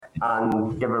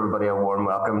and give everybody a warm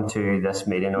welcome to this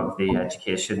meeting of the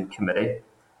Education Committee.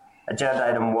 Agenda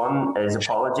item 1 is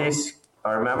apologies.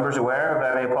 Are members aware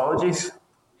of any apologies?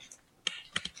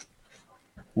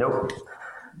 Nope.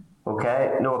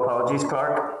 Okay, no apologies,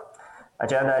 Clerk.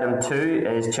 Agenda item 2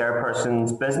 is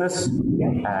Chairperson's business.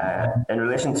 In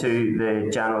relation to the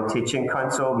General Teaching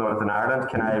Council Northern Ireland,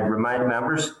 can I remind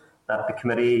members that the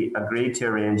committee agreed to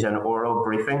arrange an oral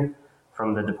briefing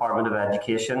from the Department of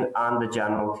Education and the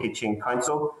General Teaching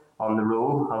Council on the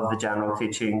role of the General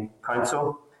Teaching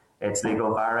Council, its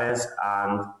legal barriers,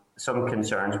 and some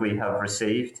concerns we have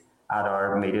received at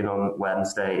our meeting on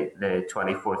Wednesday, the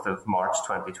 24th of March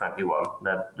 2021.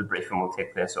 The briefing will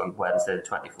take place on Wednesday, the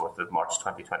 24th of March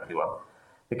 2021.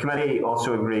 The committee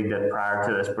also agreed that prior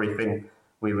to this briefing,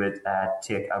 we would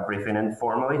take a briefing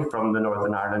informally from the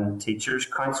Northern Ireland Teachers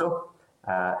Council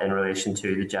in relation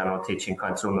to the General Teaching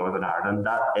Council Northern Ireland.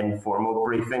 That informal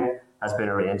briefing has been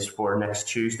arranged for next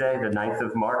Tuesday, the 9th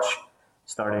of March,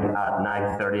 starting at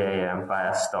 9:30 a.m.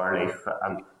 via Starleaf.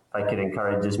 And I could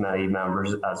encourage as many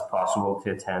members as possible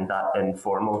to attend that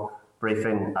informal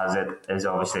briefing, as it is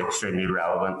obviously extremely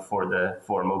relevant for the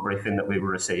formal briefing that we will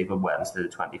receive on Wednesday, the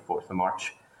 24th of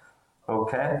March.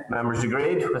 Okay, members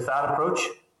agreed with that approach?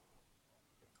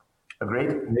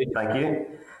 Agreed? Thank you.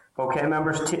 Okay,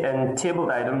 members, in tabled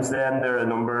items then, there are a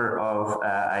number of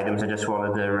items I just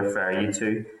wanted to refer you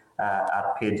to.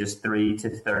 At pages 3 to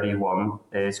 31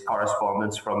 is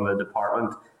correspondence from the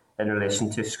department in relation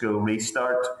to school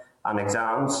restart and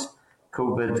exams,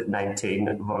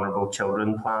 COVID-19 vulnerable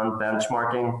children plan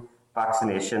benchmarking,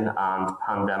 vaccination and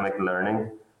pandemic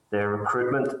learning, the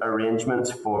recruitment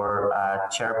arrangements for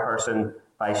chairperson,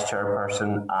 vice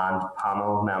chairperson and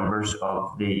panel members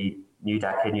of the New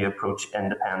Decade New Approach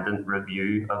Independent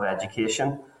Review of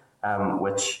Education,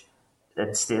 which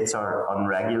it states are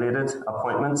unregulated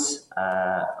appointments.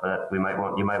 You might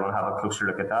want to have a closer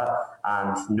look at that,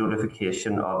 and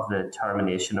notification of the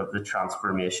termination of the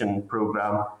transformation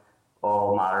programme,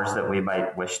 all matters that we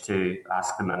might wish to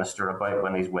ask the Minister about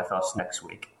when he's with us next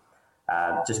week.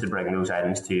 Just to bring those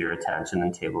items to your attention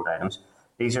and tabled items.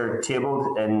 These are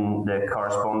tabled in the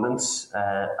correspondence,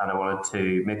 and I wanted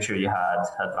to make sure you had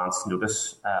advance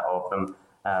notice of them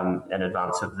in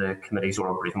advance of the committee's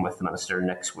oral briefing with the Minister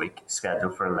next week,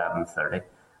 scheduled for 11:30,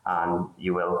 and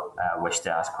you will wish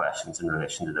to ask questions in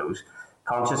relation to those.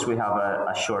 Conscious we have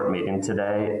a short meeting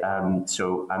today,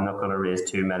 so I'm not going to raise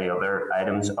too many other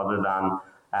items other than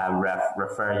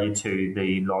refer you to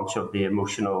the launch of the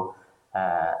emotional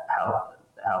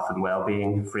health and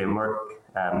wellbeing framework,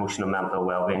 emotional mental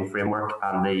wellbeing framework,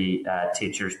 and the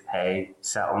teachers' pay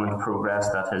settlement progress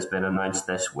that has been announced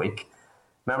this week.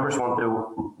 Members want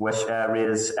to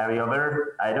raise any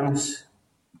other items?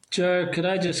 Chair, could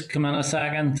I just come in a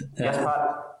second? Yes,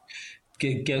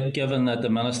 Pat. Given that the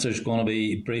Minister's going to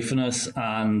be briefing us,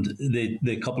 and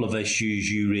the couple of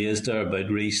issues you raised there about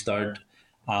restart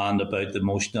and about the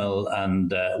emotional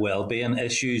and wellbeing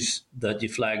issues that you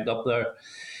flagged up there,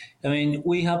 I mean,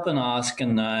 we have been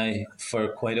asking now for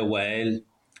quite a while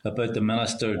about the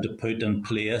Minister to put in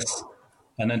place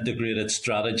an integrated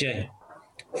strategy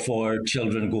for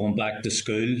children going back to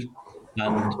school.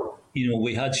 And, you know,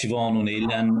 we had Siobhan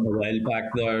O'Neill in a while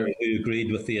back there who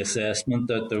agreed with the assessment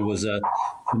that there was a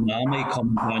tsunami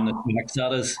coming down the tracks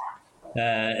at us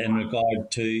in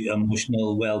regard to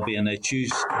emotional wellbeing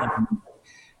issues.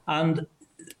 And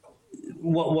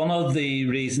one of the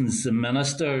reasons the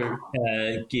Minister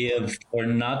gave for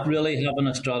not really having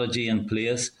a strategy in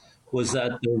place was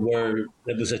that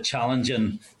there was a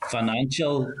challenging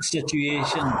financial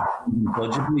situation,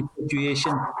 budgetary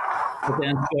situation. But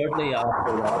then shortly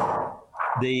after that,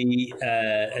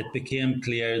 it became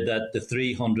clear that the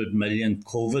 300 million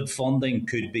COVID funding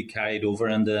could be carried over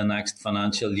into the next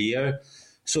financial year.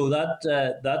 So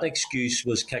that excuse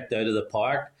was kicked out of the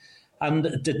park.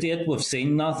 And to date, we've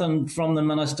seen nothing from the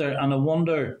Minister, and I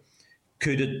wonder,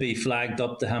 could it be flagged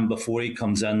up to him before he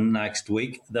comes in next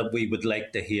week that we would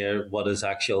like to hear what his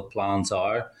actual plans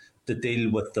are to deal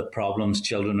with the problems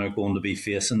children are going to be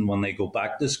facing when they go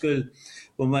back to school?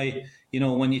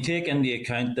 When you take into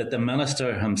account that the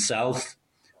Minister himself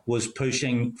was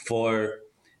pushing for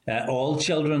all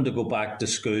children to go back to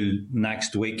school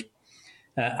next week,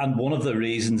 and one of the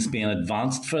reasons being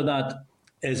advanced for that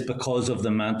is because of the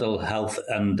mental health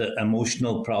and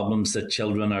emotional problems that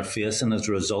children are facing as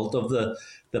a result of the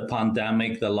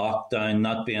pandemic, the lockdown,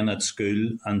 not being at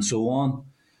school and so on.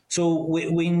 So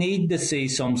we need to see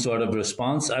some sort of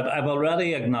response. I've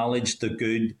already acknowledged the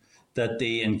good that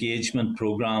the engagement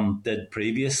programme did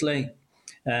previously.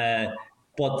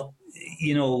 But,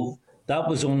 you know, that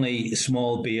was only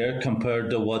small beer compared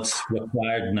to what's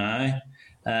required now.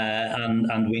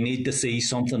 And we need to see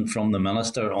something from the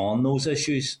Minister on those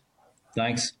issues.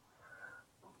 Thanks.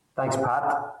 Thanks,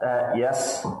 Pat.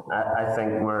 Yes, I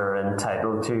think we're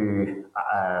entitled to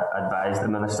advise the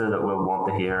Minister that we'll want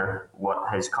to hear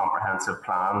what his comprehensive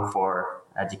plan for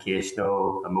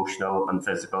educational, emotional and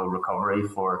physical recovery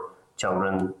for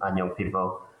children and young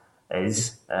people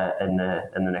is in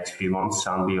the next few months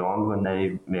and beyond when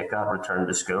they make that return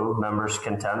to school. Members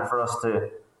content for us to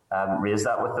raise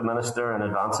that with the Minister in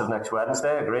advance of next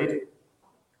Wednesday. Agreed?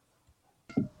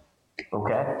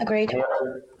 Okay. Agreed.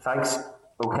 Thanks.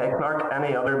 Okay, Clerk,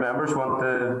 any other members want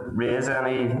to raise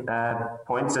any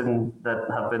points that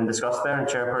have been discussed there in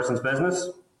Chairperson's business?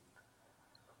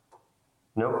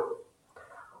 No?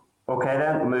 Okay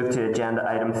then, move to agenda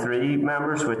item 3,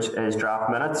 members, which is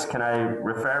draft minutes. Can I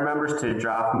refer members to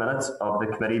draft minutes of the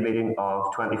committee meeting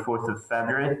of 24th of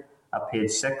February at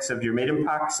page 6 of your meeting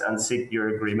packs and seek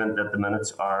your agreement that the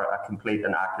minutes are a complete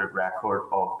and accurate record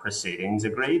of proceedings.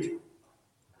 Agreed?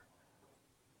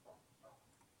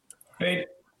 Great.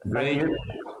 Thank you.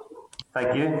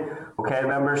 Thank you. Okay,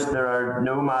 members, there are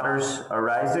no matters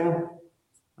arising,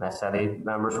 unless any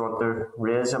members want to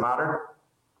raise a matter.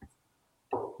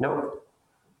 No.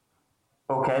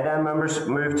 Okay then, members,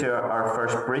 move to our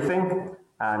first briefing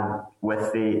and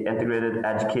with the Integrated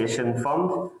Education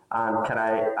Fund. And can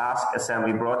I ask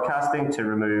Assembly Broadcasting to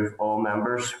remove all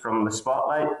members from the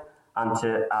spotlight and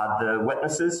to add the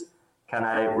witnesses? Can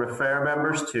I refer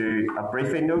members to a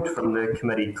briefing note from the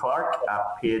committee clerk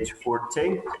at page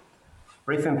 14,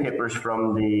 briefing papers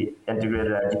from the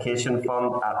Integrated Education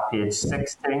Fund at page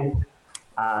 16,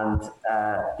 and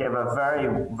give a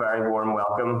very, very warm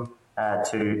welcome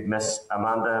to Miss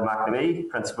Amanda McNamee,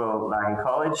 Principal, Lagan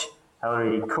College,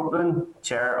 Hilary Copeland,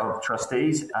 Chair of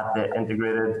Trustees at the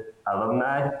Integrated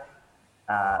Alumni,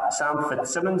 Sam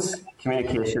Fitzsimmons,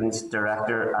 Communications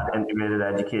Director at Integrated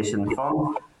Education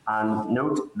Fund. And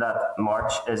note that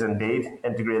March is indeed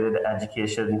Integrated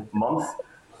Education Month,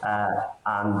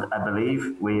 and I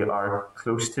believe we are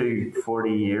close to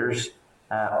 40 years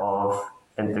of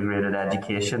integrated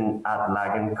education at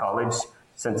Lagan College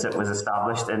since it was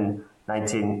established in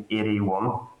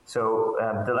 1981. So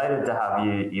delighted to have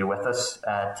you with us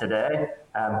today.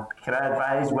 Can I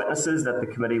advise witnesses that the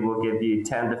committee will give you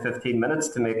 10 to 15 minutes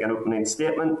to make an opening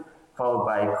statement, followed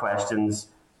by questions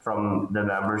from the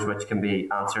members, which can be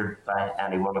answered by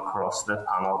anyone across the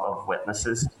panel of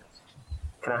witnesses.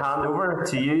 Can I hand over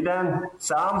to you then?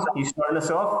 Sam, you starting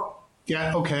us off?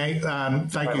 Yeah, okay.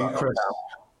 Thank you, Chris.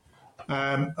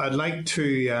 I'd like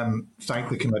to thank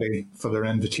the committee for their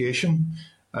invitation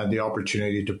and the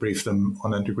opportunity to brief them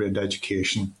on integrated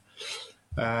education.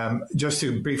 Just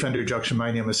a brief introduction,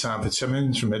 my name is Sam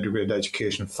Fitzsimmons from Integrated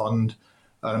Education Fund,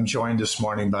 and I'm joined this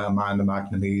morning by Amanda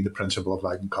McNamee, the Principal of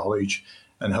Lagan College,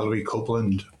 and Hilary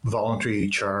Copeland, Voluntary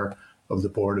Chair of the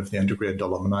Board of the Integrated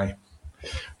Alumni.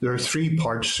 There are 3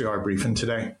 parts to our briefing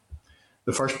today.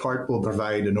 The first part will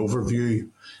provide an overview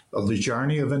of the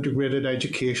journey of integrated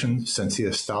education since the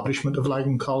establishment of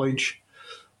Lagan College,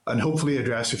 and hopefully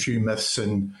address a few myths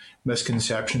and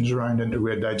misconceptions around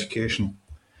integrated education.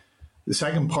 The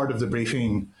second part of the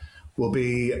briefing will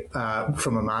be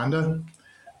from Amanda,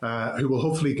 who will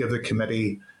hopefully give the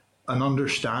committee an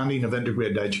understanding of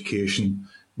integrated education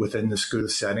within the school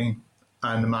setting,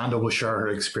 and Amanda will share her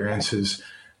experiences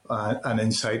and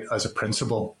insight as a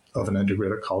principal of an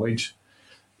integrated college.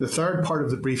 The third part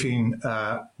of the briefing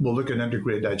will look at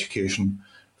integrated education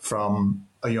from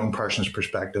a young person's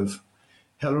perspective.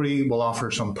 Hilary will offer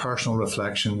some personal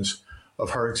reflections of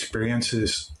her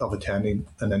experiences of attending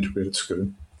an integrated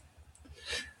school.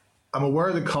 I'm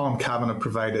aware that Colin Cavanagh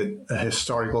provided a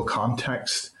historical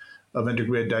context of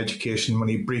integrated education when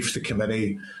he briefed the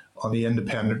committee on the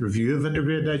independent review of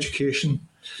integrated education.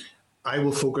 I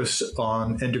will focus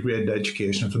on integrated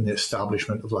education from the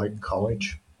establishment of Lagan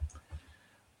College.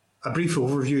 A brief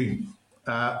overview.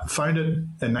 Founded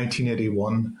in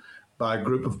 1981 by a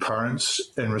group of parents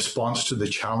in response to the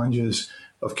challenges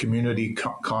of community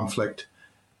conflict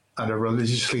and a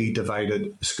religiously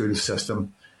divided school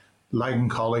system, Lagan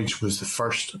College was the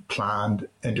first planned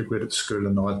integrated school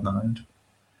in Northern Ireland.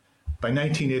 By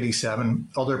 1987,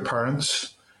 other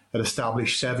parents had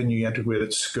established 7 new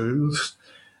integrated schools,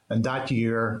 and that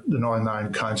year the Northern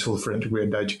Ireland Council for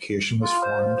Integrated Education was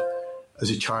formed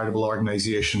as a charitable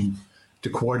organisation to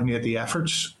coordinate the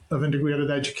efforts of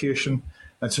integrated education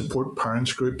and support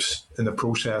parents' groups in the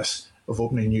process of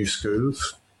opening new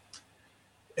schools.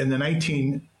 In the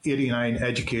 1989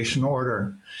 Education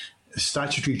Order, a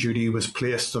statutory duty was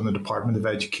placed on the Department of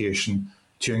Education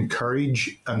to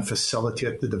encourage and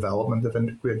facilitate the development of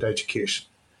integrated education.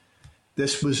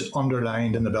 This was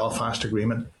underlined in the Belfast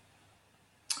Agreement.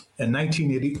 In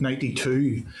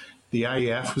 1992, the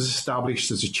IEF was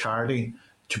established as a charity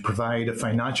to provide a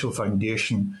financial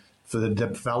foundation for the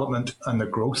development and the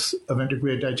growth of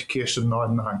integrated education in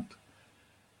Northern Ireland.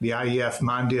 The IEF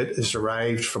mandate is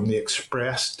derived from the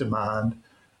express demand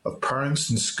of parents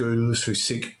and schools who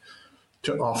seek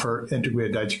to offer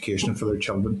integrated education for their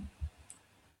children.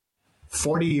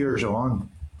 40 years on,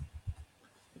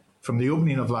 from the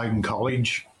opening of Lagan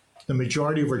College, the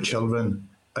majority of our children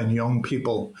and young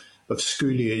people of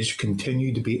school age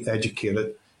continue to be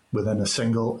educated within a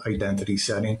single identity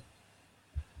setting.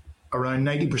 Around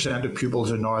 90% of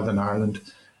pupils in Northern Ireland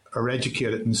are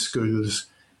educated in schools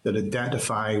that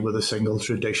identify with a single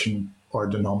tradition or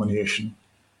denomination.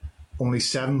 Only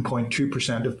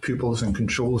 7.2% of pupils in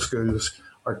control schools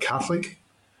are Catholic,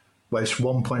 whilst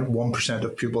 1.1%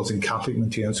 of pupils in Catholic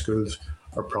maintained schools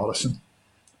are Protestant.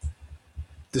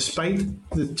 Despite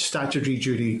the statutory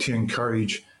duty to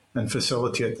encourage and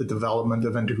facilitate the development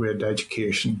of integrated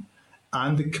education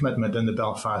and the commitment in the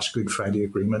Belfast Good Friday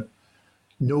Agreement,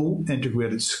 no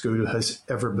integrated school has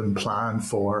ever been planned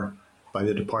for by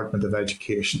the Department of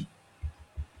Education.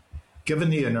 Given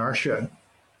the inertia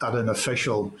at an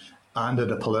official and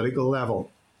at a political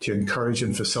level to encourage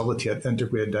and facilitate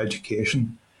integrated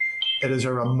education, it is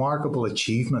a remarkable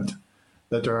achievement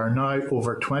that there are now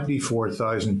over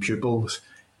 24,000 pupils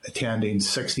attending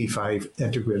 65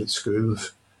 integrated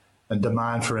schools, and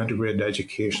demand for integrated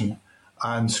education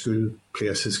and school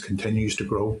places continues to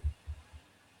grow.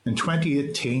 In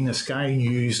 2018, a Sky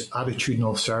News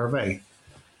attitudinal survey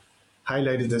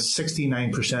highlighted that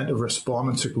 69% of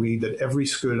respondents agreed that every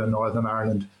school in Northern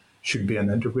Ireland should be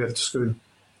an integrated school.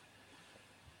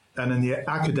 And in the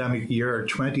academic year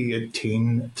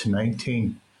 2018 to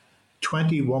 19,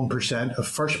 21% of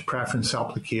first preference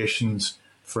applications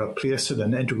for a place at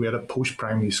an integrated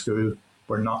post-primary school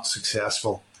were not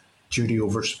successful due to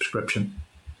oversubscription.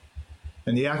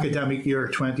 In the academic year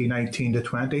 2019 to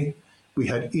 20, we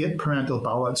had 8 parental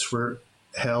ballots were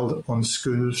held on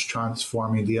schools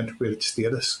transforming the integrated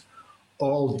status,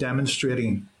 all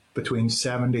demonstrating between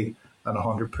 70 and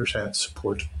 100%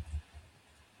 support.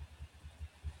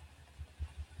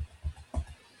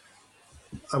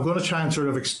 I'm going to try and sort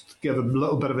of give a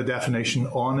little bit of a definition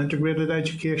on integrated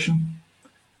education.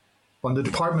 On the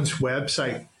department's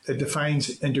website, it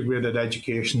defines integrated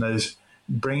education as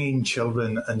bringing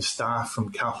children and staff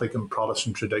from Catholic and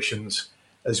Protestant traditions,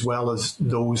 as well as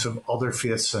those of other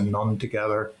faiths and none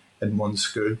together in one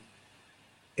school.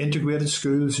 Integrated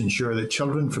schools ensure that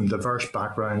children from diverse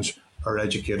backgrounds are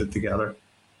educated together.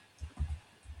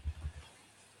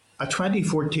 A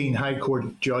 2014 High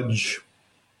Court judgment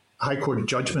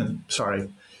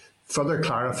further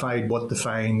clarified what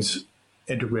defines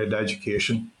integrated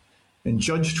education. In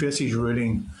Judge Tracy's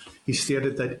ruling, he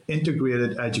stated that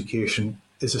integrated education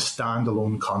is a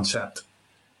standalone concept.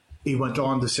 He went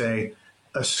on to say,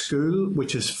 a school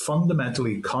which is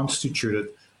fundamentally constituted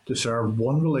to serve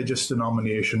one religious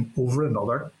denomination over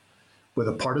another, with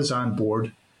a partisan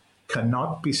board,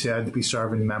 cannot be said to be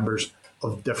serving members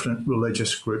of different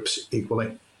religious groups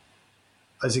equally.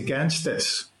 As against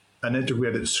this, an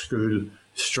integrated school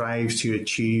strives to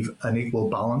achieve an equal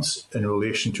balance in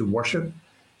relation to worship,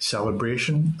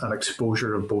 celebration and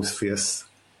exposure of both faiths.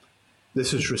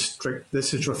 This is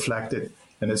reflected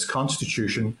in its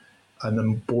constitution, and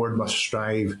the board must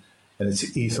strive in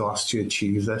its ethos to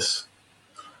achieve this.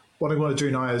 What I'm going to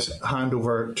do now is hand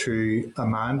over to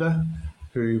Amanda,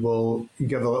 who will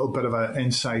give a little bit of an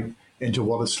insight into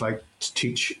what it's like to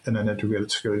teach in an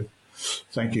integrated school.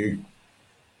 Thank you.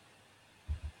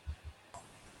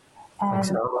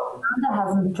 Amanda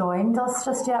hasn't joined us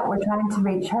just yet. We're trying to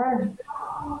reach her.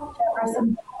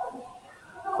 Chairperson.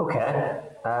 Okay.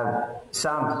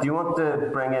 Sam, do you want to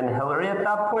bring in Hilary at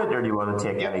that point, or do you want to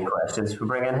take any questions? We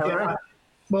bring in Hilary? Yeah,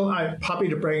 well, I'm happy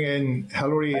to bring in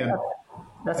Hilary. And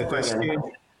let's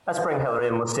bring Hilary,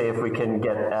 and we'll see if we can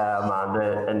get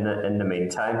Amanda in the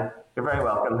meantime. You're very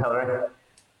welcome, Hilary.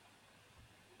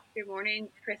 Good morning,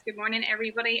 Chris. Good morning,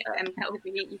 everybody. I hope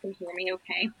you can hear me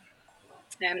okay.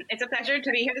 It's a pleasure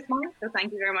to be here this morning, so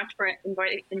thank you very much for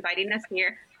inviting us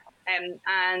here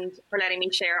and for letting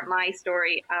me share my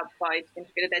story about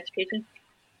integrated education.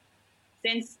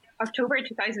 Since October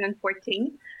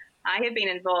 2014, I have been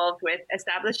involved with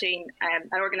establishing an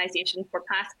organisation for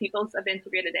past pupils of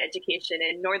integrated education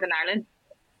in Northern Ireland,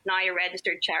 now a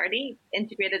registered charity.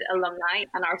 Integrated alumni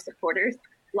and our supporters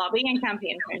lobby and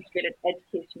campaign for integrated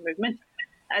education movement,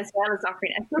 as well as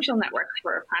offering a social network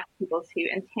for past pupils who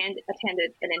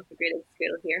attended an integrated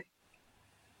school here.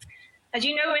 As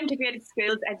you know, integrated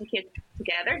schools educate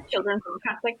together children from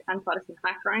Catholic and Protestant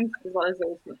backgrounds, as well as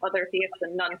those from other faiths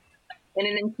and none, in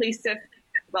an inclusive,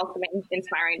 welcoming,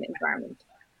 inspiring environment.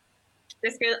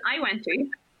 The school I went to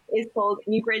is called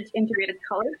Newbridge Integrated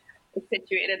College. It's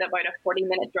situated about a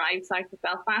 40-minute drive south of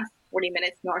Belfast, 40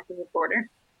 minutes north of the border.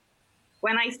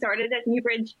 When I started at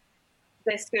Newbridge,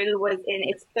 the school was in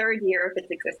its third year of its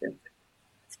existence.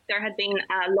 There had been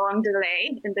a long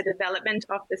delay in the development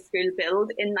of the school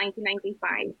build in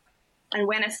 1995, and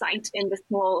when a site in the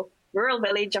small rural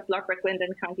village of Lochrickland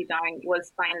in County Down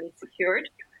was finally secured,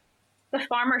 the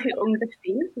farmer who owned the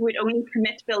field would only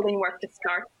permit building work to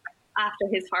start after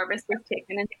his harvest was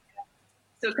taken in.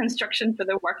 So construction for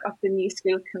the work of the new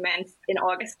school commenced in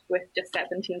August with just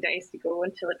 17 days to go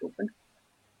until it opened.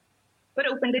 But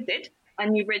opened it did,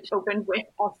 and Newbridge opened with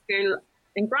a school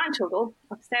in grand total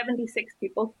of 76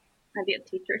 people and 8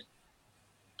 teachers.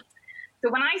 So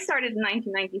when I started in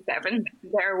 1997,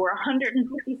 there were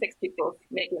 156 people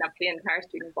making up the entire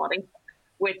student body,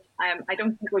 which I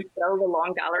don't think would fill the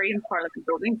long gallery in Parliament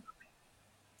building.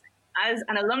 As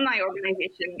an alumni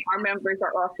organisation, our members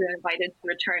are often invited to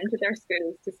return to their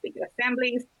schools to speak at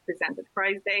assemblies, present at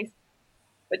prize days.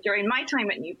 But during my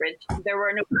time at Newbridge, there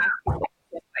were no plans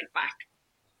to invite back,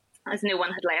 as no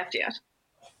one had left yet.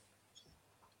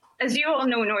 As you all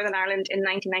know, Northern Ireland in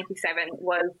 1997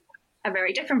 was a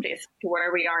very different place to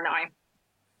where we are now.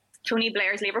 Tony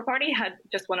Blair's Labour Party had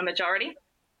just won a majority.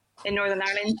 In Northern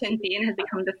Ireland, Sinn Féin had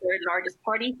become the third largest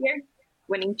party here,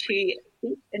 winning 2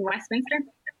 seats in Westminster.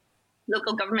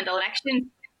 Local government elections,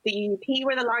 the UUP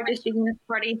were the largest unionist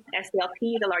party,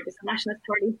 SDLP the largest nationalist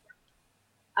party.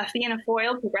 A Fianna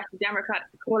Fáil Progressive Democrat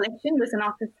coalition was in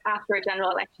office after a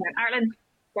general election in Ireland.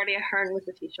 Bertie Ahern was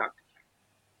the Taoiseach.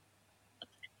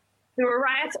 There were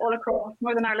riots all across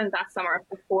Northern Ireland that summer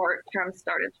before term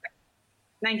started.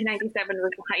 1997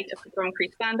 was the height of the Drum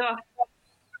Creek standoff.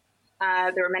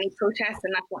 There were many protests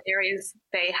in national areas.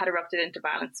 They had erupted into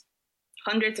violence.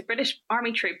 Hundreds of British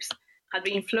Army troops had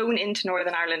been flown into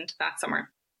Northern Ireland that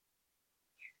summer.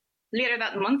 Later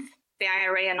that month, the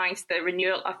IRA announced the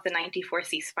renewal of the 94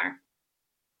 ceasefire.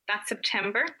 That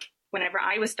September, whenever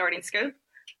I was starting school,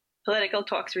 political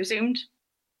talks resumed.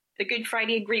 The Good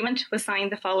Friday Agreement was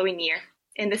signed the following year,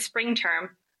 in the spring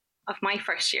term of my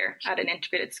first year at an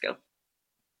integrated school.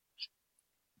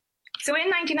 So in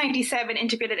 1997,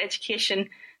 integrated education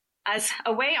as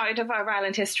a way out of our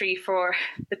violent history for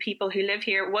the people who live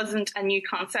here wasn't a new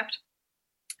concept,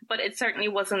 but it certainly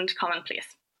wasn't commonplace.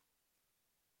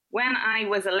 When I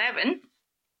was 11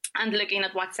 and looking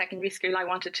at what secondary school I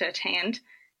wanted to attend,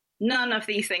 none of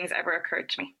these things ever occurred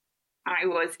to me. I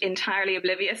was entirely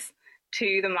oblivious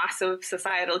to the massive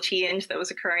societal change that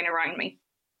was occurring around me.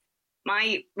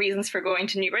 My reasons for going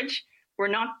to Newbridge were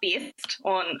not based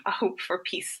on a hope for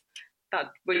peace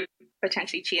that would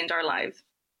potentially change our lives.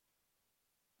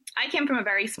 I came from a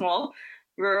very small,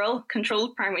 rural,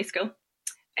 controlled primary school.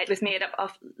 It was made up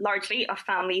of largely of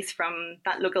families from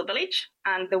that local village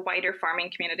and the wider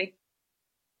farming community.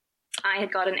 I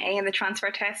had got an A in the transfer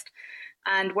test,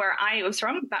 and where I was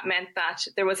from, that meant that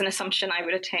there was an assumption I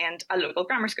would attend a local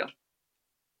grammar school.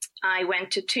 I went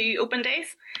to 2 open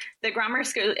days, the grammar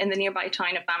school in the nearby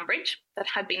town of Banbridge that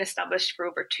had been established for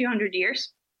over 200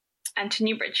 years, and to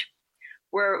Newbridge,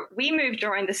 where we moved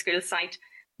around the school site,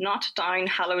 not down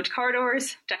hallowed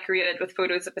corridors decorated with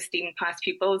photos of esteemed past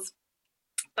pupils,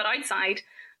 but outside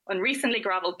on recently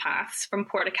gravelled paths from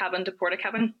Portakabin to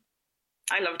Portakabin.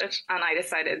 I loved it, and I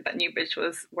decided that Newbridge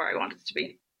was where I wanted to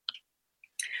be.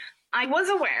 I was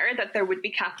aware that there would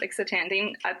be Catholics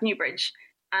attending at Newbridge,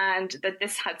 and that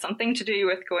this had something to do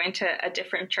with going to a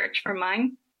different church from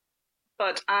mine.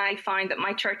 But I found that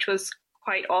my church was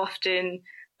quite often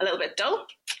a little bit dull,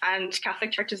 and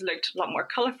Catholic churches looked a lot more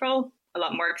colourful, a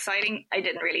lot more exciting. I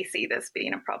didn't really see this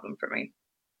being a problem for me.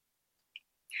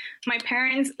 My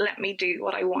parents let me do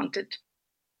what I wanted,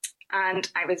 and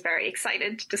I was very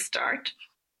excited to start.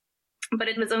 But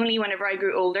it was only whenever I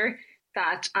grew older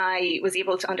that I was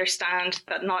able to understand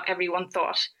that not everyone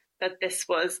thought that this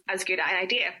was as good an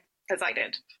idea as I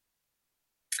did.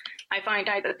 I found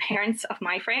out that the parents of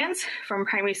my friends from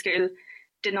primary school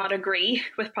did not agree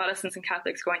with Protestants and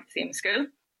Catholics going to the same school,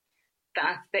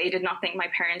 that they did not think my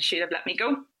parents should have let me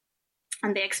go,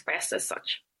 and they expressed as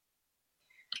such.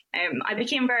 I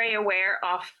became very aware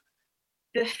of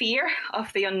the fear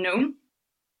of the unknown,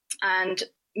 and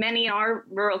many in our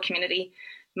rural community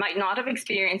might not have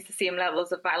experienced the same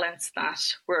levels of violence that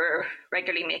were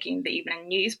regularly making the evening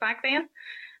news back then,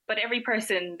 but every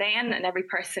person then and every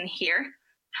person here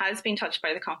has been touched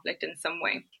by the conflict in some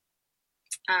way.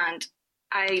 And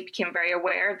I became very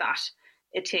aware that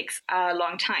it takes a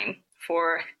long time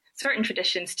for certain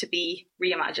traditions to be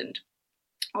reimagined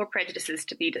or prejudices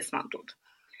to be dismantled.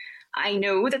 I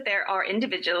know that there are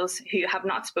individuals who have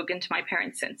not spoken to my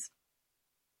parents since.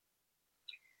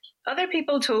 Other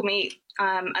people told me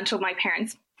and told my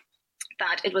parents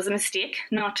that it was a mistake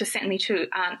not to send me to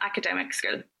an academic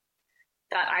school,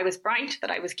 that I was bright,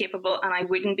 that I was capable, and I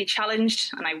wouldn't be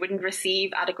challenged and I wouldn't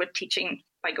receive adequate teaching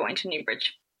by going to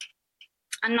Newbridge.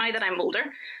 And now that I'm older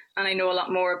and I know a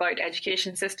lot more about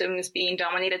education systems being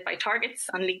dominated by targets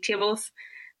and league tables,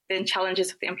 the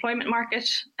challenges of the employment market,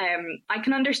 I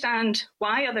can understand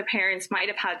why other parents might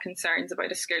have had concerns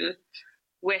about a school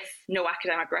with no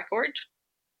academic record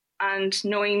and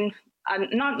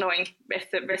not knowing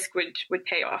if the risk would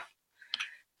pay off.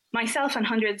 Myself and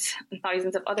hundreds and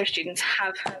thousands of other students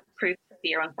have proved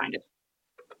fear unfounded.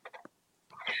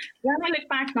 When I look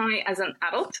back now as an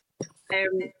adult,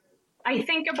 I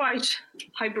think about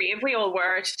how brave we all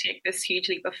were to take this huge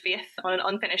leap of faith on an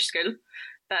unfinished school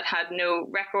that had no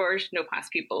record, no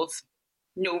past pupils,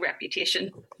 no reputation,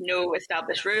 no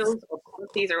established rules or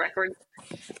policies or records.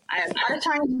 At a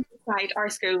time inside our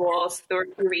school walls, there were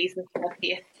few reasons to have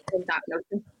faith in that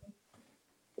notion.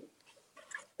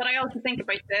 But I also think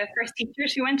about the first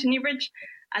teachers who went to Newbridge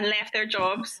and left their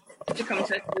jobs to come to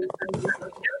school,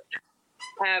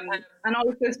 and all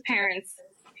of those parents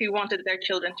who wanted their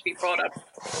children to be brought up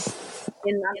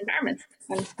in that environment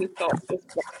and who thought it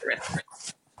was worth the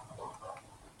risk.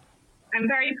 I'm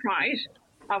very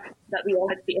proud that we all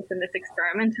had faith in this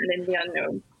experiment and in the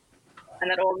unknown,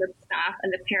 and that all the staff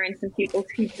and the parents and pupils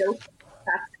who built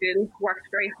that school worked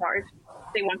very hard.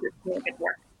 They wanted to make it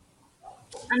work.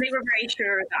 And they were very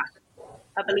sure that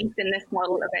a belief in this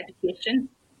model of education,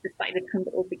 despite its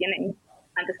humble beginning,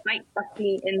 and despite us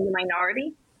being in the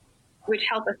minority, would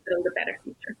help us build a better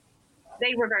future.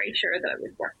 They were very sure that it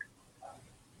would work.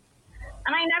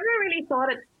 And I never really thought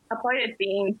about it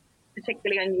being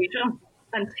particularly unusual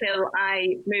until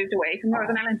I moved away from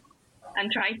Northern Ireland and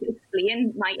tried to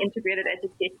explain my integrated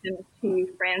education to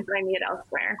friends that I made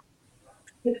elsewhere,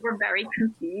 who were very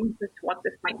confused as to what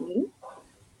this might mean.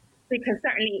 Because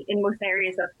certainly in most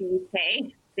areas of the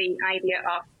UK, the idea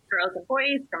of girls and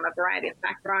boys from a variety of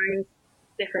backgrounds,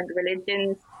 different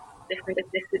religions, different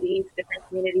ethnicities, different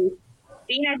communities,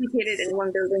 being educated in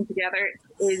one building together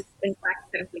is in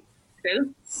fact simply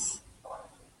school.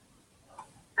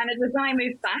 And it was when I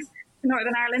moved back to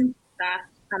Northern Ireland that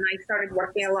I started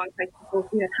working alongside people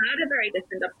who had a very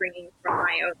different upbringing from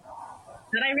my own,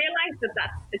 that I realised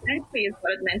that essentially is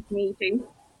what it meant to me too.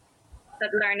 That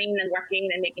learning and working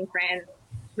and making friends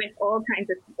with all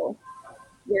kinds of people,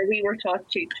 where we were taught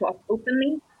to talk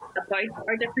openly about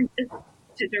our differences,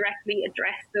 to directly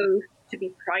address those, to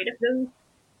be proud of those,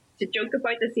 to joke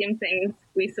about the same things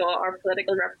we saw our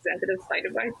political representatives fight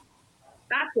about.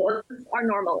 That was our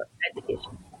normal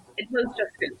education. It was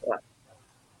just good to us.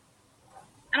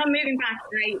 And on moving back,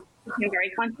 I became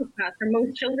very conscious that for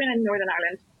most children in Northern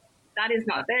Ireland, that is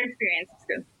not their experience at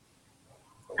school.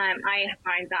 I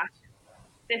find that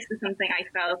this is something I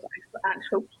felt and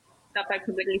hoped that by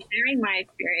publicly sharing my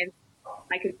experience,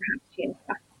 I could perhaps change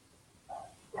that.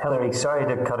 Hilary, sorry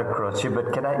to cut across you,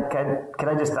 but can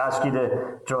I just ask you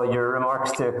to draw your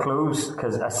remarks to a close?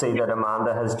 Because I see that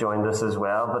Amanda has joined us as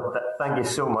well. But thank you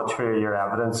so much for your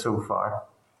evidence so far.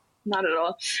 Not at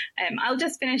all. I'll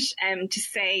just finish to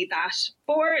say that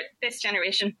for this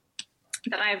generation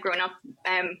that I have grown up,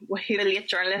 who the late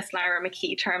journalist Lara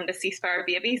McKee termed the ceasefire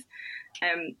babies,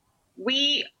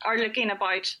 we are looking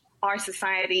about our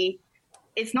society.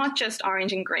 It's not just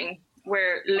orange and green.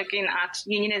 We're looking at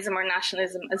unionism or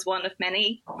nationalism as one of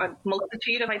many, a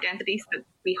multitude of identities that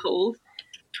we hold.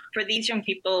 For these young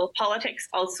people, politics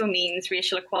also means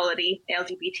racial equality,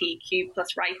 LGBTQ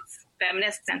plus rights,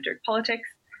 feminist-centred politics,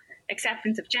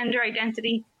 acceptance of gender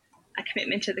identity, a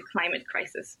commitment to the climate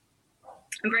crisis.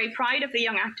 I'm very proud of the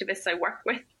young activists I work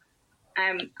with,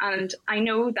 and I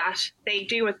know that they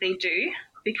do what they do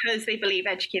because they believe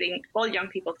educating all young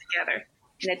people together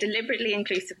in a deliberately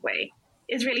inclusive way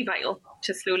is really vital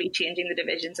to slowly changing the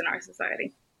divisions in our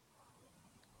society.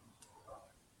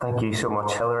 Thank you so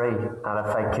much, Hilary. And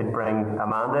if I could bring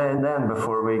Amanda in then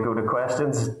before we go to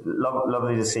questions.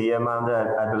 Lovely to see you,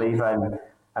 Amanda. I believe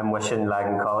I'm wishing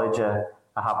Lagan College a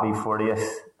happy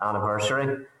 40th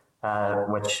anniversary,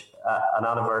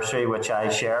 which I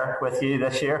share with you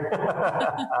this year.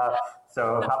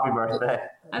 So happy birthday.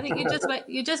 I think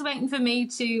you're just waiting for me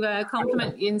to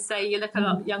compliment you and say you look a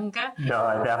lot younger. No,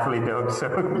 I definitely don't. So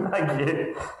thank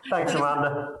you. Thanks,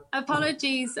 Amanda.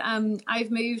 Apologies.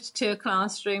 I've moved to a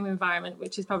classroom environment,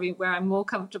 which is probably where I'm more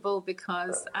comfortable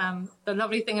because the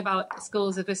lovely thing about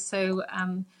schools is they're so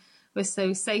we're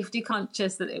so safety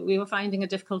conscious that we were finding a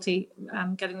difficulty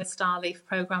getting the Starleaf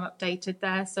programme updated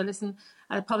there. So listen,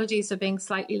 apologies for being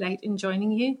slightly late in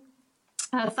joining you.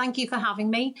 Thank you for having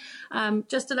me.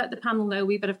 Just to let the panel know a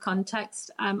wee bit of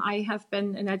context, I have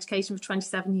been in education for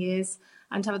 27 years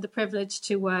and have had the privilege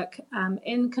to work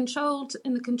in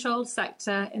the controlled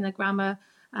sector in a grammar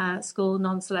school,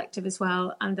 non-selective as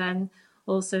well, and then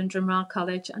also in Drumrar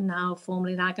College and now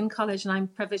formerly Lagan College. And I'm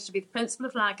privileged to be the principal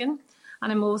of Lagan,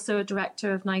 and I'm also a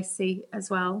director of NICE as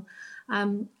well.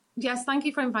 Yes, thank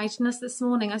you for inviting us this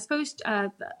morning. I suppose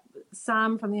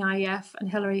Sam from the IEF and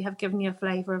Hilary have given you a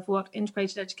flavour of what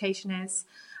integrated education is.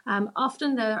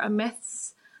 Often there are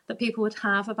myths that people would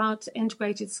have about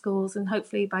integrated schools, and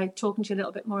hopefully by talking to you a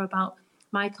little bit more about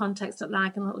my context at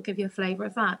Lagan, it will give you a flavour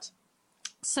of that.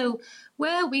 So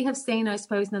where we have seen, I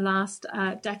suppose, in the last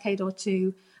decade or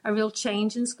two, a real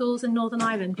change in schools in Northern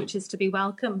Ireland, which is to be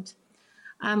welcomed.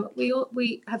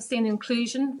 We have seen an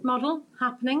inclusion model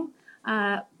happening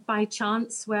by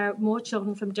chance, where more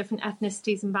children from different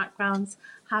ethnicities and backgrounds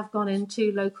have gone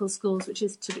into local schools, which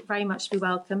is very much to be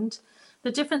welcomed.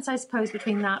 The difference, I suppose,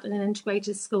 between that and an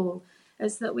integrated school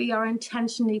is that we are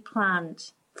intentionally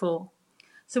planned for.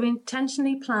 So we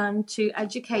intentionally plan to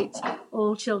educate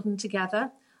all children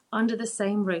together under the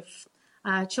same roof.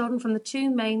 Children from the two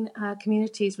main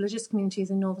communities, religious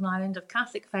communities in Northern Ireland, of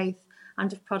Catholic faith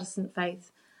and of Protestant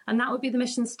faith. And that would be the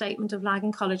mission statement of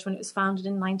Lagan College when it was founded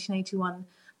in 1981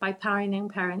 by pioneering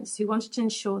parents who wanted to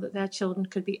ensure that their children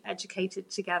could be educated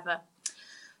together.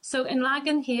 So in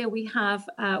Lagan here we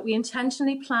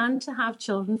intentionally plan to have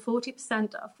children,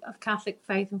 40% of Catholic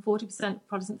faith and 40%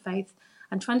 Protestant faith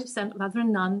and 20% of other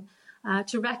and none,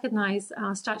 to recognise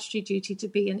our statutory duty to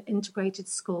be an integrated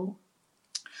school.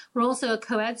 We're also a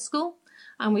co-ed school,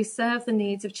 and we serve the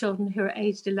needs of children who are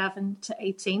aged 11 to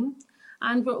 18,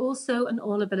 and we're also an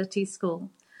all-ability school.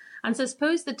 And so I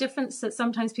suppose the difference that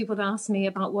sometimes people ask me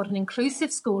about what an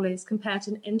inclusive school is compared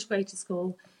to an integrated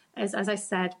school is, as I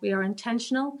said, we are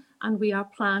intentional and we are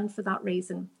planned for that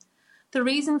reason. The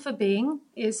reason for being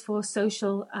is for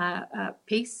social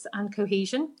peace and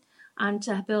cohesion, and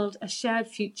to build a shared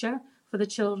future for the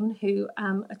children who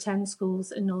attend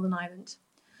schools in Northern Ireland.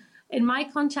 In my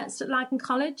context at Lagan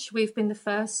College, we've been the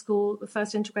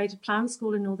first integrated plan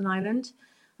school in Northern Ireland.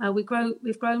 We've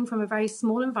grown from a very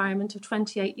small environment of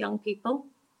 28 young people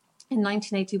in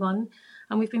 1981,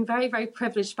 and we've been very, very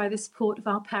privileged by the support of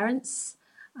our parents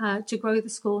to grow the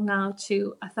school now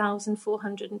to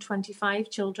 1,425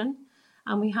 children,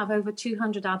 and we have over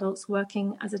 200 adults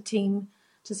working as a team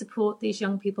to support these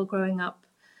young people growing up.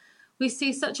 We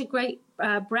see such a great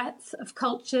breadth of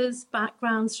cultures,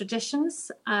 backgrounds,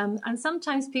 traditions, and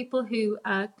sometimes people who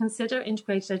consider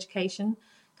integrated education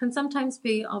can sometimes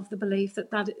be of the belief that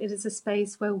it is a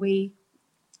space where we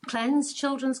cleanse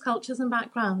children's cultures and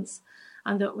backgrounds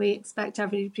and that we expect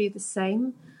everybody to be the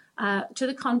same. To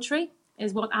the contrary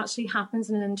is what actually happens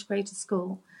in an integrated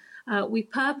school. We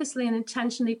purposely and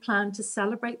intentionally plan to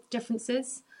celebrate the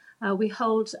differences. We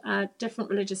hold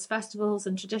different religious festivals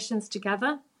and traditions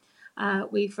together.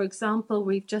 For example,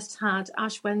 we've just had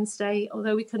Ash Wednesday,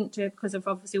 although we couldn't do it because of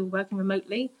obviously we're working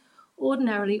remotely.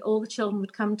 Ordinarily, all the children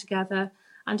would come together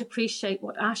and appreciate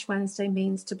what Ash Wednesday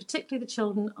means to particularly the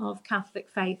children of Catholic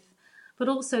faith, but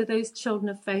also those children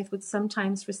of faith would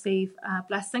sometimes receive a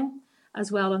blessing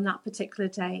as well on that particular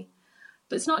day.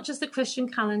 But it's not just the Christian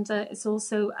calendar, it's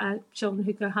also children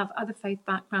who can have other faith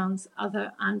backgrounds,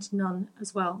 other and none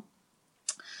as well.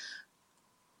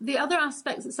 The other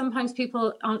aspects that sometimes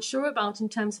people aren't sure about in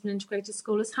terms of an integrated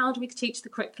school is how do we teach the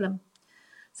curriculum?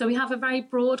 So we have a very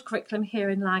broad curriculum here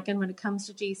in Lagan when it comes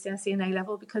to GCSE and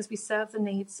A-level because we serve the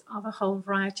needs of a whole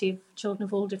variety of children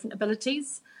of all different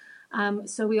abilities.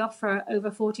 So we offer over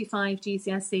 45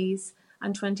 GCSEs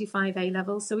and 25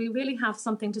 A-levels. So we really have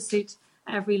something to suit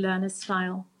every learner's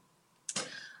style.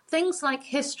 Things like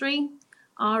history,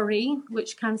 RE,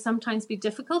 which can sometimes be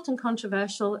difficult and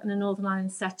controversial in a Northern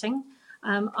Ireland setting,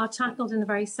 are tackled in a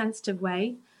very sensitive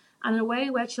way and in a way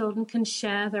where children can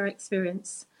share their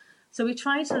experience. So we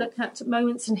try to look at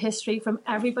moments in history from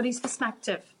everybody's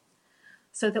perspective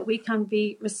so that we can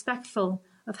be respectful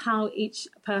of how each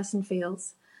person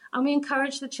feels. And we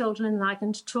encourage the children in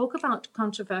Lagan to talk about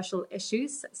controversial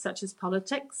issues such as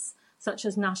politics, such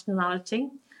as nationality.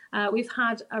 We've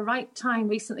had a right time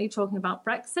recently talking about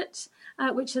Brexit,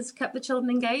 which has kept the children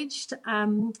engaged.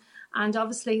 And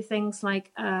obviously things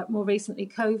like more recently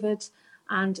COVID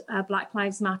and Black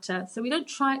Lives Matter. So we don't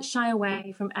shy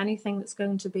away from anything that's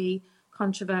going to be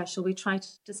controversial. We try to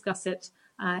discuss it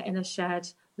in a shared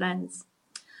lens.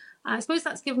 I suppose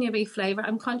that's given you a wee flavour.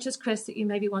 I'm conscious, Chris, that you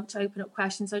maybe want to open up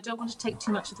questions. So I don't want to take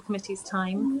too much of the committee's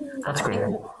time. That's great.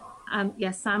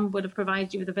 Yes, Sam would have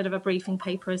provided you with a bit of a briefing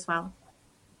paper as well.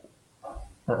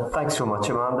 Thanks so much,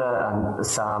 Amanda and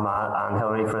Sam and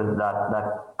Hilary, for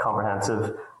that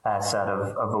comprehensive set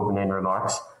of opening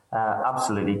remarks.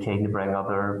 Absolutely keen to bring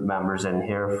other members in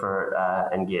here for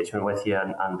engagement with you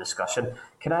and discussion.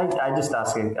 Can I just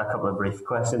ask a couple of brief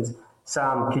questions?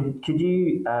 Sam, could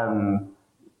you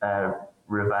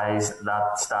revise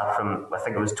that stat from, I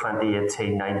think it was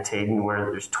 2018-19,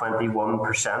 where there's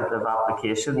 21% of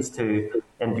applications to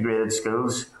integrated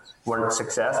schools weren't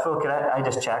successful? Can I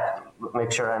just check,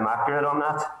 make sure I'm accurate on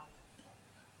that?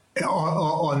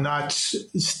 On that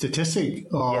statistic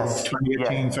of Yes.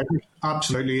 2018 figures,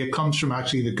 absolutely. It comes from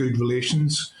actually the Good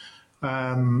Relations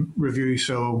review,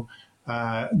 so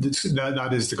that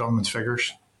is the government's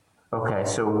figures. Okay,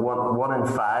 so one in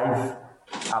 5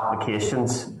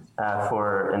 applications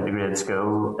for integrated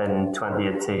school in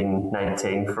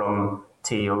 2018-19 from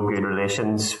TO Good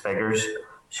Relations figures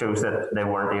shows that they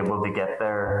weren't able to get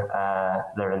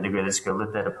their integrated school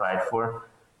that they'd applied for.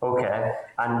 Okay,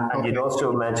 and okay. You'd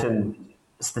also mentioned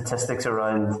statistics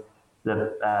around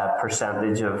the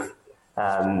percentage of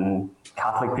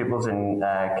Catholic pupils in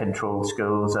controlled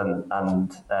schools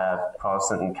and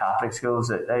Protestant and Catholic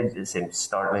schools. It seems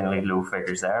startlingly low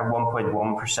figures there.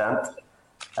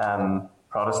 1.1%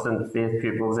 Protestant faith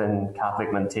pupils in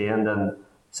Catholic maintained and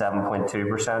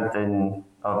 7.2%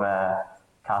 of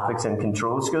Catholics in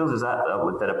controlled schools. Is that,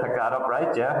 did I pick that up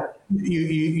right? Yeah.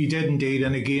 You did indeed.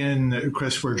 And again,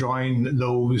 Chris, we're drawing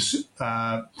those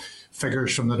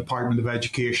figures from the Department of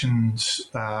Education's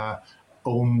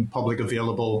own public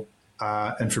available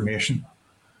information.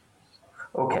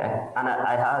 Okay, and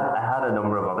I had a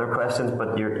number of other questions,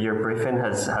 but your briefing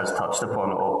has touched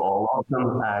upon all of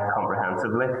them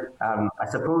comprehensively. I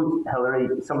suppose, Hilary,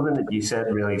 something that you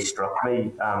said really struck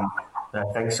me that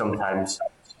I think sometimes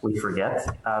we forget.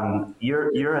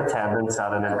 Your attendance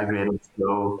at an integrated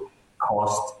school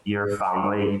cost your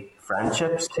family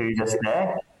friendships to this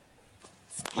day?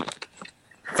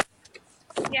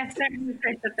 Yes, certainly,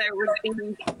 Chris, that there was we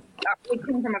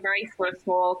came from a very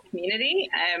small community,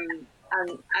 and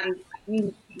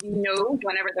you know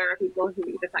whenever there are people who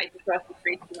decide to cross the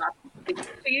street to not speak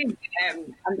to you,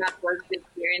 and that was the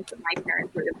experience that my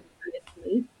parents were able to create to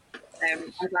me.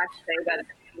 I'm glad to say that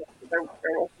there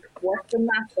was worse than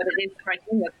that, but it is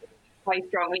striking that quite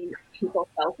strongly people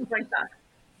felt like that.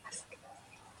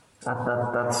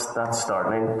 That's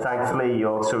startling. Thankfully, you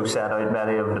also set out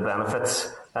many of the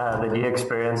benefits that you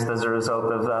experienced as a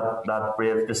result of that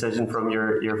brave decision from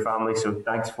your family. So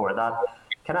thanks for that.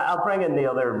 I'll bring in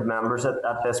the other members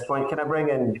at this point. Can I bring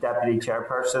in Deputy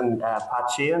Chairperson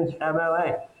Pat Sheehan,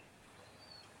 MLA?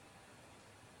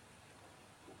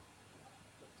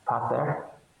 Pat there?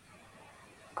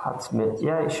 Pat Smith.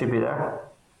 Yeah, he should be there.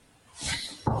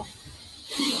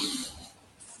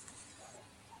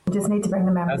 We just need to bring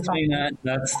the members back.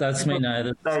 That's me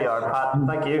now. There you are, Pat.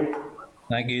 Thank you.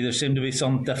 Thank you. There seemed to be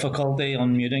some difficulty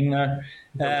unmuting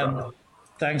there.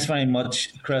 Thanks very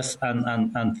much, Chris,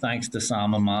 and thanks to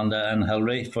Sam, Amanda and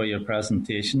Hilary for your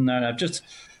presentation there. I've just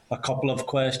a couple of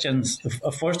questions.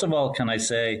 First of all, can I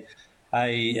say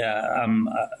I am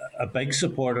a big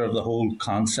supporter of the whole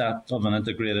concept of an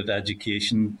integrated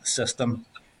education system.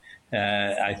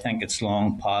 I think it's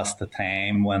long past the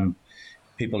time when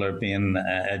people are being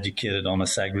educated on a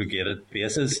segregated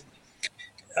basis.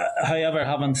 However,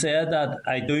 having said that,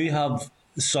 I do have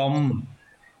some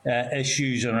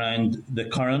issues around the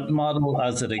current model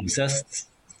as it exists.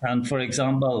 And for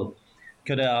example,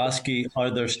 could I ask you,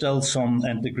 are there still some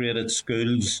integrated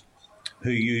schools who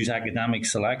use academic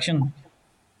selection?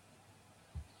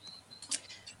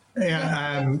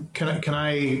 Yeah, can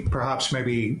I perhaps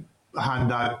maybe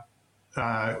hand that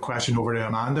question over to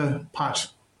Amanda, Pat?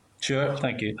 Sure,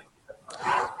 thank you.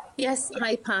 Yes,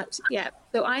 hi Pat. Yeah,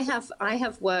 so I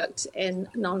have worked in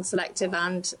non-selective,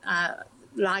 and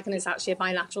Lagan is actually a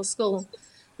bilateral school,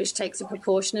 which takes a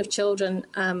proportion of children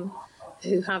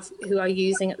who are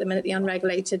using at the minute the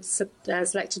unregulated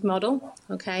selected model.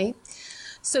 Okay,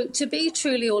 so to be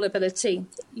truly all ability,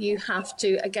 you have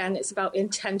to, again, it's about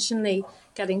intentionally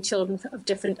getting children of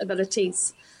different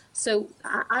abilities. So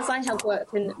as I have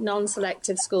worked in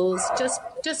non-selective schools,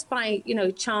 just by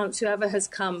chance, whoever has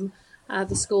come,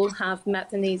 the school have met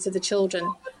the needs of the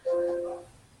children.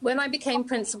 When I became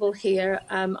principal here,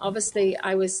 obviously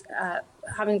I was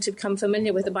having to become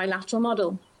familiar with the bilateral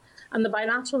model. And the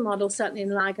bilateral model, certainly in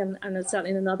Lagan and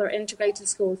certainly in another integrated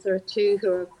schools, there are 2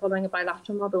 who are following a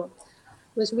bilateral model,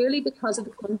 was really because of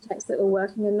the context that we're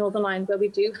working in Northern Ireland, where we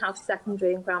do have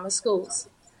secondary and grammar schools.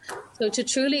 So to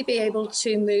truly be able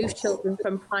to move children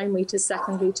from primary to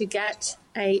secondary to get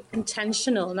a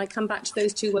intentional, and I come back to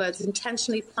those two words,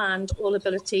 intentionally planned all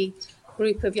ability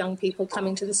group of young people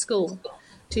coming to the school,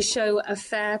 to show a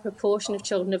fair proportion of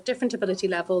children of different ability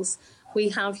levels, we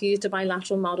have used a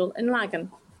bilateral model in Lagan.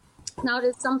 Now, it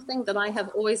is something that I have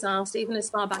always asked, even as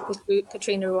far back as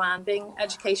Katrina Ruan, being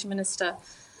Education Minister.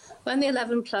 When the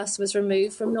 11 plus was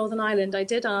removed from Northern Ireland, I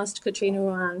did ask Katrina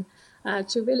Ruan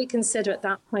to really consider at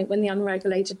that point, when the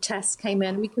unregulated tests came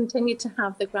in, we continued to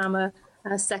have the grammar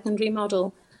secondary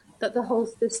model, that the whole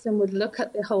system would look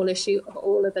at the whole issue of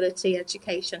all ability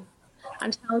education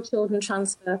and how children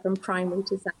transfer from primary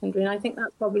to secondary. And I think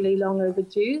that's probably long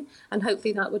overdue, and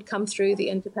hopefully that would come through the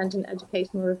independent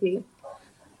educational review.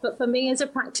 But for me, as a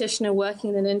practitioner working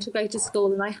in an integrated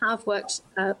school, and I have worked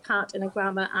part in a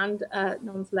grammar and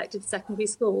non-selected secondary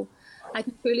school, I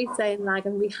can truly say in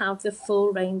Lagan we have the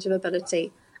full range of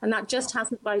ability. And that just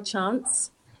hasn't by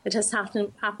chance. It has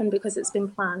happened because it's been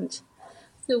planned.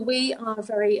 So we are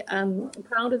very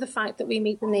proud of the fact that we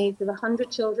meet the needs of 100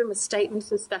 children with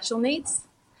statements of special needs.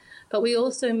 But we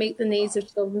also meet the needs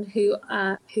of children who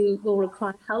will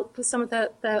require help with some of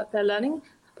their learning,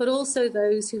 but also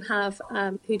those who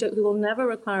will never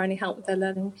require any help with their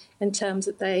learning in terms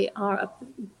that they are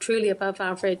truly above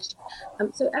average.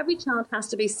 So every child has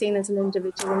to be seen as an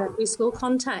individual in every school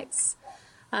context.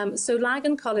 So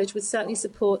Lagan College would certainly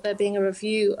support there being a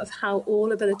review of how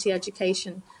all ability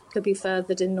education could be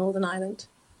furthered in Northern Ireland.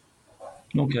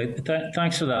 Okay,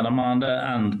 thanks for that, Amanda.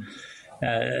 And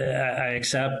I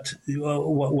accept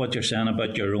what you're saying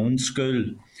about your own school.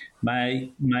 My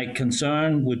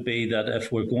concern would be that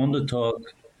if we're going to talk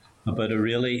about a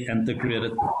really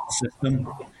integrated system,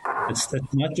 it's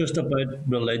not just about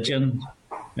religion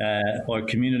or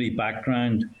community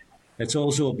background. It's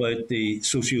also about the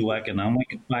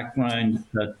socio-economic background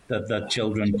that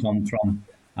children come from,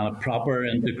 and a proper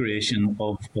integration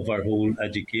of our whole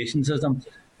education system.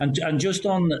 And just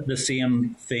on the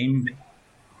same theme,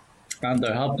 and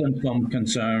there have been some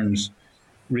concerns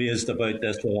raised about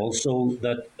this also,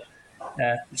 that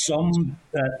some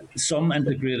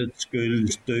integrated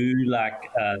schools do lack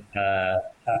a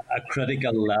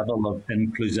critical level of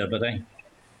inclusivity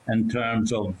in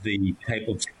terms of the type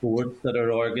of sports that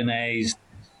are organised,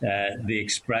 the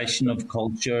expression of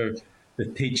culture, the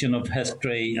teaching of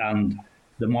history, and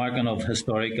the marking of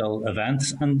historical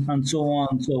events, and so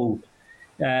on. So,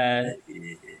 and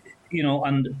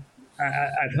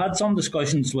I've had some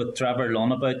discussions with Trevor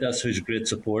Lunn about this, who's a great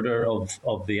supporter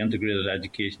of the integrated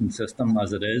education system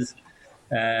as it is.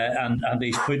 And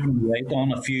he's put me right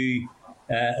on a few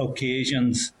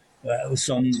occasions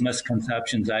some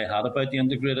misconceptions I had about the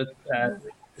integrated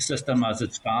system as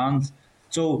it stands.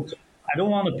 So I don't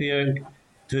want to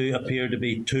appear to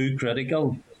be too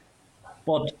critical,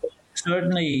 but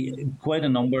certainly quite a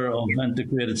number of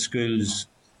integrated schools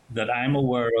that I'm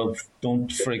aware of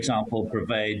don't, for example,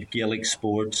 provide Gaelic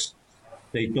sports.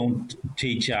 They don't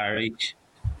teach Irish.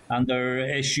 And there are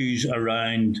issues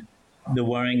around the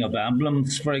wearing of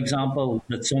emblems, for example,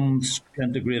 that some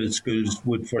integrated schools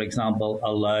would, for example,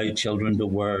 allow children to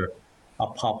wear a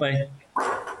poppy,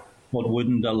 but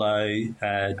wouldn't allow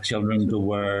children to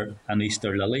wear an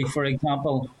Easter lily, for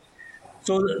example.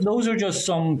 So those are just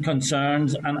some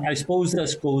concerns, and I suppose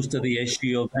this goes to the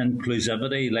issue of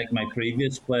inclusivity, like my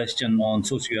previous question on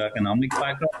socioeconomic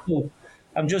background. So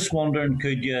I'm just wondering,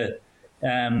 could you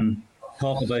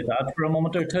talk about that for a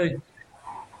moment or two?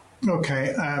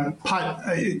 Okay,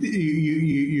 Pat,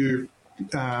 you're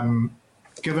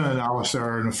given an analysis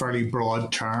there in fairly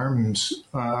broad terms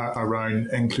around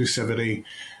inclusivity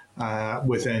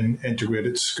within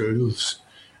integrated schools.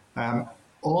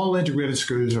 All integrated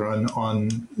schools are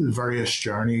on various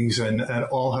journeys and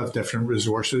all have different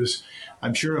resources.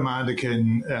 I'm sure Amanda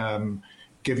can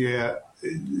give you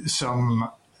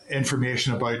some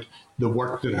information about the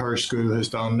work that her school has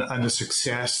done and the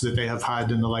success that they have had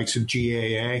in the likes of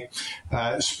GAA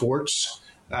sports.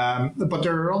 But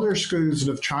there are other schools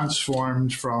that have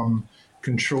transformed from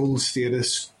controlled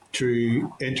status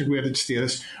to integrated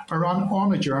status, are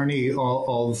on a journey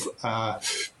of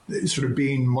sort of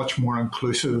being much more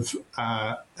inclusive,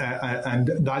 and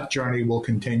that journey will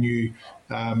continue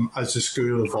as the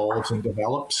school evolves and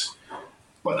develops.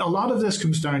 But a lot of this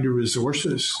comes down to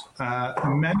resources.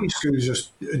 Many schools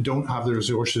just don't have the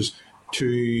resources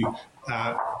to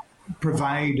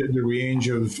provide the range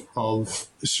of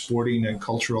sporting and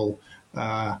cultural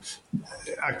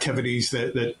activities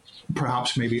that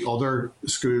perhaps maybe other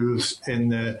schools in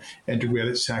the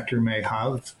integrated sector may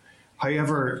have.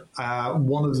 However,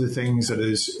 one of the things that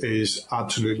is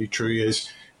absolutely true is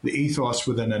the ethos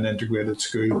within an integrated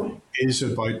school is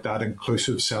about that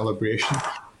inclusive celebration.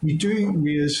 You do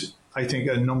raise, I think,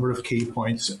 a number of key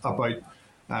points about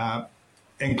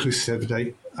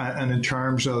inclusivity and in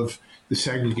terms of the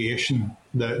segregation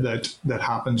that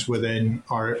happens within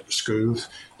our schools.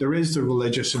 There is the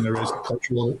religious and there is the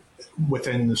cultural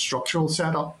within the structural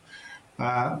setup,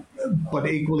 but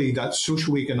equally that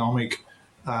socioeconomic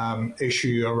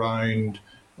issue around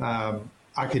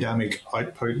academic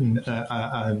output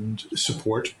and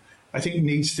support, I think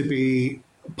needs to be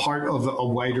part of a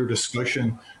wider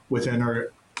discussion within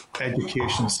our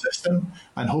education system,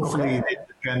 and hopefully the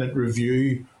independent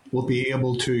review will be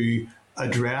able to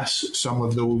address some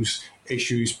of those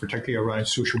issues, particularly around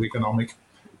socioeconomic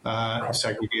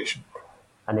segregation.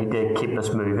 I need to keep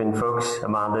this moving, folks.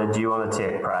 Amanda, do you want to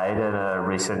take pride in a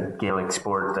recent Gaelic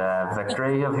sport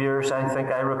victory of yours, I think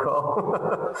I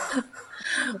recall?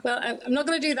 Well, I'm not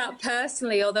going to do that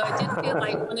personally, although I did feel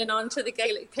like running onto the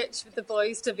Gaelic pitch with the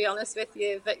boys, to be honest with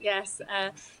you. But yes,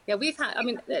 we've had, I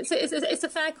mean, it's a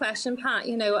fair question, Pat.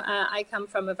 You know, I come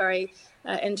from a very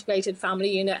integrated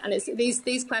family unit, and it's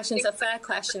these questions are fair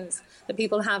questions that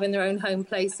people have in their own home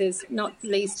places, not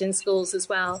least in schools as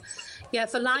well. Yeah,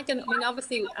 for Lagan, I mean,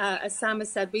 obviously, as Sam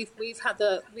has said, we've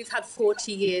had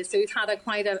 40 years, so we've had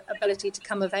quite an ability to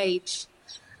come of age.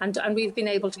 And we've been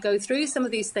able to go through some of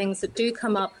these things that do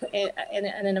come up in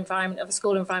an environment, of a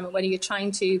school environment, when you're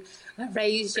trying to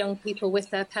raise young people with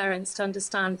their parents to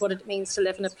understand what it means to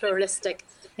live in a pluralistic,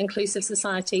 inclusive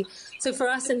society. So for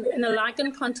us, in a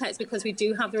Lagan context, because we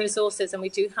do have the resources and we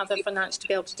do have the finance to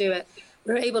be able to do it,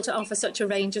 we're able to offer such a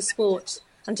range of sport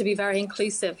and to be very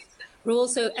inclusive. We're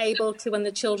also able to, when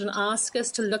the children ask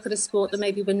us to look at a sport that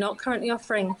maybe we're not currently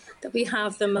offering, that we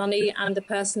have the money and the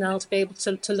personnel to be able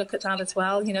to look at that as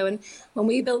well. You know, and when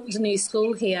we built the new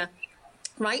school here,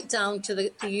 right down to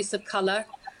the use of colour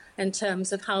in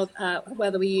terms of how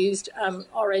whether we used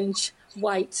orange,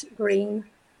 white, green,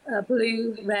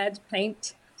 blue, red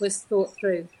paint was thought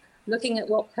through. Looking at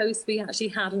what posts we actually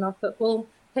had on our football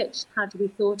pitch had to be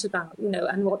thought about, you know,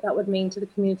 and what that would mean to the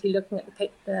community. Looking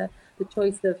at the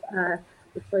choice of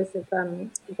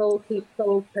goal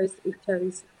post that we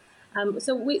chose.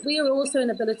 So we are also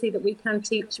an ability that we can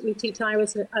teach. We teach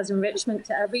Irish as enrichment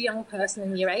to every young person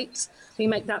in Year 8. We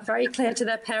make that very clear to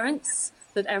their parents,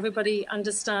 that everybody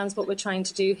understands what we're trying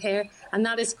to do here, and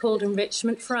that is called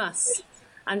enrichment for us.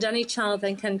 And any child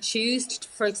then can choose,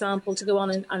 for example, to go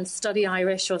on and study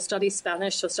Irish or study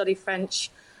Spanish or study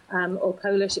French or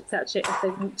Polish, etc., if they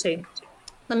want to.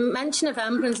 The mention of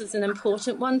emblems is an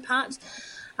important one, Pat,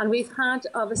 and we've had,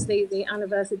 obviously, the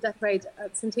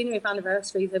centenary of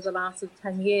anniversaries over the last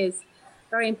 10 years.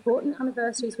 Very important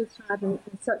anniversaries we've had,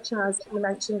 such as you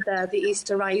mentioned there, the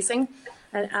Easter Rising.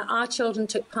 Our children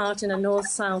took part in a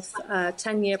North-South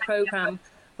 10-year programme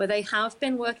where they have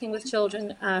been working with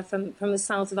children from the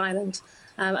south of Ireland,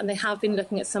 and they have been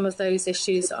looking at some of those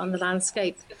issues on the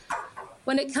landscape.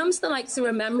 When it comes to the likes of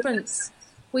remembrance,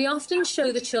 we often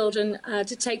show the children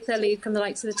to take their lead from the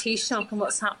likes of the Taoiseach and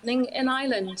what's happening in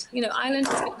Ireland. You know, Ireland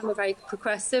has become a very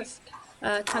progressive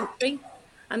country,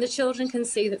 and the children can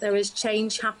see that there is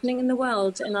change happening in the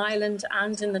world, in Ireland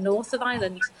and in the north of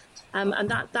Ireland, and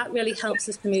that really helps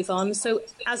us to move on. So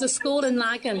as a school in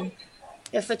Lagan,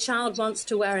 if a child wants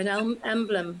to wear an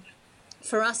emblem,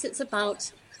 for us it's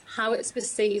about how it's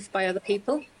perceived by other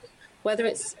people, whether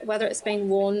it's being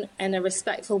worn in a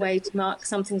respectful way to mark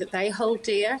something that they hold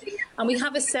dear. And we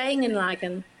have a saying in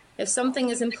Lagan, if something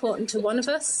is important to one of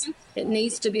us, it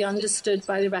needs to be understood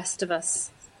by the rest of us.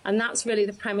 And that's really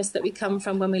the premise that we come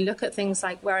from when we look at things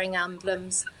like wearing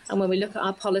emblems, and when we look at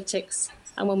our politics,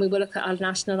 and when we look at our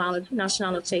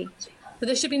nationality. But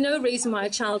there should be no reason why a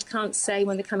child can't say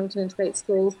when they're coming to an integrated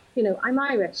school, you know, I'm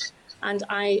Irish, and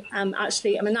I'm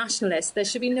a nationalist. There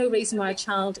should be no reason why a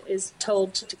child is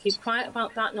told to keep quiet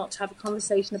about that, not to have a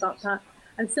conversation about that.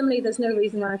 And similarly, there's no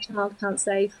reason why a child can't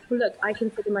say, well, look, I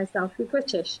consider myself to be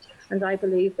British, and I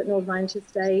believe that Northern Ireland should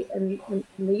stay in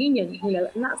the Union, you know.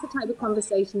 And that's the type of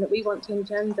conversation that we want to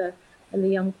engender in the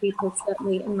young people,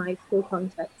 certainly in my school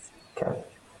context. Okay.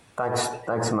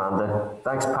 Thanks, Amanda.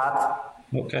 Thanks, Pat.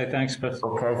 Okay, thanks, Chris.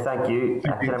 Okay, thank you.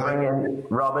 Can I bring in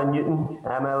Robin Newton,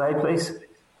 MLA, please?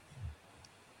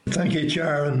 Thank you,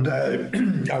 Chair, and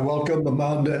I welcome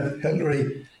Amanda,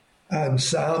 Hilary, and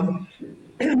Sam.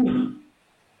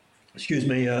 Excuse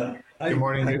me. Good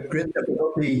morning. I had great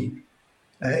difficulty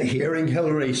hearing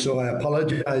Hilary, so I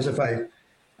apologise if I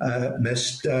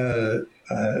missed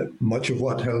much of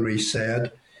what Hilary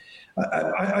said.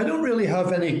 I don't really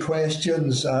have any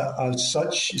questions as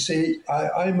such. You see,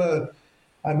 I'm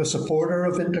a supporter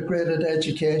of integrated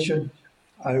education.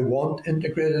 I want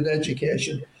integrated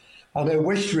education. And I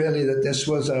wish really that this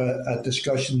was a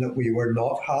discussion that we were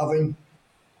not having.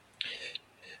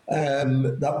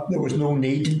 That there was no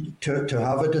need to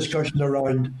have a discussion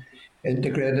around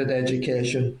integrated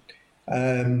education.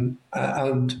 And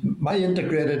my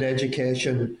integrated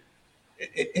education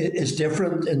is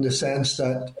different in the sense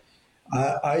that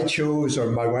I chose,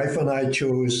 or my wife and I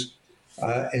chose,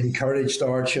 encouraged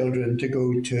our children to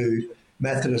go to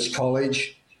Methodist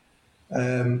College,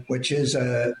 which is,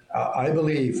 I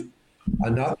believe, a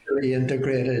naturally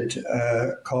integrated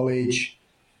college.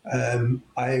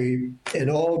 In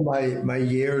all my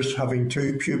years, having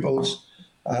two pupils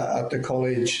at the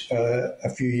college a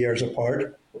few years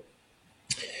apart,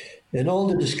 in all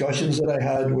the discussions that I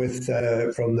had with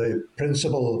from the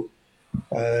principal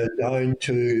down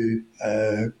to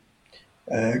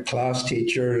class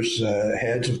teachers,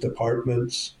 heads of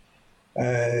departments,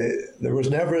 there was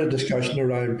never a discussion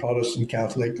around Protestant,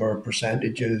 Catholic, or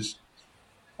percentages.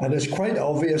 And it's quite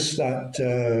obvious that,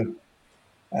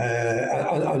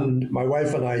 and my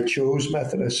wife and I chose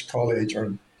Methodist College,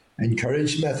 or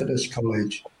encouraged Methodist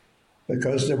College,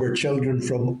 because there were children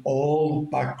from all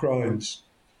backgrounds,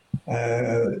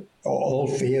 all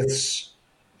faiths,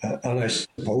 and I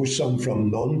suppose some from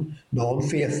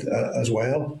non-faith as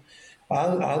well.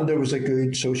 And there was a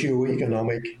good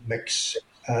socio-economic mix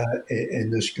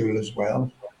in the school as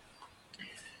well.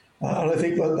 And I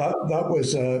think that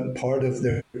was part of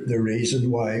the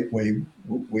reason why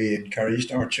we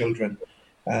encouraged our children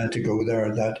to go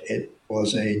there, that it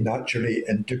was a naturally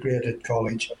integrated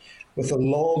college with a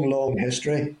long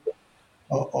history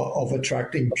of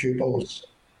attracting pupils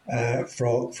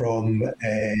from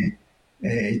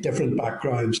different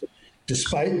backgrounds,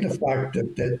 despite the fact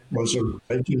that it was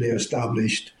originally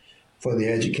established for the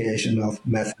education of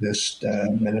Methodist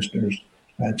ministers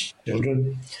and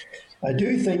children. I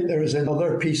do think there is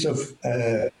another piece of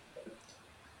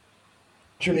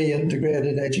truly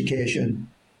integrated education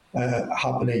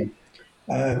happening,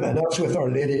 and that's with Our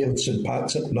Lady of St.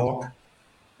 Pat's at Knock,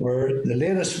 where the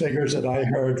latest figures that I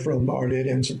heard from Our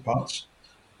Lady of St. Pat's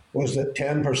was that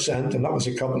 10%, and that was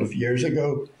a couple of years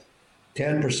ago,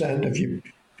 10%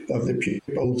 of the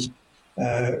pupils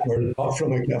were not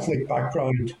from a Catholic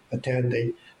background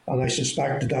attending, and I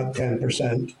suspect that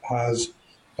 10%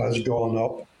 has gone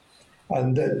up.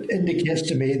 And that indicates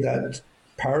to me that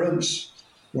parents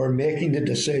were making the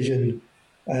decision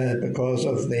because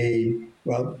of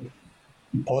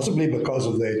possibly because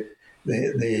of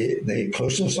the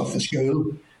closeness of the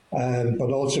school,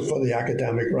 but also for the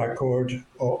academic record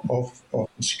of the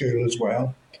school as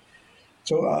well.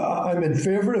 So I'm in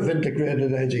favour of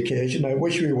integrated education. I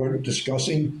wish we weren't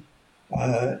discussing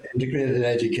integrated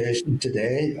education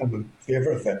today. I'm in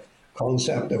favour of the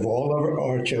concept of all of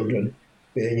our children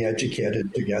being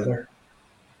educated together.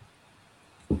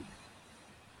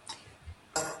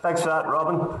 Thanks for that,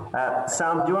 Robin.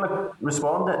 Sam, do you want to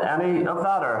respond to any of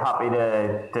that, or happy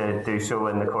to do so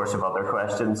in the course of other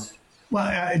questions? Well,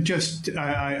 I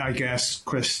guess,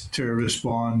 Chris, to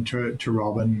respond to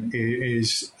Robin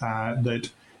is that,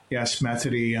 yes,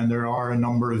 Methody, and there are a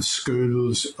number of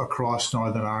schools across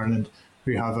Northern Ireland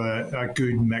who have a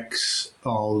good mix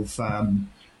of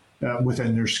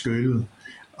within their school.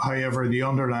 However, the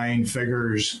underlying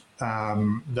figures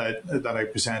that I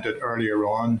presented earlier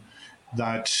on,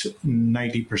 that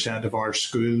 90% of our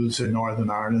schools in Northern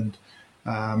Ireland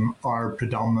are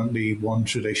predominantly one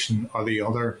tradition or the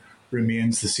other,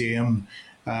 remains the same,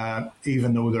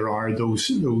 even though there are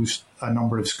a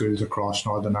number of schools across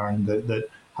Northern Ireland that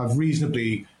have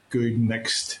reasonably good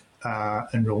mixed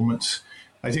enrolments.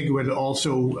 I think it would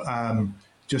also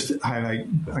just highlight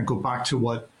and go back to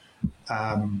what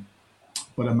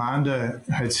Amanda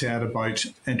had said about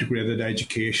integrated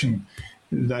education,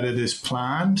 that it is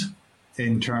planned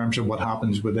in terms of what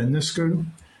happens within the school.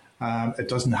 It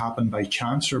doesn't happen by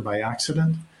chance or by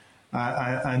accident,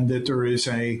 and that there is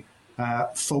a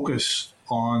focus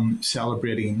on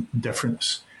celebrating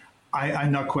difference.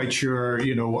 I'm not quite sure,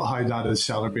 how that is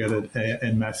celebrated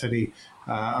in Methody.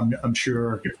 I'm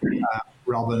sure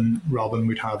Robin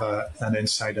would have an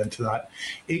insight into that.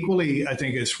 Equally, I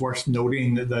think it's worth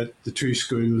noting that the two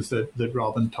schools that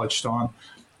Robin touched on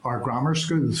are grammar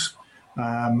schools.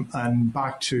 And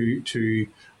back to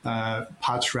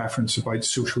Pat's reference about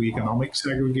socioeconomic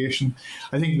segregation,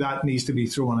 I think that needs to be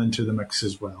thrown into the mix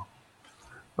as well.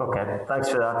 Okay, thanks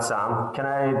for that, Sam. Can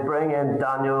I bring in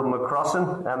Daniel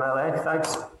McCrossan, MLA?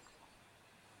 Thanks.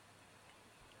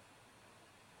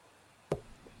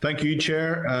 Thank you,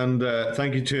 Chair, and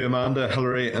thank you to Amanda,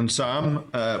 Hilary and Sam.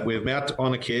 We've met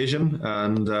on occasion,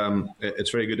 and it's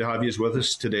very good to have you with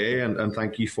us today, and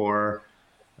thank you for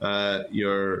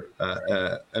your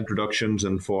introductions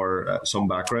and for some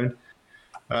background.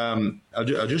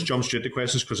 I'll just jump straight to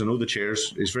questions because I know the chair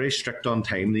is very strict on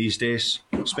time these days,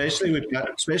 especially with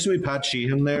Pat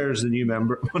Sheehan there as the new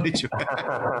member.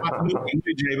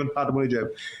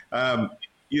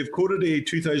 You've quoted a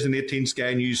 2018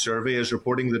 Sky News survey as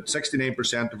reporting that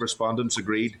 69% of respondents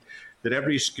agreed that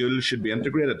every school should be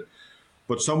integrated.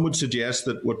 But some would suggest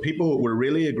that what people were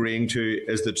really agreeing to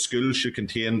is that schools should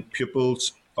contain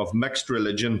pupils of mixed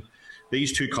religion.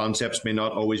 These two concepts may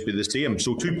not always be the same.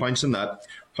 So 2 points on that.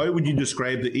 How would you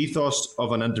describe the ethos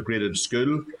of an integrated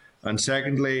school? And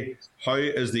secondly, how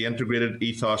is the integrated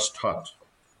ethos taught?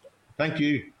 Thank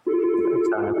you.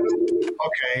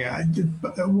 Okay.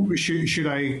 Should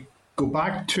I go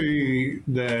back to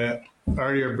the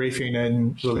earlier briefing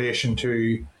in relation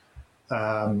to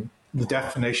the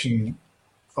definition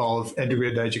of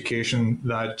integrated education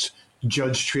that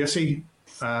Judge Tracy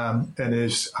in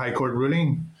his High Court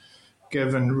ruling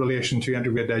gave in relation to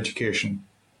integrated education,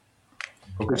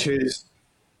 which is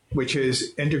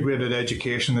integrated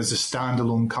education as a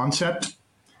standalone concept.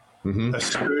 Mm-hmm. A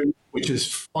school which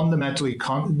is fundamentally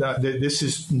this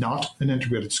is not an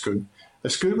integrated school. A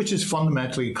school which is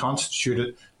fundamentally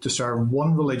constituted to serve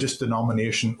one religious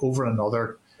denomination over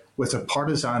another with a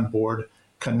partisan board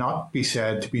cannot be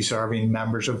said to be serving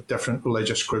members of different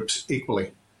religious groups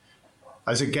equally.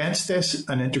 As against this,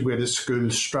 an integrated school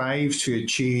strives to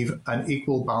achieve an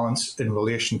equal balance in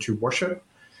relation to worship,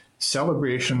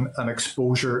 celebration, and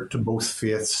exposure to both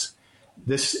faiths.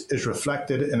 This is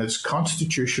reflected in its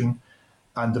constitution,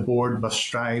 and the board must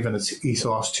strive in its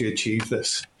ethos to achieve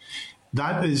this.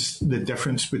 That is the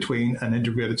difference between an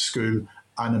integrated school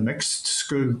and a mixed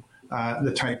school,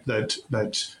 the type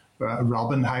that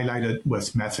Robin highlighted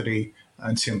with Methody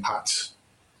and St. Pat's.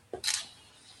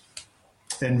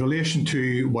 In relation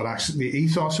to what actually the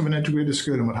ethos of an integrated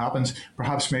school and what happens,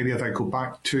 perhaps maybe if I go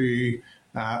back to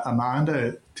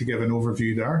Amanda to give an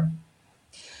overview there.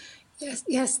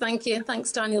 Yes, thank you.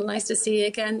 Thanks, Daniel. Nice to see you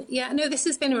again. Yeah, no, this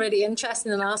has been really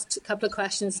interesting. The last couple of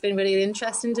questions have been really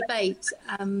interesting debate.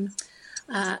 And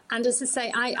as I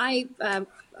say, I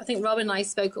think Robin and I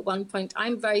spoke at one point.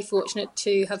 I'm very fortunate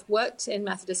to have worked in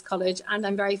Methodist College, and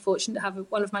I'm very fortunate to have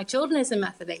one of my children is in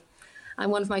Methody. And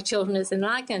one of my children is in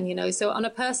Lagan, So on a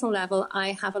personal level,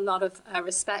 I have a lot of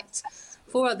respect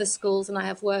for other schools, and I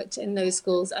have worked in those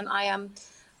schools. And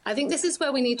I think this is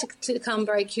where we need to come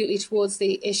very acutely towards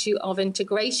the issue of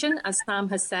integration, as Sam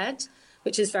has said,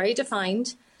 which is very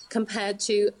defined, compared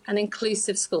to an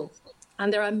inclusive school.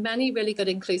 And there are many really good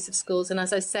inclusive schools. And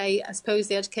as I say, I suppose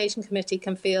the Education Committee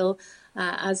can feel,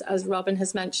 as Robin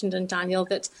has mentioned and Daniel,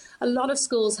 that a lot of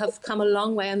schools have come a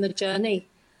long way on the journey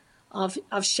of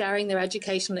sharing their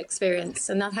educational experience,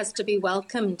 and that has to be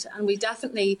welcomed. And we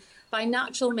definitely, by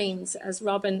natural means, as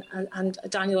Robin and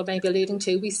Daniel may be alluding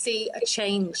to, we see a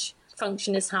change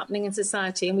function is happening in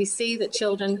society, and we see that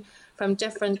children from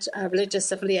different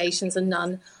religious affiliations and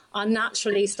none are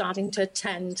naturally starting to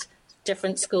attend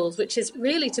different schools, which is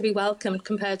really to be welcomed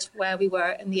compared to where we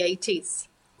were in the 80s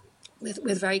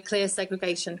with very clear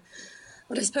segregation.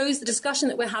 But I suppose the discussion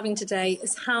that we're having today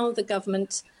is how the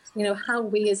government, how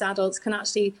we as adults can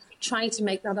actually try to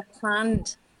make that a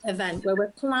planned event where we're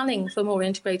planning for more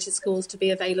integrated schools to be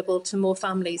available to more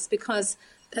families, because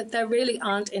there really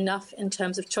aren't enough in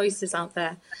terms of choices out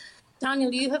there.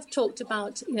 Daniel, you have talked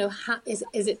about, is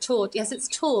it taught? Yes, it's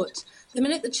taught. The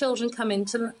minute the children come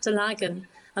into Lagan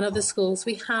and other schools,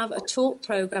 we have a taught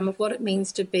programme of what it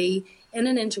means to be in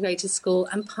an integrated school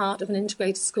and part of an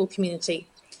integrated school community.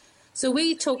 So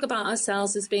we talk about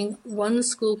ourselves as being one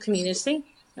school community,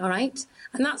 all right?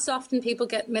 And that's often people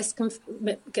get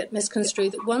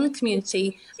misconstrued that one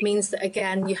community means that,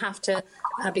 again, you have to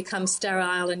become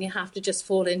sterile and you have to just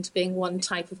fall into being one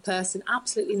type of person.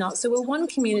 Absolutely not. So we're one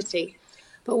community,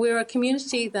 but we're a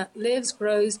community that lives,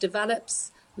 grows,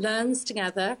 develops, learns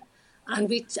together, and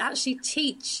we actually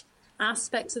teach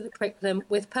aspects of the curriculum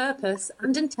with purpose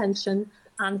and intention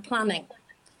and planning.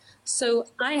 So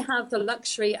I have the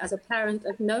luxury as a parent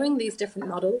of knowing these different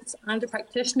models and a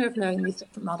practitioner of knowing these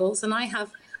different models. And I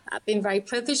have been very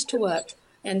privileged to work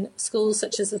in schools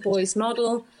such as the Boys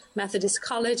Model, Methodist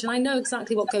College, and I know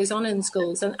exactly what goes on in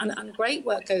schools, and great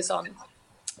work goes on.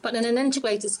 But in an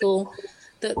integrated school,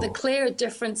 the clear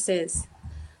difference is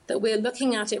that we're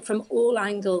looking at it from all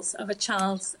angles of a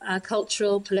child's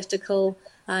cultural, political,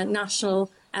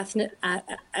 national,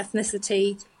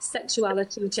 ethnicity,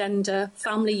 sexuality, gender,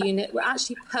 family unit. We're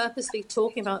actually purposely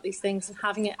talking about these things and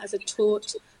having it as a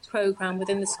taught programme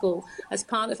within the school, as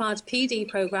part of our PD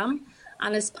programme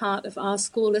and as part of our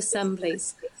school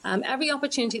assemblies. Every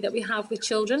opportunity that we have with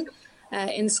children,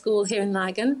 in school here in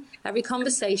Lagan. Every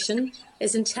conversation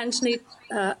is intentionally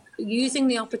using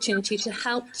the opportunity to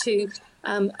help to,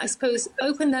 I suppose,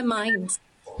 open their minds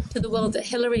to the world that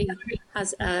Hilary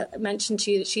has mentioned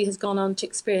to you that she has gone on to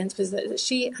experience, because that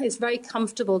she is very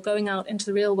comfortable going out into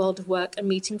the real world of work and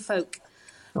meeting folk.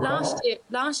 Okay.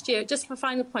 Last year, just for a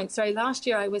final point, last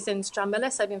year I was in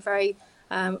Stranmillis. I've been very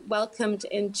welcomed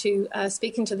into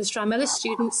speaking to the Stranmillis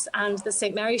students and the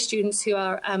St Mary's students who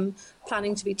are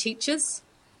planning to be teachers.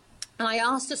 And I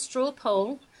asked a straw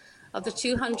poll of the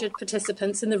 200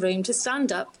 participants in the room to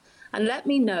stand up and let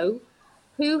me know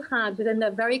who had within their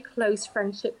very close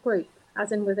friendship group,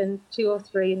 as in within 2 or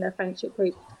 3 in their friendship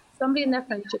group, somebody in their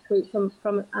friendship group from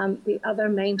the other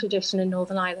main tradition in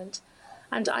Northern Ireland.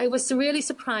 And I was really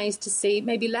surprised to see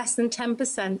maybe less than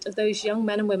 10% of those young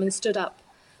men and women stood up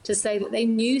to say that they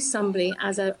knew somebody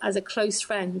as a close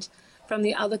friend from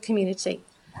the other community.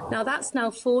 Now, that's now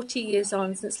 40 years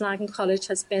on since Lagan College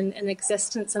has been in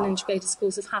existence and integrated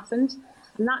schools have happened.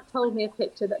 And that told me a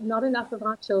picture that not enough of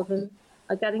our children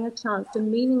are getting a chance to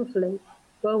meaningfully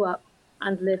grow up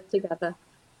and live together.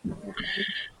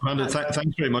 Amanda,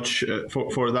 thanks very much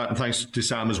for that, and thanks to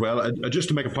Sam as well. Just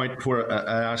to make a point before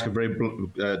I ask a very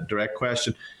direct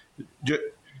question.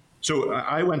 So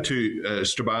I went to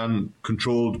Strabane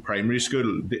Controlled Primary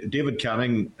School. David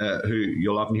Canning, who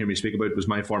you'll often hear me speak about, was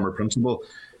my former principal.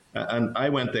 And I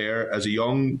went there as a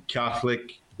young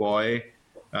Catholic boy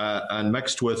and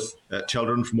mixed with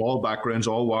children from all backgrounds,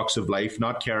 all walks of life,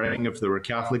 not caring if they were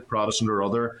Catholic, Protestant or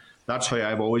other. That's how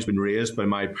I've always been raised by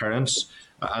my parents.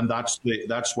 And that's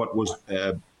what was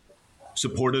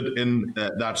supported in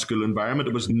that school environment.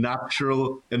 It was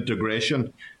natural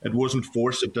integration. It wasn't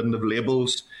forced. It didn't have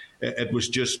labels. It was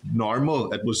just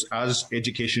normal. It was as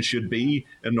education should be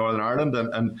in Northern Ireland.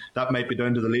 And that might be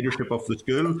down to the leadership of the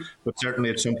school, but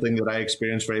certainly it's something that I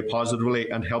experienced very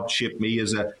positively and helped shape me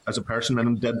as a person,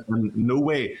 and did in no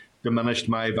way diminished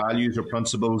my values or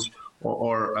principles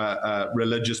or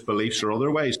religious beliefs or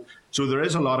otherwise. So there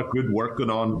is a lot of good work going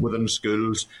on within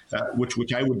schools,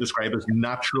 which I would describe as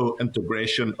natural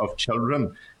integration of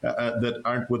children that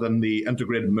aren't within the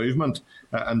integrated movement.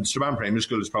 And Strabane Primary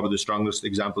School is probably the strongest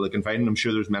example I can find, and I'm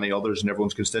sure there's many others in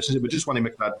everyone's constituency, but just want to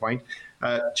make that point.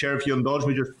 Chair, if you indulge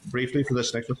me just briefly for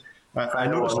this next one. I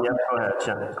noticed,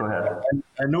 go ahead.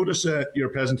 I notice your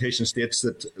presentation states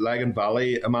that Lagan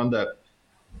Valley, Amanda,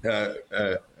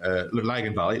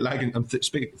 Lagan Valley, I'm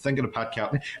thinking of Pat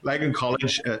Catley. Lagan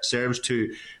College serves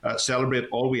to celebrate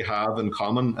all we have in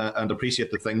common and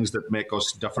appreciate the things that make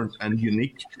us different and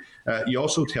unique. You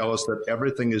also tell us that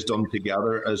everything is done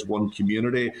together as one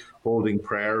community, holding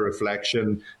prayer,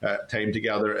 reflection, time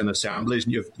together in assemblies.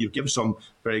 And you've given some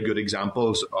very good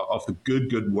examples of the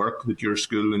good work that your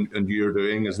school and you're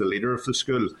doing as the leader of the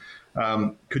school.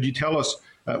 Could you tell us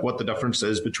what the difference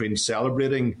is between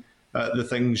celebrating the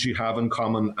things you have in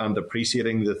common and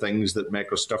appreciating the things that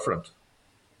make us different?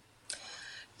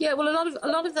 Yeah, well, a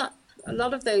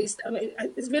lot of those. I mean,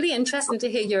 it's really interesting to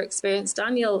hear your experience,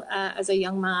 Daniel, as a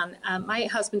young man. My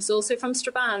husband's also from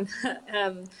Strabane.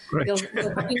 You'll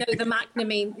probably know the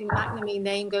McNamee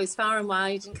name goes far and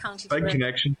wide in County Tyrone. Big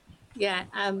connection. Yeah,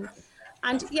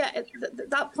 and yeah,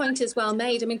 that point is well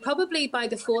made. I mean, probably by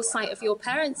the foresight of your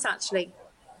parents, actually,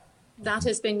 that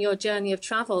has been your journey of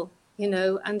travel. You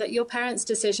know, and that your parents'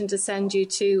 decision to send you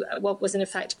to what was in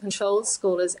effect a controlled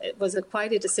school was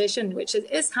quite a decision, which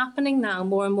is happening now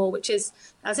more and more, which is,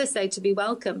 as I say, to be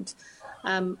welcomed.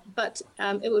 But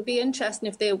it would be interesting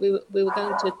if we were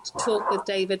going to talk with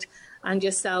David and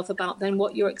yourself about then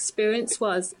what your experience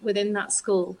was within that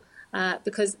school,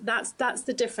 because that's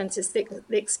the difference. It's the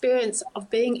experience of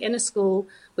being in a school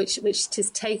which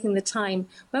is taking the time.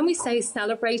 When we say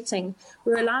celebrating,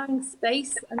 we're allowing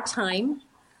space and time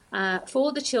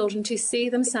for the children to see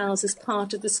themselves as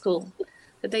part of the school,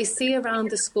 that they see around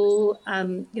the school,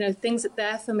 things that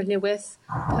they're familiar with,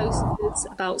 posters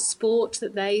about sport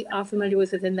that they are familiar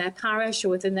with within their parish or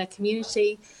within their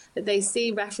community, that they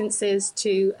see references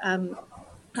to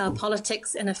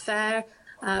politics in a fair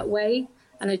way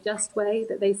and a just way,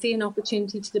 that they see an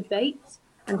opportunity to debate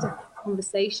and to have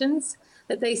conversations,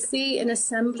 that they see in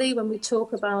assembly when we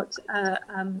talk about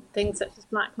things such as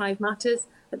Black Lives Matters,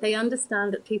 that they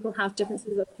understand that people have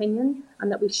differences of opinion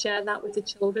and that we share that with the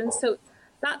children. So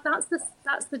that's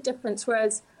the difference.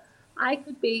 Whereas I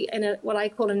could be in what I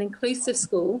call an inclusive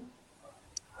school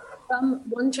from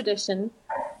one tradition,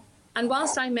 and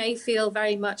whilst I may feel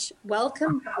very much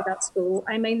welcome by that school,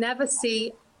 I may never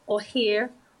see or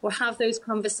hear or have those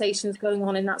conversations going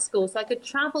on in that school. So I could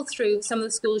travel through some of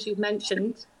the schools you've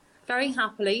mentioned very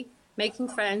happily, making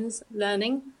friends,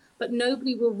 learning, but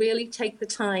nobody will really take the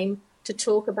time to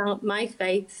talk about my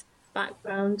faith,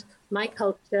 background, my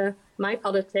culture, my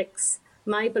politics,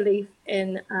 my belief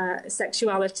in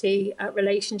sexuality,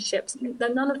 relationships,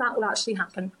 then none of that will actually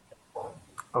happen.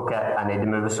 Okay, I need to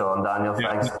move us on, Daniel.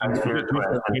 Thanks for your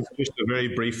question. Just a very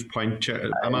brief point,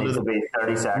 Amanda. It needs to be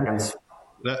 30 seconds.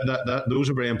 Those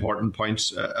are very important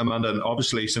points, Amanda. And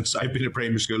obviously, since I've been at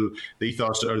primary school, the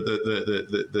ethos or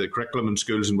the curriculum in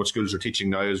schools and what schools are teaching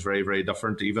now is very, very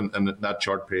different, even in that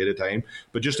short period of time.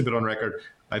 But just to put on record,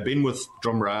 I've been with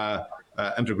Drumragh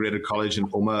Integrated College in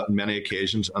Omagh on many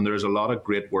occasions, and there is a lot of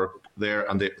great work there,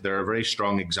 and they're a very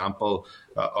strong example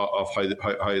of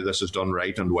how this is done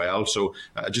right and well. So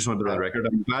I just wanted to put on record.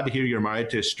 I'm glad to hear you're married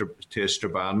to a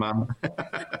Strabane man.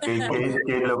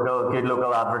 good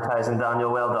local advertising,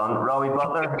 Daniel. Well done. Robbie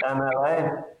Butler,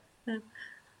 MLA.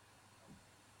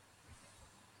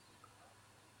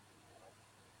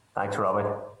 Thanks, Robbie.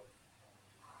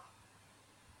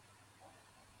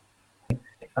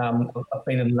 I've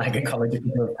been in Lagan College a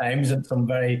couple of times at some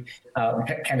very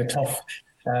kind of tough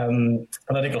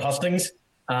political hustings,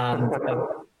 and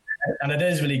it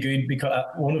is really good because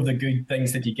one of the good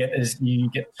things that you get is you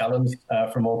get challenged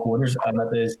from all quarters, and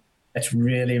it's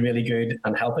really, really good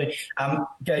and healthy.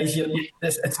 Guys,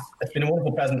 it's been a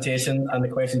wonderful presentation, and the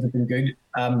questions have been good.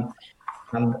 And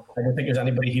I don't think there's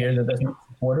anybody here that isn't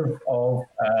supportive of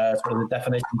sort of the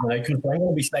definitions and outcomes. I'm going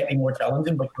to be slightly more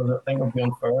challenging because I think it would be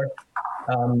unfair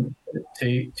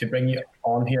to bring you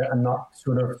on here and not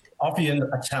sort of offer you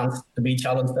a chance to be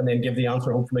challenged and then give the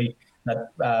answer, hopefully,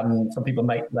 that some people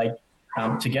might like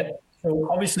to get. So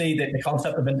obviously the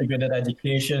concept of integrated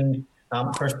education,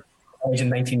 first in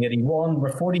 1981,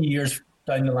 we're 40 years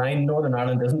down the line. Northern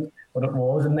Ireland isn't what it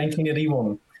was in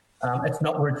 1981. It's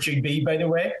not where it should be, by the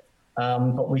way,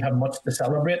 but we have much to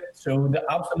celebrate. So the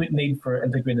absolute need for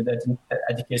integrated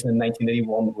education in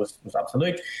 1981 was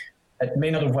absolute. It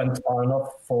may not have went far enough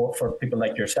for people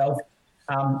like yourself.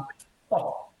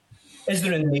 But is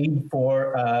there a need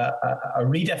for a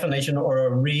redefinition or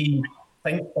a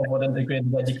rethink of what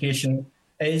integrated education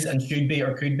is and should be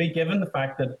or could be, given the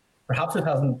fact that perhaps it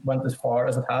hasn't went as far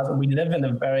as it has, and we live in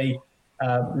a very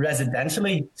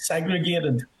residentially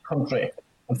segregated country?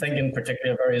 I'm thinking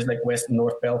particularly of areas like West and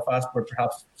North Belfast, where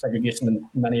perhaps segregation in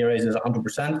many areas is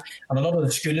 100%, and a lot of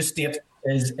the school estate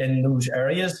is in those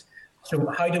areas. So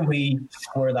how do we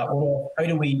square that one off? How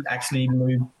do we actually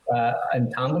move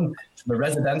in tandem to the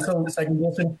residential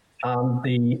segregation and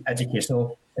the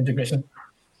educational integration?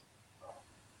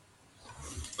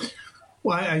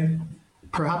 Well,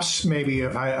 perhaps maybe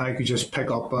if I could just pick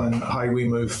up on how we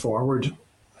move forward.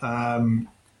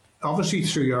 Obviously,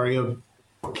 through area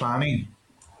planning,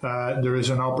 there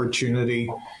is an opportunity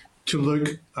to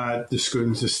look at the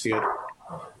school's estate.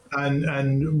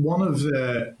 And one of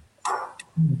the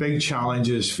big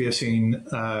challenges facing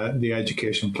the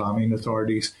education planning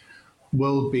authorities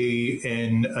will be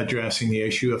in addressing the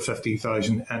issue of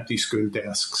 50,000 empty school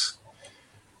desks.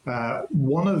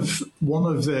 One of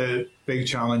the big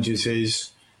challenges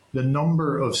is the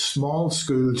number of small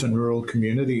schools in rural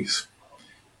communities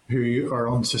who are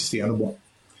unsustainable.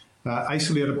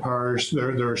 Isolated pairs,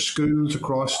 there are schools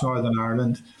across Northern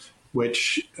Ireland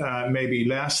which may be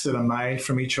less than a mile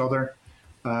from each other,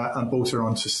 and both are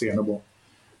unsustainable.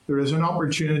 There is an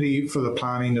opportunity for the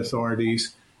planning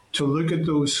authorities to look at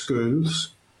those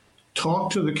schools,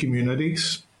 talk to the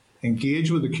communities,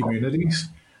 engage with the communities,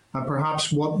 and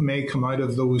perhaps what may come out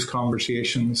of those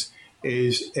conversations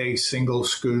is a single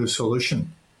school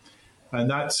solution. And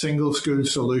that single school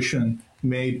solution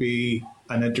may be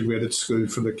an integrated school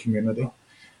for the community.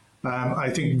 I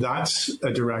think that's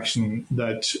a direction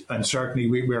that, and certainly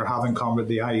we are having with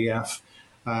the IEF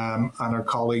and our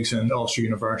colleagues in Ulster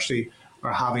University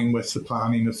are having with the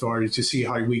planning authority to see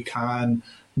how we can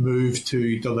move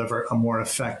to deliver a more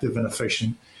effective and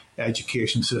efficient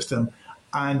education system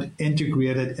and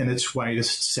integrate it in its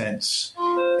widest sense.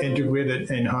 Integrate it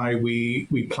in how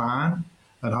we plan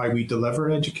and how we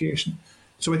deliver education.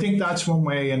 So I think that's one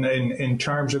way in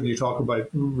terms of you talk about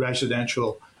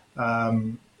residential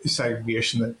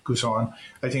segregation that goes on.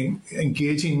 I think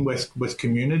engaging with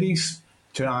communities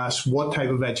to ask what type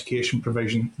of education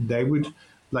provision they would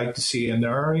like to see in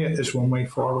their area is one way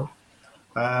forward.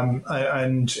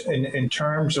 And in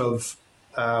terms of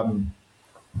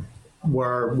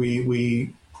where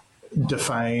we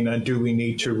define and do we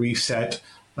need to reset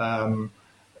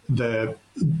the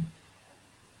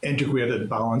integrated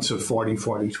balance of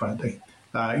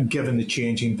 40-40-20, given the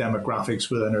changing demographics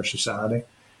within our society.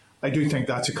 I do think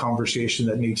that's a conversation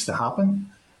that needs to happen.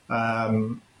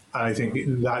 I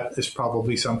think that is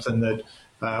probably something that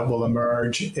will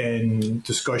emerge in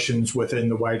discussions within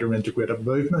the wider integrated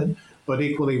movement, But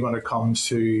equally, when it comes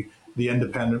to the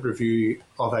independent review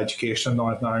of education in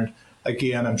Northern Ireland,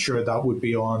 again, I'm sure that would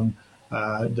be on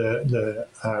the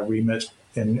remit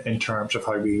in terms of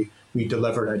how we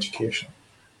deliver education.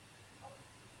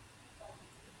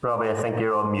 Robbie, I think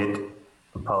you're on mute.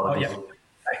 Apologies. Oh,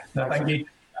 yeah. No, thank you.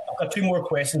 I've got two more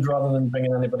questions rather than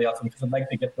bringing anybody else in, because I'd like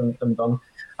to get them done.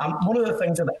 One of the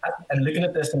things that, and looking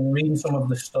at this and reading some of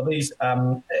the studies,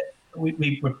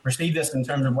 we perceive this in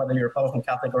terms of whether you're Protestant,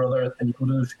 Catholic or other and you go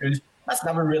to those schools. That's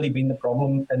never really been the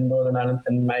problem in Northern Ireland,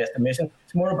 in my estimation.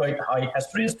 It's more about how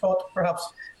history is taught,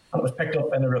 perhaps. And it was picked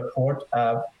up in a report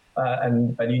by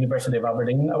the University of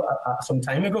Aberdeen some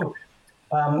time ago.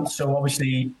 So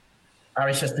obviously,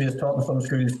 Irish history is taught in some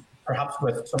schools, perhaps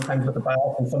sometimes with the bias,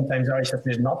 and sometimes Irish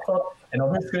history is not taught in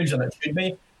other schools, and it should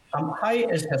be. How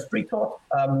is history taught?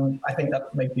 I think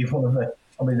that might be one of the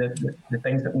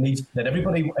things that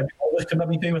everybody could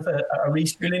maybe do with a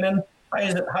reschooling in.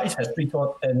 How is history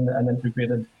taught in an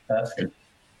integrated school?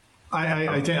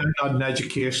 I think I'm not an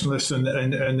educationalist in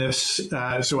this,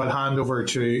 so I'll hand over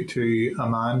to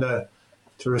Amanda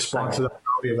to respond to that,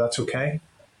 if that's okay.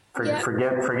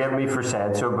 Forgive me for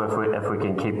saying so, but if we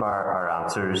can keep our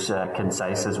answers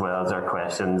concise as well as our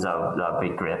questions, that'd be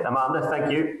great. Amanda,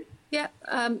 thank you. Yeah,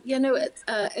 again,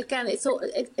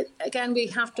 we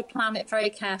have to plan it very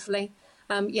carefully.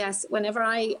 Yes, whenever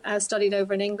I studied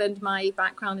over in England, my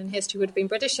background in history would have been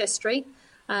British history,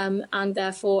 and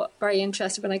therefore very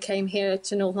interested when I came here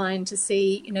to Northern Ireland to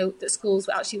see, that schools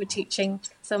actually were teaching.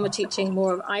 Some were teaching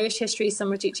more of Irish history, some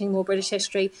were teaching more British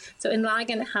history. So in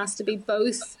Lagan, it has to be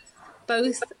both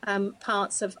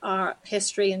parts of our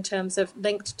history in terms of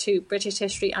linked to British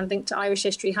history and linked to Irish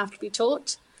history have to be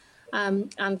taught,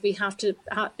 and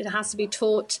it has to be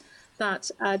taught that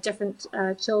different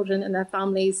children and their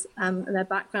families and their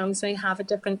backgrounds may have a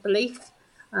different belief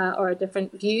or a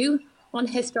different view on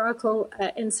historical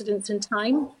incidents in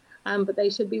time, but they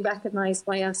should be recognised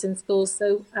by us in schools.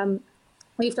 So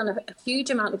we've done a huge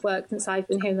amount of work since I've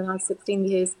been here in the last 16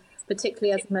 years,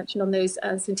 particularly as I mentioned on those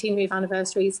centenary of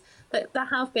anniversaries that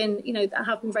have been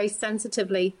very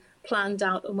sensitively planned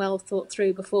out and well thought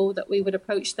through before that we would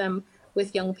approach them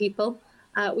with young people.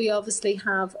 We obviously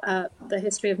have the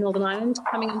history of Northern Ireland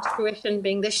coming into fruition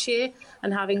being this year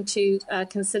and having to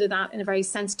consider that in a very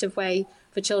sensitive way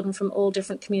for children from all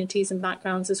different communities and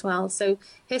backgrounds as well. So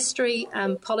history,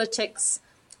 politics,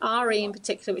 RE in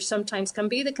particular, which sometimes can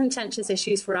be the contentious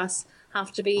issues for us,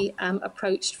 have to be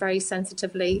approached very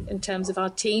sensitively in terms of our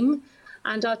team.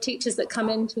 And our teachers that come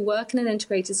in to work in an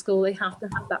integrated school, they have to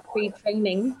have that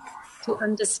pre-training to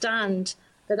understand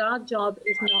that our job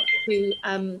is not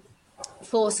to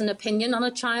force an opinion on a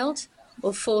child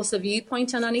or force a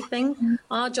viewpoint on anything.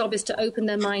 Our job is to open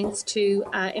their minds to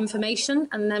information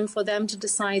and then for them to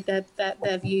decide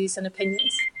their views and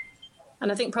opinions.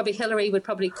 And I think probably Hilary would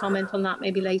probably comment on that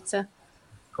maybe later.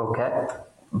 Okay.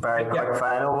 Very quick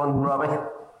final one, Robbie.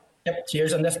 Yep,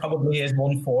 cheers. And this probably is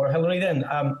one for Hilary then.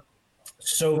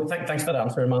 So thanks for that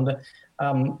answer, Amanda.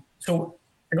 So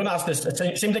I'm going to ask this.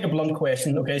 It seems like a blunt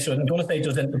question. Okay, so I'm going to say,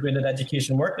 does integrated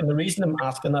education work? And the reason I'm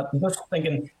asking that, I'm just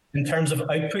thinking in terms of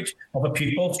output of a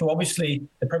pupil. So obviously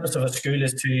the purpose of a school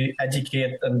is to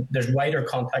educate, and there's wider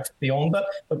context beyond that.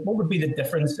 But what would be the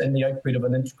difference in the output of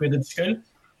an integrated school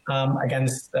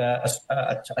against a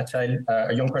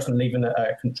young person leaving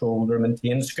a controlled or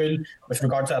maintained school with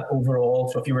regard to that overall?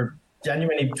 So if you were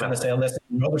genuinely trying to sell this,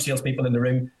 other salespeople in the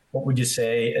room, what would you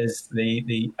say is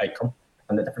the outcome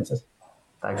and the differences?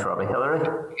 Thanks, Robbie. Hilary?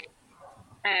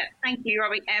 Thank you,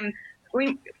 Robbie.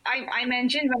 I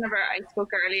mentioned whenever I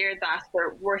spoke earlier that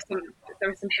there was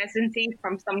some hesitancy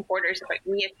from some quarters about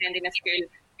me attending a school,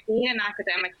 being an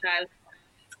academic child,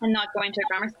 and not going to a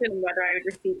grammar school and whether I would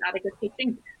receive adequate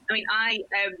teaching. I mean, I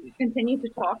continue to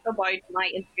talk about my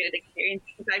integrated experience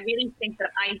because I really think that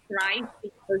I thrived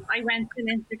because I went to an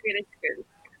integrated school.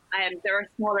 There are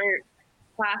smaller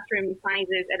classroom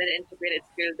sizes at an integrated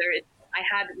school. I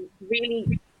had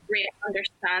really great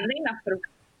understanding of sort of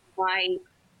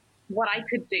what I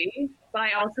could do, but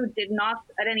I also did not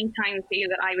at any time feel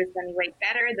that I was any way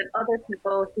better than other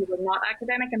people who were not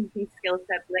academic and whose skill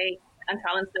set lay and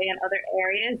talents lay in other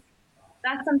areas.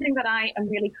 That's something that I am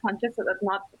really conscious that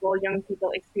not all young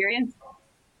people experience.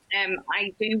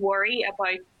 I do worry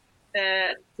about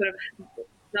the sort of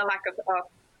the lack of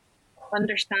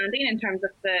understanding in terms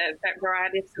of the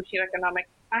variety of socioeconomic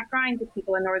backgrounds that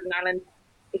people in Northern Ireland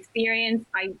experience.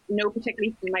 I know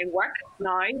particularly from my work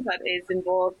now that is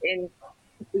involved in,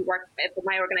 we work with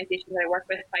my organisation that I work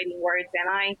with, Fighting Words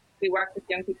NI, we work with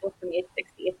young people from age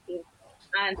 6 to 18.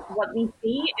 And what we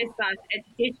see is that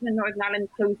education in Northern Ireland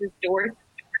closes doors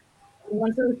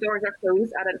once those doors are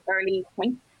closed at an early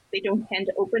point, they don't tend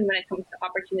to open when it comes to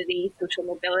opportunity, social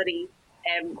mobility,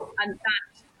 and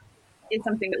that is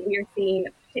something that we are seeing,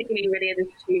 particularly related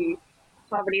to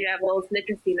poverty levels,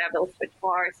 literacy levels, which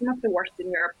are some of the worst in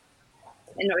Europe,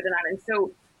 in Northern Ireland.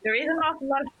 So there is an awful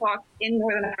lot of talk in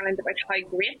Northern Ireland about how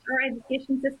great our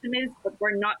education system is, but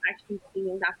we're not actually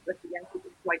seeing that with the young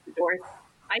people come out the doors.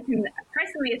 I can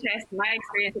personally attest to my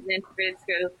experience in an integrated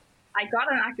school. I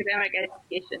got an academic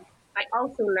education. I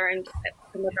also learned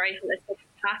from a very holistic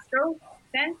pastoral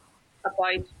sense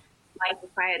about my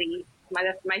society,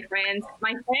 my friends.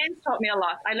 My friends taught me a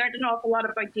lot. I learned an awful lot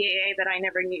about GAA that I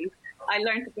never knew. I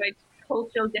learned about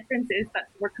cultural differences that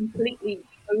were completely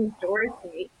closed doors to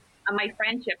me. And my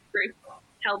friendship group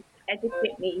helped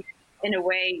educate me in a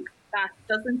way that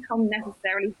doesn't come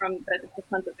necessarily from the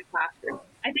front of the classroom.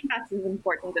 I think that's as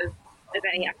important as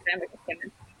any academic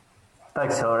achievement.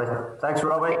 Thanks, Hilary. Thanks,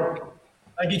 Robbie.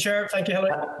 Thank you, Chair. Thank you,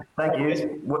 Hilary. Thank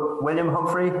you. William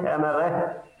Humphrey,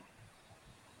 MLA.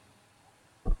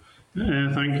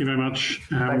 Thank you very much.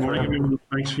 Morning, everyone.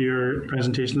 Thanks for your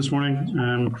presentation this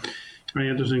morning. Very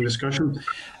interesting discussion.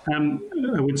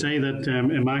 I would say that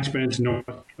in my experience in North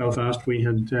Belfast, we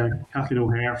had Kathleen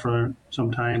O'Hare for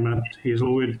some time at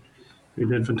Hazelwood, who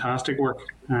did fantastic work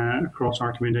across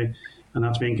our community, and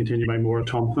that's being continued by Maura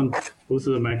Tomplin, both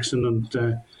of them excellent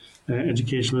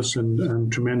educationalists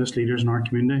and tremendous leaders in our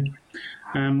community.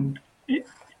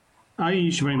 I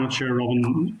should very much share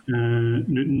Robin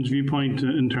Newton's viewpoint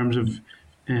in terms of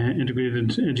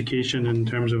integrated education, in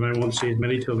terms of I want to see as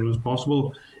many children as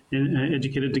possible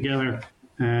educated together.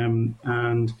 And,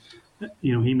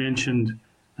 you know, he mentioned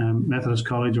Methodist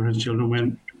College, where his children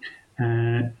went.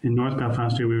 In North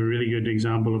Belfast, we were a really good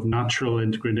example of natural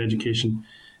integrated education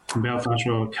in Belfast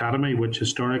Royal Academy, which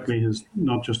historically has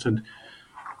not just had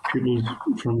pupils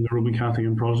from the Roman Catholic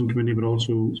and Protestant community, but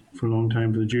also for a long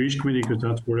time for the Jewish community, because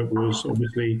that's where it was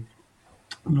obviously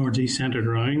largely centred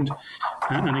around.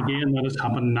 And again, that has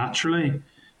happened naturally.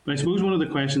 But I suppose one of the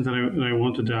questions that I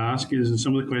wanted to ask is, and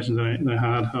some of the questions that I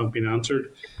had have been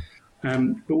answered,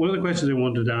 but one of the questions I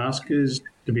wanted to ask is,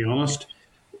 to be honest,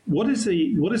 what is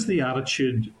the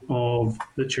attitude of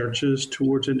the churches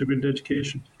towards integrated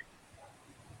education?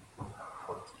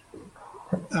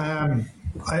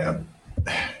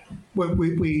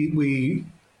 We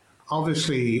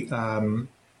obviously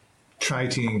try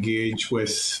to engage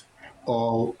with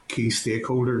all key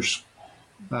stakeholders,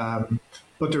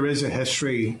 but there is a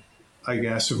history, I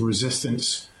guess, of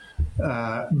resistance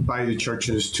by the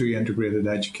churches to integrated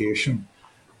education.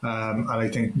 And I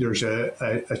think there's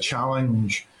a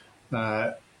challenge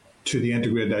to the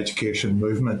integrated education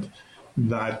movement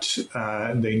that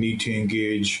they need to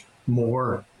engage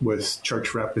more with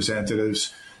church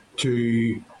representatives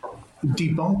to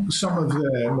debunk some of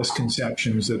the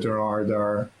misconceptions that there are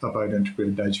there about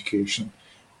integrated education,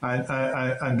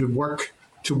 and to work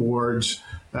towards,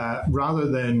 rather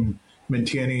than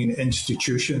maintaining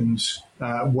institutions,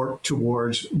 work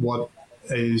towards what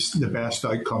is the best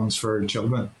outcomes for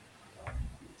children.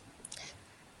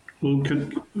 Well,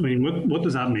 what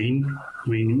does that mean? I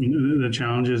mean, the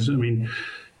challenges. I mean,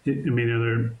 are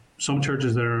there some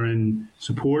churches that are in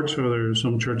support, or are there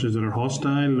some churches that are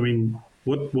hostile? I mean,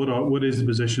 what is the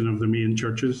position of the main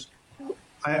churches?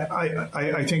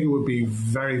 I think it would be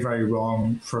very, very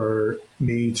wrong for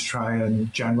me to try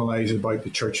and generalise about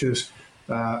the churches.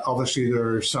 Obviously,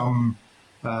 there are some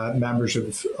members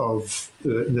of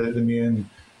the main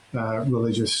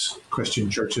religious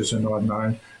Christian churches in Northern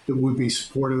Ireland that would be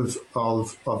supportive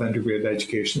of integrated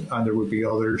education, and there would be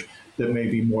others that may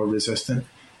be more resistant.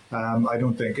 I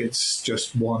don't think it's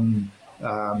just one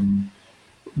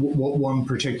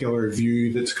particular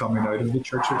view that's coming out of the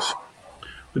churches.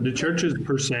 But the churches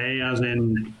per se, as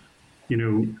in, you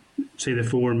know, say the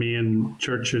four main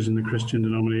churches in the Christian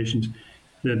denominations,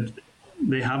 that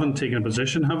they haven't taken a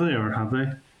position, have they, or have they?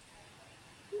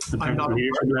 I'm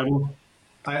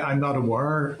not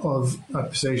aware of a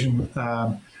position,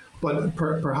 but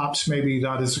perhaps maybe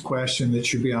that is a question that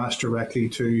should be asked directly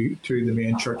to the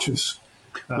main churches,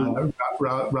 rather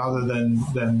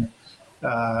than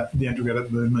the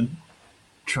integrated movement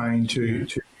trying to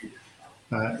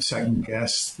second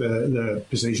guess the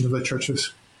position of the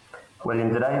churches.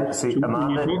 William, did I see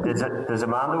Amanda? Does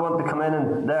Amanda want to come in?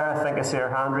 And there, I think I see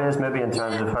her hand raised, maybe in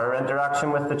terms of her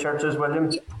interaction with the churches, William.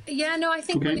 Yeah, no, I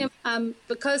think William,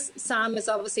 because Sam is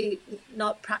obviously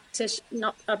not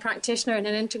a practitioner in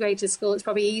an integrated school, it's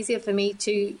probably easier for me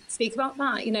to speak about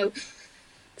that. You know,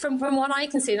 from what I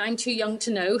can see, and I'm too young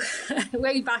to know,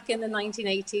 way back in the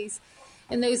 1980s.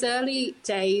 In those early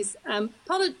days,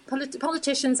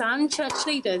 politicians and church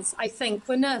leaders, I think,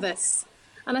 were nervous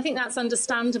And I think that's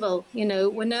understandable.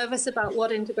 We're nervous about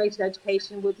what integrated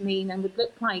education would mean and would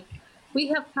look like. We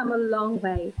have come a long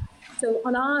way. So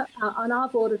on our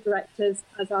board of directors,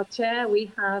 as our chair,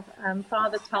 we have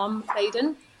Father Tom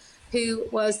Baden, who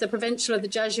was the provincial of the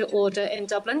Jesuit order in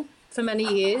Dublin for many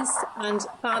years. And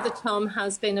Father Tom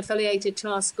has been affiliated to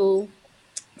our school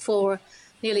for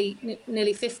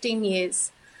nearly 15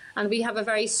 years. And we have a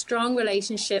very strong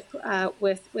relationship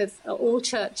with all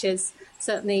churches,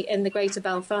 certainly in the Greater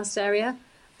Belfast area,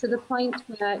 to the point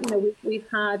where we've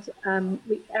had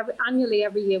annually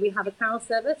every year we have a carol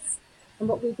service, and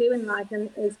what we do in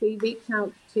Lagan is we reach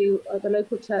out to the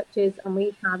local churches, and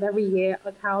we have every year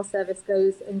a carol service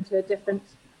goes into a different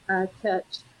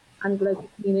church and local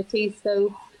community.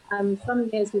 So some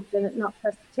years we've been at Not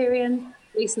Presbyterian.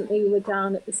 Recently we were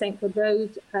down at the St. Cloud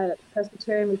Road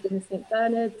Presbyterian. We've been at St.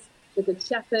 Bernard's, the Good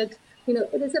Shepherd.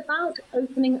 It is about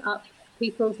opening up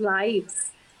people's lives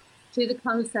to the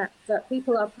concept that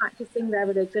people are practicing their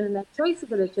religion and their choice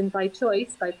of religion by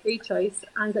choice, by free choice,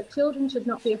 and that children should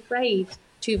not be afraid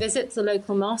to visit the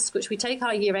local mosque, which we take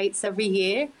our Year 8s every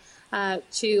year,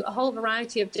 to a whole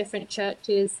variety of different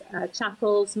churches,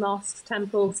 chapels, mosques,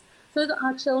 temples, so that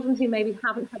our children who maybe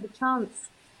haven't had the chance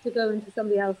to go into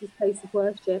somebody else's place of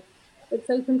worship, it's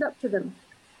opened up to them.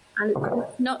 And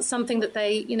it's not something that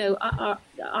they,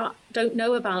 don't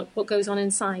know about what goes on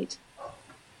inside.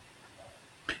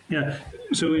 Yeah.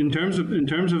 So in terms of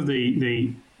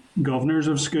the governors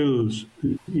of schools,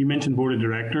 you mentioned board of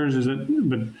directors, is it?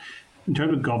 But in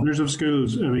terms of governors of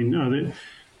schools, I mean,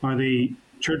 are the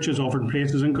churches offered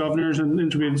places in governors in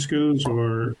integrated schools,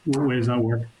 or what way does that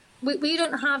work? We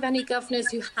don't have any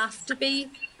governors who have to be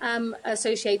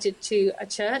associated to a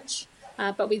church,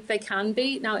 but they can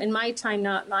be. Now, in my time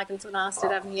now at Lagan for the last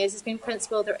 11 years, it's been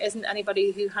principle there isn't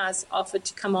anybody who has offered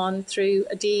to come on through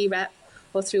a DE rep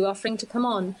or through offering to come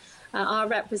on. Our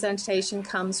representation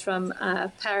comes from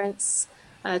parents,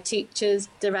 teachers,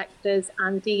 directors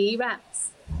and DE reps.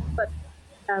 But,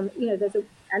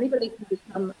 anybody can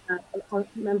become a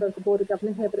member of the Board of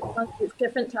Governors here, but it's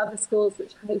different to other schools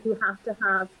who have to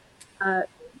have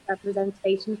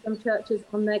representation from churches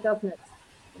on their governors.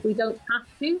 We don't have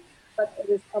to, but it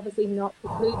is obviously not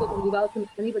precluded, and we welcome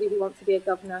anybody who wants to be a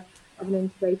governor of an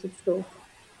integrated school.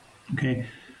 Okay.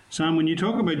 Sam, when you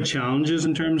talk about challenges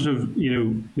in terms of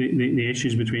the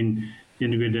issues between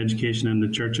integrated education and the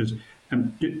churches,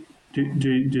 do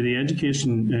the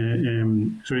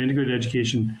integrated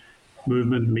education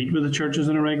movement meet with the churches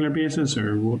on a regular basis,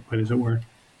 or how does it work?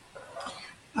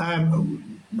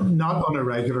 Not on a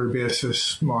regular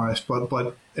basis, Maurice,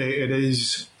 but it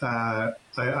is,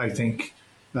 I think,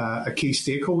 a key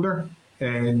stakeholder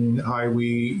in how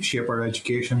we shape our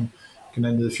education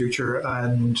going into the future,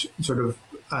 and sort of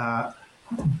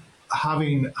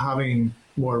having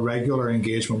more regular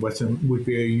engagement with them would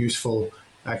be a useful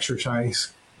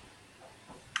exercise.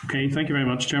 Okay, thank you very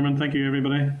much, Chairman. Thank you,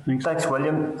 everybody. Thanks,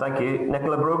 William. Thank you.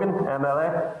 Nicola Brogan,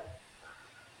 MLA.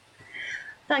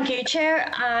 Thank you, Chair,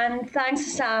 and thanks to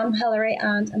Sam, Hilary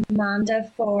and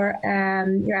Amanda for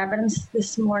your evidence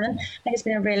this morning. I think it's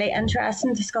been a really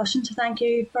interesting discussion, so thank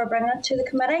you for bringing it to the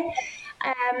committee.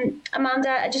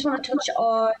 Amanda, I just want to touch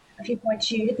on a few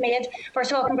points you had made.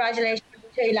 First of all, congratulations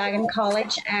to Lagan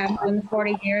College on the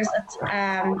 40 years. It's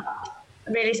a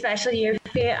really special year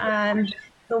for you, and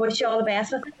we'll wish you all the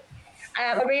best with it.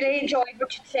 I really enjoyed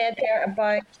what you said there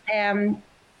about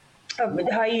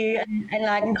how you and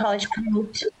Lagan College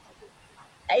promote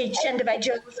each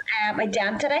individual's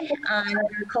identity and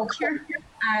their culture.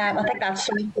 I think that's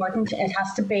so important. It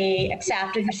has to be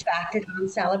accepted, respected and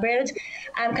celebrated.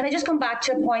 Can I just come back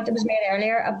to a point that was made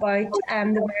earlier about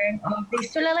the wearing of the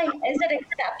so Lily, is it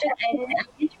accepted in an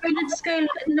integrated school in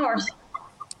the north?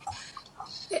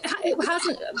 It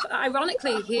hasn't.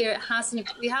 Ironically, here it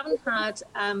hasn't. We haven't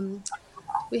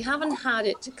had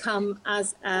it to come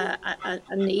as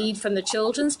a need from the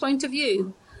children's point of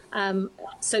view.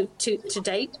 So to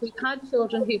date, we've had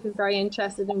children who've been very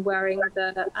interested in wearing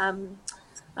the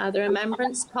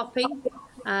remembrance poppy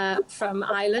from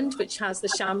Ireland, which has the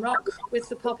shamrock with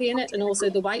the poppy in it, and also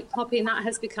the white poppy, and that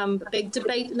has become a big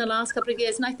debate in the last couple of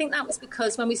years. And I think that was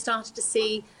because when we started to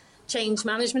see change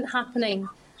management happening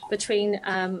between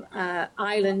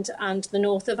Ireland and the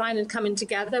north of Ireland coming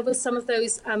together with some of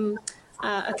those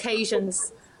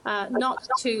occasions, not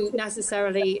to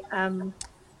necessarily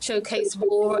showcase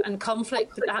war and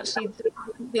conflict, but actually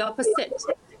the opposite,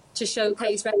 to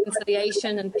showcase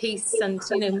reconciliation and peace and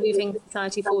moving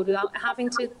society forward without having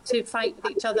to fight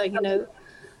with each other.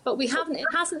 But it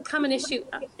hasn't come an issue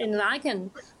in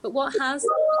Lagan. But what has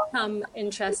become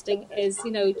interesting is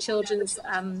children's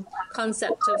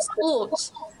concept of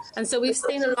sport And so we've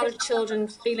seen a lot of children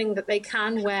feeling that they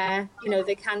can wear,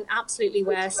 they can absolutely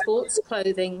wear sports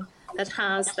clothing that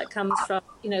comes from,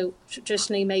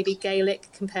 traditionally maybe Gaelic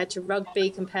compared to rugby,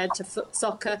 compared to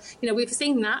soccer. We've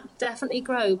seen that definitely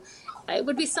grow. It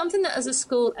would be something that as a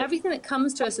school, everything that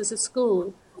comes to us as a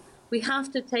school, we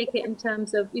have to take it in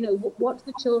terms of, what do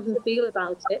the children feel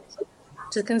about it,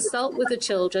 to consult with the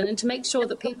children and to make sure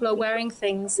that people are wearing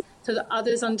things so that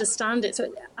others understand it.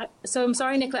 So I'm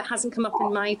sorry, Nicola, it hasn't come up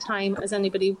in my time as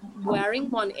anybody wearing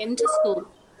one into school,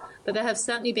 but there have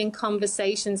certainly been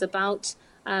conversations about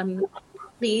the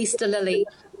Easter lily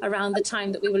around the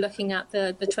time that we were looking at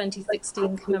the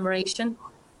 2016 commemoration.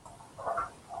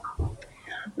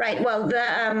 Right. Well,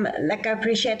 I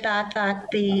appreciate that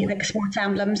the sports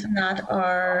emblems and that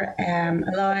are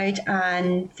allowed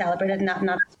and celebrated, and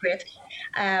that's great.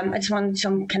 I just wanted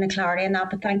some kind of clarity on that,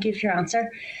 but thank you for your answer.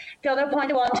 The other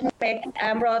point I wanted to make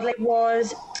broadly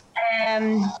was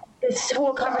this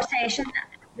whole conversation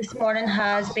this morning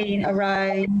has been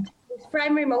around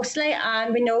primary mostly,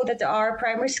 and we know that there are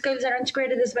primary schools that are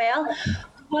integrated as well.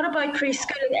 What about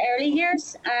preschool and early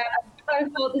years? How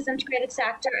involved is integrated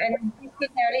sector in preschool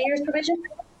and early years provision?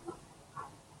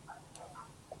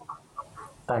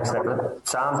 Thanks, Nicola.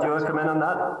 Sam, do you want to come in on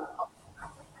that?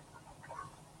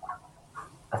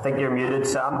 I think you're muted,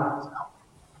 Sam.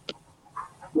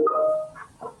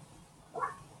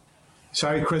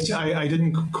 Sorry, Chris, I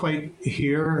didn't quite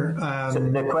hear. So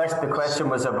the question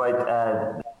was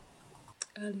about...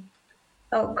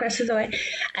 Oh, Chris is away.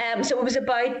 So it was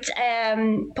about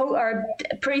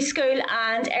preschool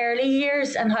and early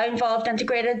years and how involved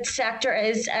integrated sector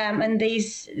is in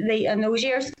those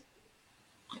years.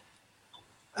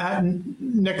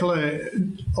 Nicola,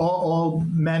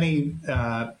 many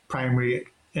primary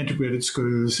integrated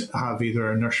schools have either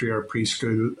a nursery or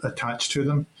preschool attached to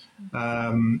them.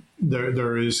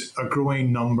 There is a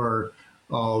growing number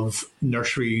of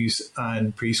nurseries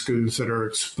and preschools that are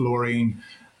exploring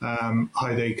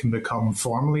how they can become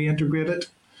formally integrated.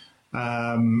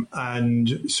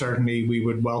 And certainly we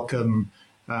would welcome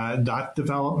that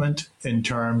development in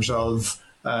terms of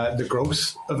the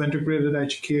growth of integrated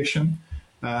education.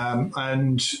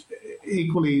 And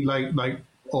equally, like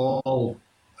all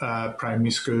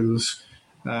primary schools,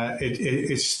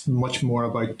 it's much more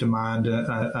about demand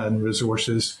and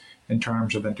resources in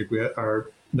terms of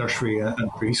nursery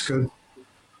and preschool.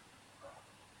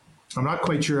 I'm not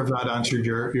quite sure if that answered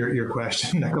your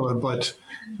question, Nicola, but...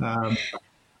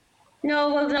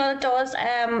 No, it does.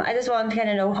 I just wanted to kind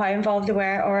of know how involved they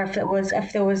were, or if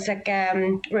there was like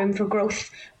room for growth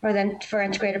for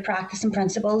integrated practice and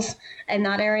principles in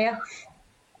that area.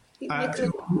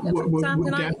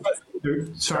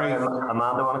 Sorry,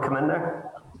 Amanda, want to come in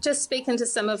there? Just speaking to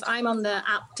I'm on the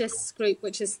APTIS group,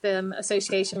 which is the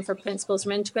Association for Principals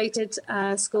from Integrated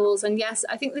Schools, and yes,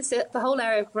 I think the whole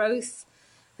area of growth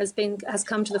has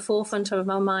come to the forefront of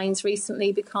our minds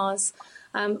recently, because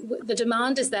the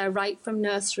demand is there right from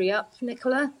nursery up,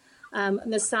 Nicola.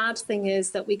 And the sad thing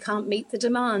is that we can't meet the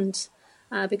demand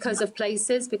because of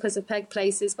PEG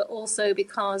places, but also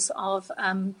because of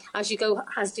as you go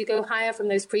higher from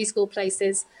those preschool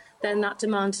places, then that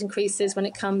demand increases when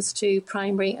it comes to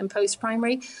primary and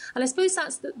post-primary. And I suppose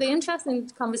that's the interesting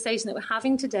conversation that we're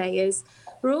having today is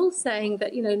we're all saying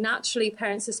that, naturally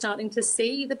parents are starting to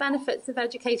see the benefits of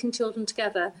educating children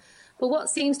together. But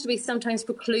what seems to be sometimes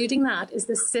precluding that is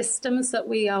the systems that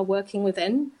we are working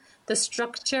within, the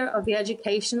structure of the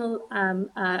educational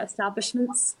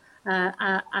establishments,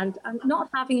 and not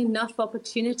having enough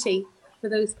opportunity for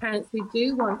those parents who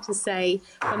do want to say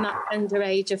from that tender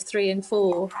age of 3 and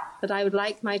 4 that I would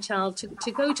like my child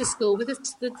to go to school with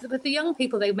the young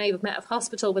people they may have met at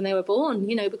hospital when they were born,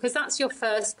 because that's your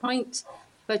first point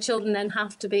where children then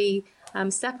have to be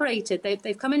separated.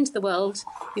 They've come into the world.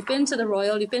 You've been to the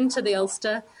Royal, you've been to the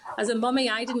Ulster. As a mummy,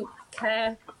 I didn't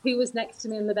care who was next to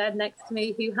me in the bed next to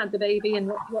me, who had the baby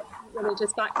and what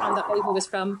religious background that baby was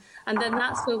from. And then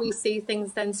that's where we see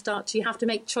things then start. You have to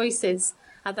make choices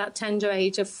at that tender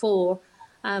age of 4.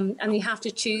 And you have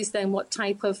to choose then what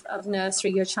type of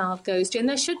nursery your child goes to. And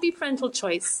there should be parental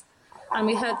choice. And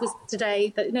we heard this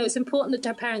today that, it's important that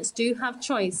their parents do have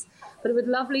choice. But it would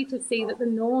be lovely to see that the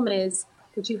norm is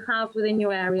that you have within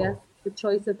your area the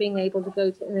choice of being able to go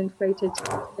to an integrated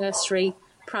nursery,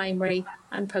 primary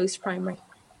and post-primary.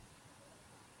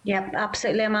 Yep,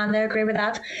 absolutely, Amanda. I agree with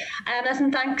that.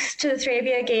 Listen, thanks to the three of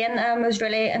you again. It was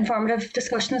really informative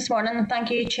discussion this morning, and thank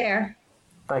you, Chair.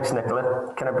 Thanks,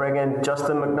 Nicola. Can I bring in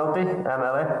Justin McNulty,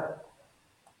 MLA?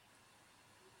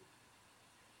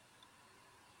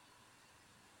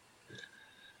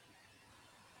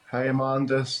 Hi,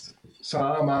 Amanda,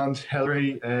 Sam, and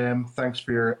Hilary. Thanks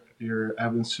for your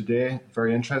evidence today.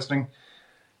 Very interesting.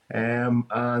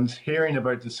 And hearing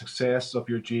about the success of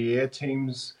your GAA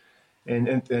teams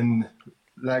in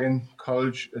Lagan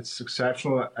College, it's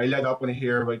exceptional. I light up when I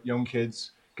hear about young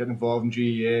kids get involved in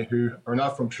GAA who are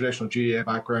not from traditional GAA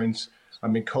backgrounds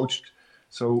and being coached.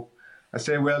 So I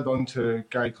say well done to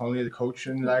Gary Connolly, the coach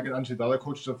in Lagan, and to the other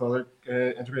coaches of other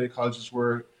integrated colleges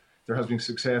where there has been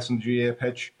success on the GAA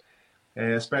pitch,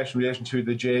 especially in relation to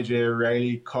the JJ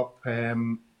O'Reilly Cup,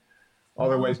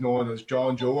 otherwise known as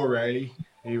John Joe O'Reilly.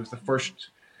 He was the first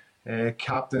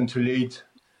captain to lead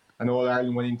an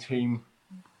All-Ireland winning team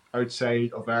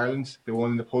outside of Ireland. They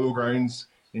won in the Polo Grounds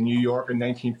in New York in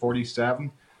 1947.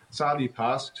 Sadly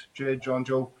passed, John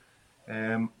Joe.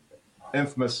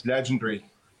 Infamous, legendary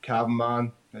Cavan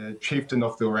man, chieftain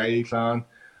of the O'Reilly clan,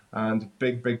 and a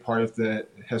big part of the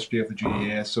history of the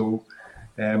GAA. So,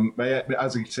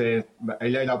 as I say, I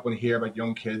light up when I hear about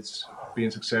young kids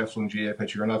being successful in GAA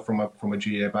pitch. You're not from a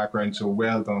GAA background, so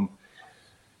well done.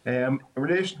 In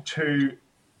relation to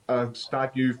a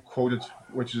stat you've quoted,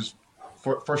 which is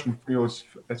first,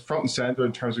 it's front and centre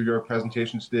in terms of your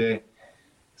presentation today,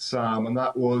 Sam, and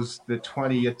that was the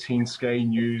 2018 Sky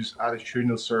News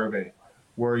attitudinal survey,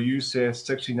 where you say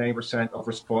 69% of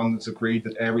respondents agreed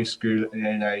that every school in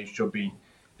NI should be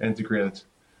integrated.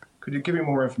 Could you give me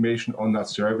more information on that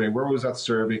survey? Where was that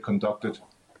survey conducted?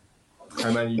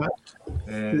 How many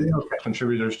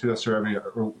contributors to that survey?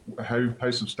 Or how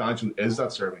substantial is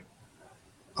that survey?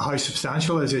 How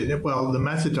substantial is it? Well, the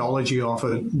methodology of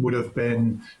it would have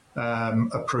been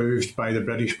approved by the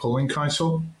British Polling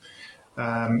Council.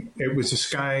 It was a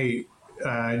Sky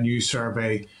News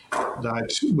survey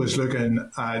that was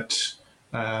looking at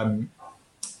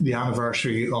the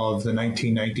anniversary of the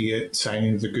 1998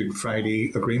 signing of the Good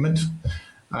Friday Agreement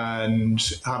and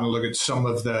having a look at some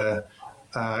of the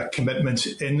commitments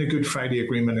in the Good Friday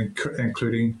Agreement,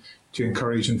 including to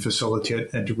encourage and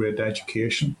facilitate integrated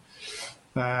education.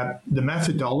 The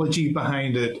methodology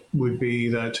behind it would be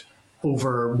that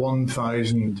over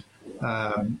 1,000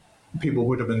 people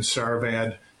would have been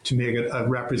surveyed to make it a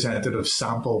representative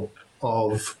sample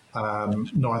of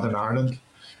Northern Ireland.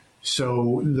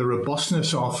 So the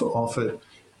robustness of it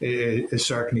is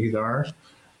certainly there.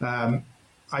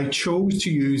 I chose to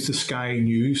use the Sky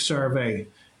News survey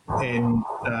in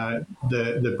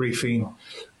the briefing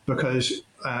because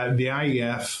the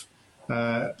IEF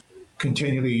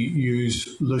continually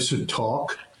use Lucid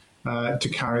Talk to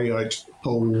carry out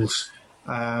polls.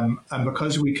 And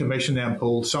because we commission them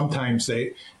polls, sometimes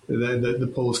the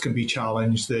polls can be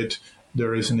challenged that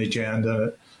there is an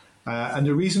agenda. And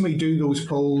the reason we do those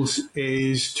polls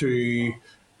is to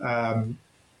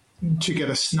get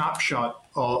a snapshot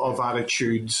of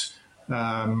attitudes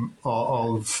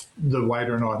of the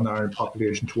wider Northern Ireland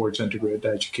population towards integrated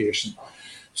education.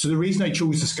 So the reason I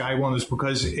chose the Sky one is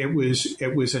because it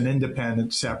was an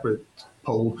independent, separate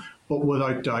poll, but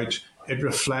without doubt it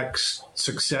reflects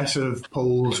successive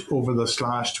polls over the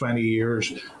last 20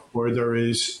 years where there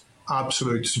is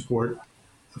absolute support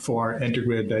for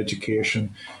integrated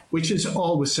education, which is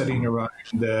always sitting around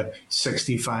the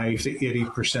 65 to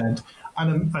 80%.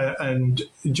 And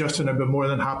Justin, I've been more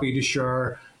than happy to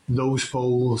share those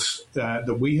polls that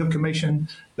we have commissioned,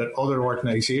 that other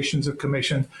organisations have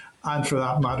commissioned, and for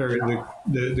that matter,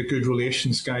 the Good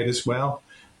Relations Guide as well,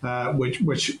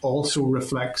 which also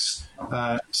reflects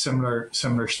similar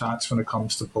stats when it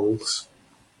comes to polls.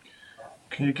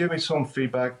 Can you give me some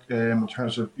feedback in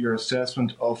terms of your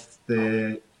assessment of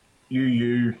the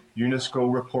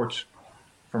UNESCO report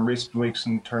from recent weeks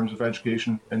in terms of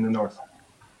education in the North?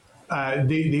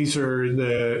 These are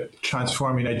the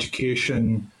Transforming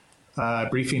Education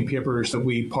briefing papers that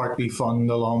we partly fund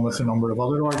along with a number of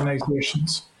other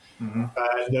organisations. Mm-hmm.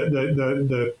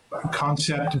 The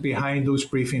concept behind those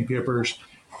briefing papers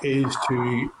is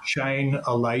to shine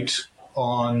a light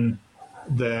on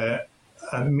the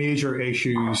major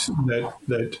issues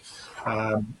that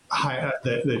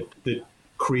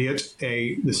create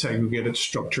the segregated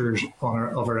structures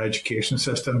of our education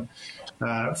system,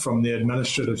 from the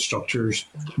administrative structures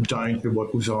down to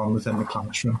what goes on within the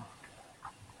classroom.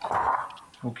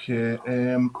 Okay,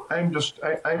 I'm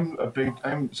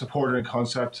a supporter and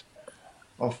concept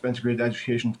of integrated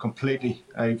education completely.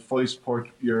 I fully support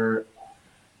your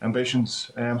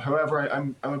ambitions. However,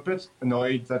 I'm a bit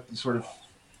annoyed that the sort of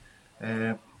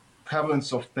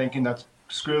prevalence of thinking that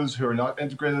schools who are not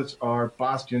integrated are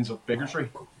bastions of bigotry,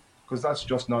 because that's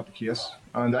just not the case.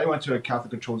 And I went to a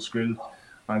Catholic controlled school,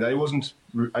 and I wasn't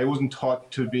taught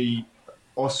to be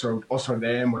us or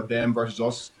them or them versus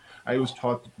us. I was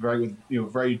taught very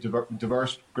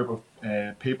diverse group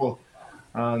of people,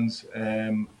 and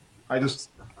I just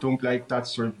don't like that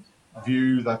sort of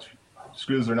view that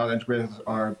schools are not integrated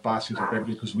are baskets of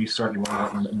everybody, because we certainly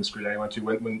weren't in the school I went to.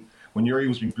 When Uri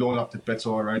was being blown up to bits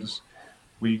all around us,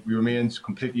 we remained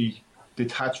completely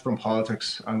detached from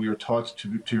politics, and we were taught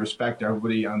to respect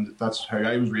everybody, and that's how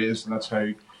I was raised, and that's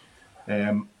how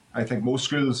I think most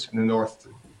schools in the north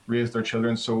raise their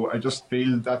children. So I just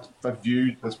feel that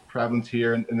view that's prevalent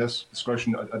here in this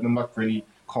discussion, I'm not really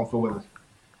comfortable with it.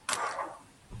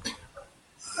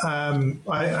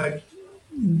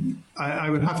 I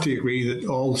would have to agree that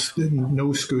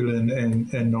no school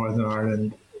in Northern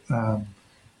Ireland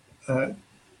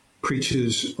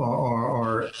preaches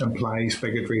or implies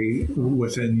bigotry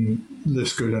within the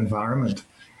school environment.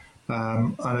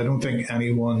 And I don't think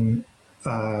anyone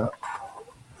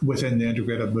within the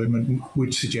integrated movement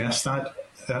would suggest that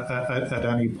at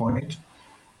any point.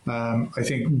 I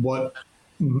think what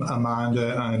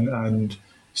Amanda and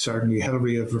certainly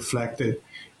Hilary have reflected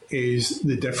is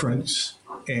the difference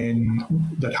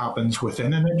that happens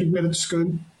within an integrated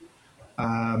school.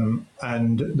 And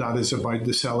that is about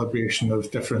the celebration of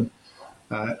different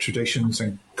traditions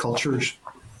and cultures,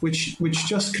 which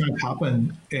just can't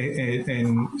happen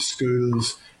in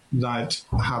schools that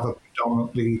have a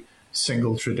predominantly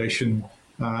single tradition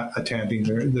attending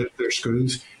their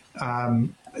schools.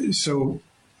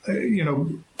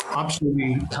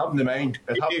 Absolutely, top in the mind.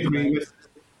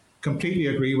 Completely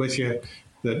agree with you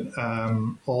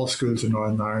that all schools in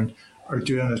Northern Ireland are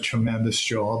doing a tremendous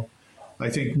job. I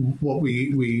think what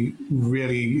we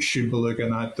really should be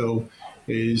looking at, though,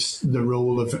 is the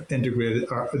role of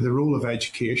the role of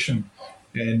education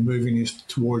in moving us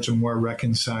towards a more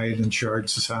reconciled and shared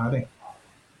society.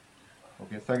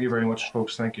 Okay, thank you very much,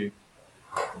 folks. Thank you.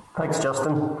 Thanks,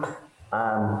 Justin.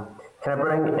 Can I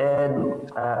bring in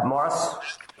Morris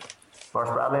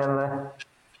Bradley in there?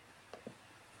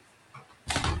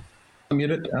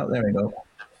 Muted. Oh, there we go.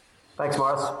 Thanks,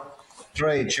 Morris.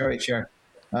 Right, Chair.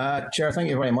 Chair, thank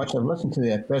you very much. I've listened to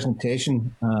the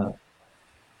presentation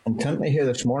intently here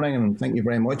this morning, and thank you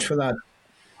very much for that,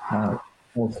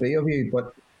 all three of you.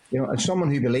 But, as someone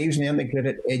who believes in the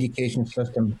integrated education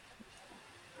system,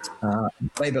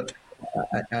 private,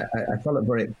 I felt it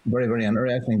very, very, very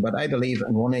interesting. But I believe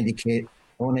in one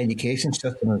education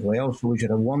system as well, so we should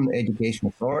have one education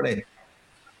authority.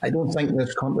 I don't think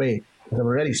this country, as I've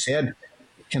already said,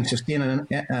 can sustain an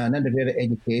integrated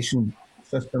education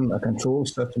system, a control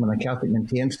system, and a Catholic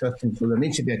maintained system. So there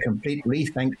needs to be a complete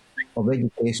rethink of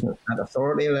education at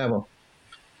authority level.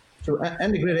 So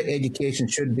integrated education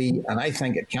should be, and I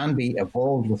think it can be,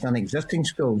 evolved within existing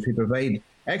schools who provide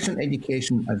excellent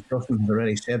education, as Justin has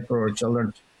already said, for our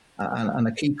children. And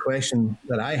a key question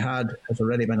that I had has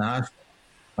already been asked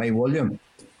by William,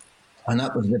 and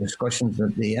that was the discussions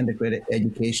that the integrated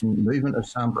education movement,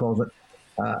 as Sam calls it,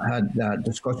 had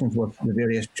discussions with the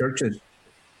various churches.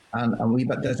 And I'm a wee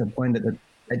bit disappointed that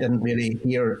I didn't really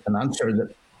hear an answer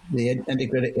that the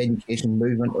integrated education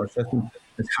movement or system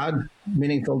has had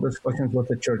meaningful discussions with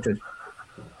the churches.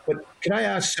 But can I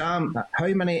ask Sam, how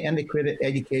many integrated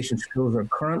education schools are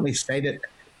currently cited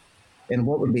in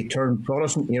what would be termed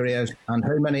Protestant areas, and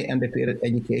how many integrated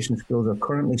education schools are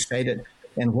currently cited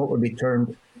in what would be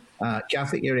termed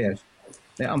Catholic areas?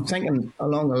 Now, I'm thinking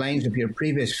along the lines of your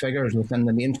previous figures within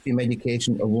the mainstream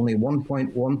education of only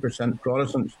 1.1%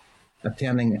 Protestants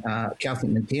attending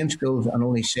Catholic maintained schools and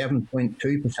only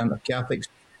 7.2% of Catholics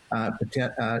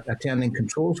attending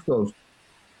control schools.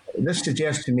 This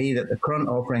suggests to me that the current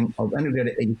offering of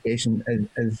integrated education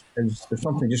is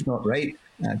something just not right.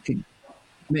 Could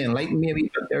you enlighten me a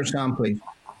wee bit there, Sam, please?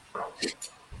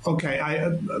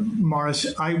 Okay, Morris,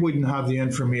 I wouldn't have the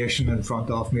information in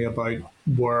front of me about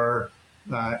where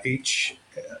each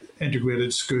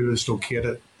integrated school is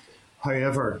located.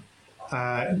 However,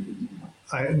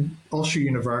 Ulster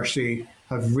University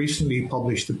have recently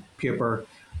published a paper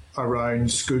around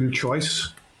school choice,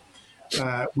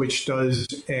 which does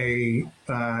a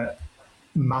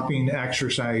mapping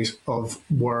exercise of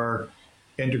where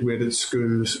integrated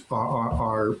schools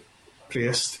are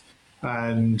placed,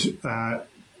 and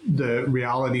the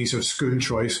realities of school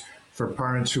choice for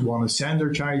parents who want to send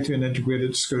their child to an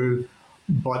integrated school,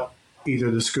 but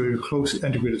either the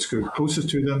integrated school closest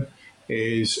to them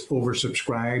is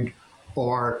oversubscribed,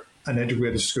 or an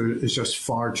integrated school is just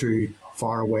far too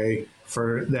far away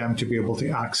for them to be able to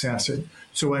access it.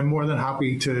 So I'm more than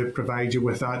happy to provide you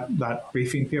with that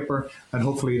briefing paper, and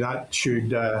hopefully that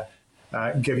should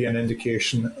give you an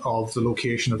indication of the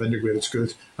location of integrated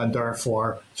schools, and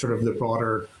therefore sort of the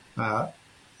broader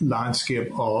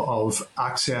landscape of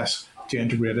access to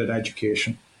integrated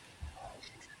education.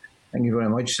 Thank you very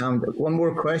much, Sam. One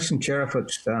more question, Chair, if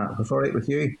it's all right with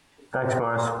you. Thanks,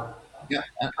 Morris. Yeah,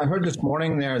 I heard this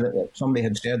morning there that somebody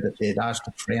had said that they'd asked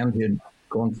a friend who had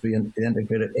gone through the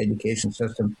integrated education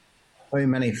system how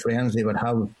many friends they would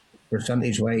have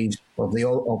percentage-wise of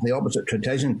the opposite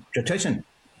tradition.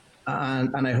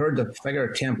 And I heard the figure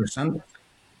 10%.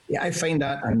 Yeah, I find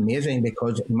that amazing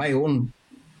because my own,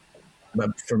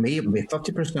 for me, it would be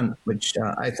 50%, which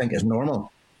I think is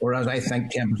normal, whereas I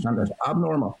think 10% is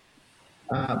abnormal.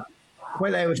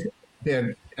 While I was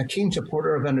a keen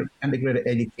supporter of integrated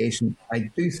education, I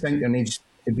do think there needs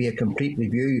to be a complete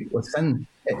review within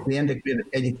the integrated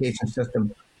education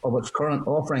system of its current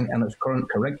offering and its current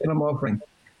curriculum offering.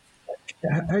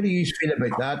 How do you feel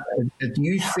about that? Do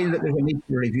you feel that there's a need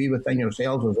to review within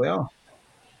yourselves as well?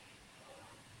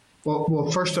 Well,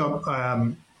 first up,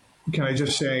 can I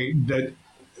just say that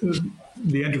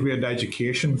the Integrated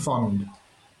Education Fund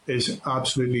is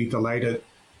absolutely delighted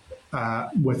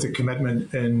with the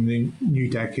commitment in the new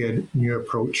decade, new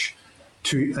approach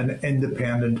to an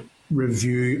independent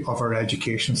review of our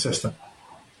education system.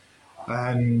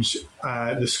 And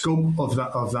the scope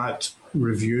of that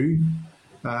review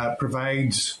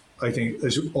provides, I think,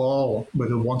 us all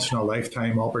with a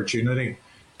once-in-a-lifetime opportunity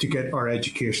to get our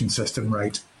education system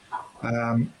right.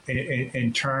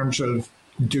 In terms of,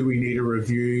 do we need a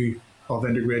review of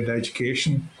integrated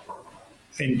education?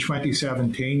 In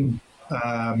 2017,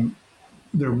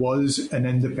 there was an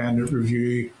independent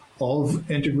review of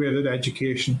integrated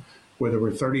education where there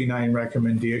were 39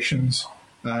 recommendations,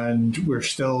 and we're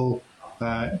still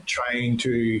trying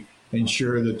to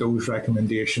ensure that those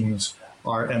recommendations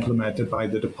are implemented by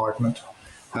the department.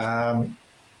 I'm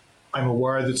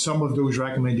aware that some of those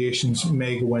recommendations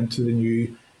may go into the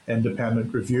new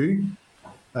independent review,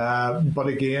 but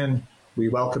again, we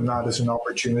welcome that as an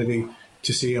opportunity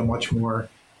to see a much more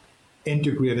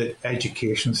integrated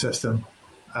education system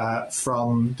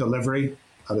from delivery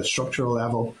at a structural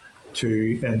level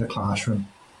to in the classroom.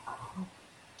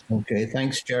 Okay,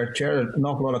 thanks, Chair. Chair, an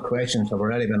awful lot of questions have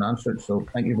already been answered, so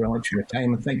thank you very much for your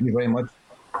time, and thank you very much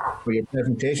for your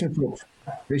presentation, folks.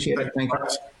 Appreciate it. Thank you.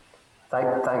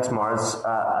 Thanks, Mars,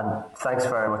 and thanks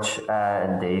very much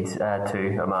indeed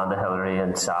to Amanda, Hilary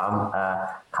and Sam.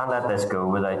 Can't let this go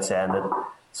without saying that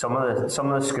some of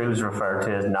the schools referred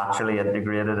to as naturally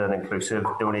integrated and inclusive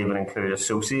don't even include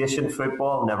association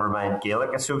football, never mind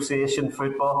Gaelic association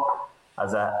football.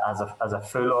 As a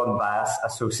full-on bias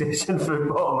association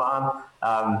football man,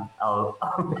 I'll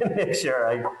make sure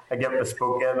I get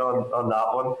bespoke in on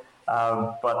that one.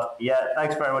 But yeah,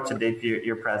 thanks very much indeed for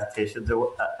your presentation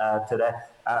today.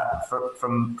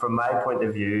 From my point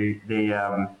of view,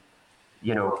 the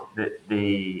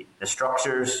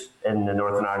structures in the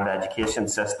Northern Ireland education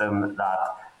system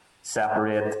that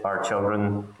separate our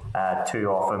children too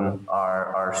often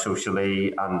are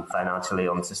socially and financially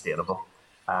unsustainable.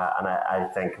 And I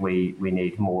think we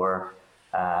need more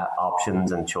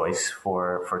options and choice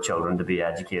for children to be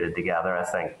educated together. I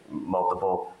think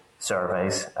multiple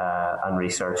surveys and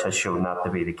research has shown that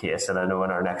to be the case. And I know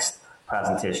in our next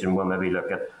presentation we'll maybe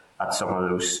look at some of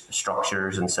those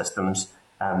structures and systems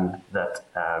that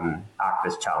act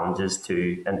as challenges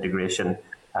to integration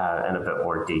in a bit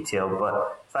more detail.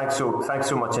 But thanks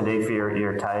so much indeed for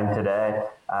your time today.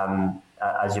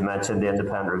 As you mentioned, the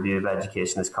independent review of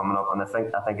education is coming up, and I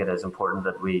think it is important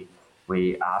that we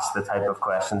ask the type of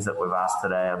questions that we've asked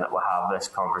today, and that we'll have this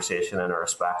conversation in a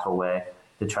respectful way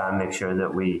to try and make sure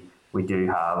that we do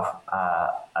have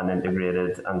an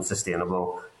integrated and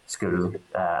sustainable school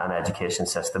and education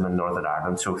system in Northern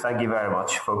Ireland. So thank you very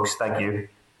much, folks. Thank you.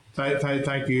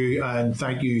 Thank you, and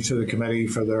thank you to the committee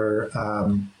for their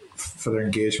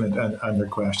engagement and their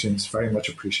questions. Very much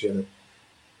appreciated.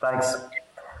 Thanks.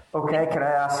 Okay, can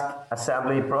I ask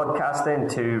Assembly Broadcasting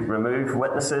to remove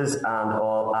witnesses and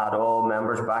add all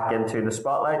members back into the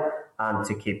spotlight and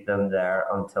to keep them there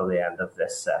until the end of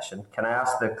this session? Can I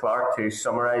ask the clerk to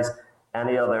summarise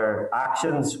any other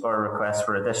actions or requests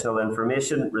for additional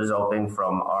information resulting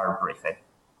from our briefing?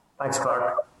 Thanks,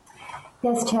 clerk.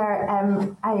 Yes, Chair.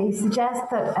 I suggest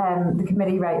that the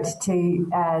committee write to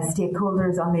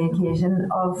stakeholders on the occasion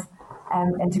of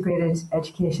Integrated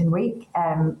Education Week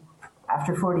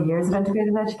after 40 years of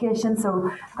integrated education. So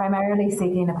primarily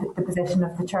seeking the position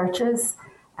of the churches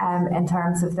in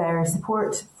terms of their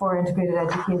support for integrated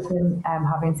education,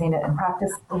 having seen it in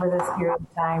practice over this period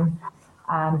of time,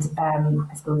 and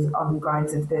I suppose on the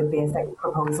grounds of the basic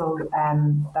proposal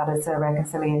that is a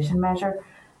reconciliation measure.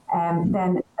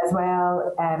 Then as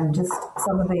well, just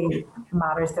some of the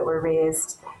matters that were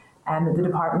raised that the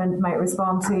department might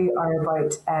respond to are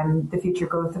about the future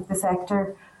growth of the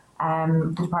sector,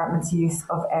 the department's use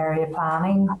of area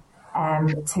planning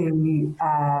to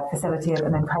facilitate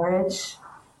and encourage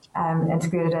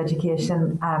integrated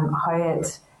education, how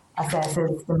it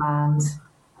assesses demand,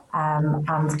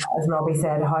 and as Robbie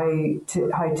said, how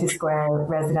to square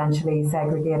residentially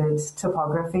segregated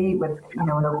topography with an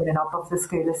opening up of the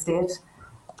school estate,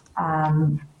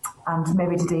 and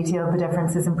maybe to detail the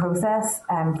differences in process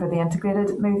for the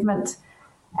integrated movement,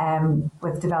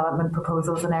 with development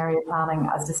proposals and area planning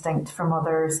as distinct from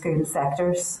other school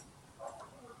sectors.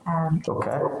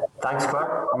 Okay, thanks,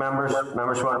 Claire. Members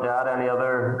want to add any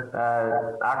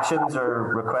other actions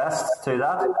or requests to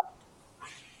that?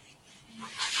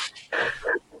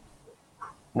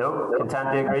 No?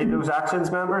 Content to agree those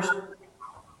actions, members?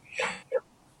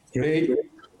 Agreed.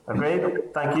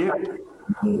 Agreed. Thank you.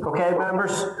 Okay,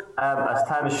 members, as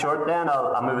time is short then,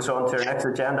 I'll move us on to our next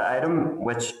agenda item,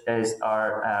 which is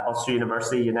our Ulster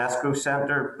University UNESCO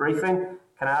Centre briefing.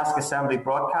 Can I ask Assembly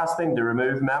Broadcasting to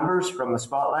remove members from the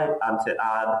spotlight and to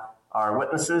add our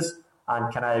witnesses?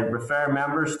 And can I refer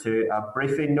members to a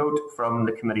briefing note from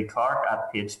the committee clerk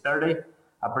at page 30,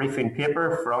 a briefing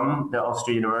paper from the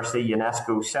Ulster University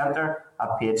UNESCO Centre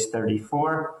at page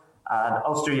 34, an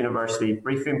Ulster University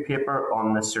briefing paper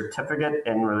on the Certificate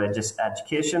in Religious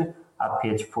Education at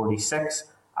page 46,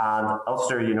 and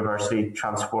Ulster University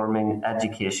Transforming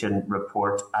Education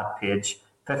report at page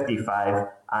 55.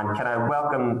 And can I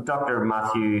welcome Dr.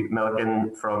 Matthew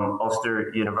Milligan from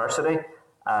Ulster University?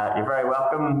 You're very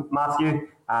welcome, Matthew.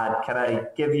 Can I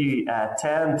give you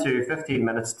 10 to 15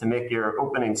 minutes to make your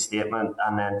opening statement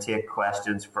and then take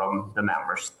questions from the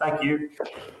members? Thank you.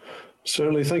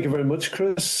 Certainly. Thank you very much,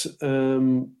 Chris.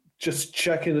 Just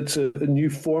checking it's a new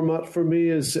format for me.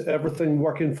 Is everything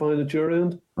working fine at your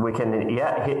end? We can,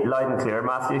 hit loud and clear,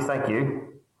 Matthew. Thank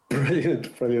you. Brilliant.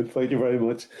 Thank you very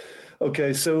much.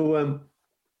 Okay, so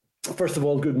first of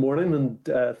all, good morning,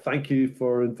 and thank you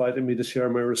for inviting me to share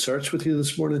my research with you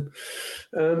this morning.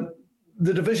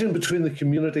 The division between the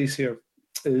communities here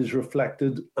is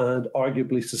reflected and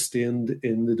arguably sustained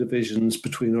in the divisions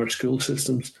between our school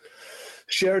systems.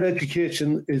 Shared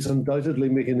education is undoubtedly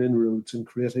making inroads and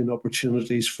creating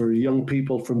opportunities for young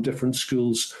people from different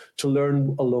schools to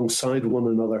learn alongside one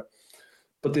another.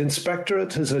 But the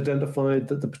Inspectorate has identified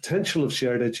that the potential of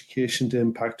shared education to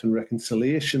impact on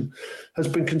reconciliation has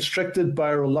been constricted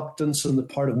by a reluctance on the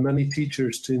part of many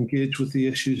teachers to engage with the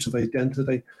issues of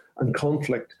identity and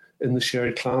conflict in the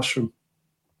shared classroom.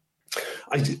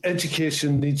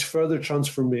 Education needs further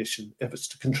transformation if it's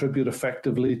to contribute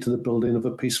effectively to the building of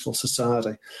a peaceful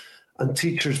society, and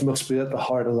teachers must be at the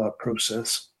heart of that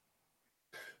process.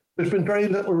 There's been very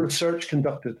little research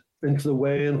conducted into the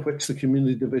way in which the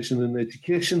community division in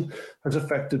education has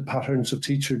affected patterns of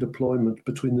teacher deployment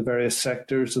between the various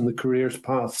sectors and the careers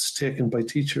paths taken by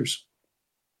teachers.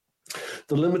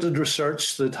 The limited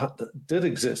research that did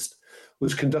exist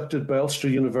was conducted by Ulster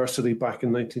University back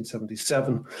in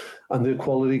 1977 and the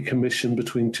Equality Commission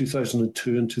between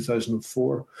 2002 and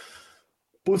 2004.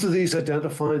 Both of these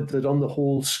identified that on the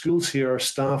whole, schools here are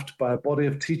staffed by a body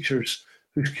of teachers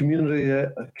whose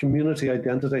community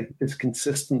identity is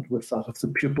consistent with that of the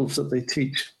pupils that they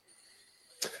teach.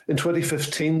 In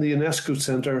 2015, the UNESCO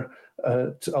Centre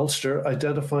to Ulster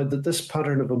identified that this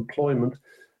pattern of employment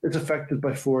is affected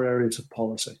by 4 areas of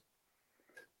policy.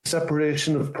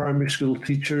 Separation of primary school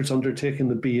teachers undertaking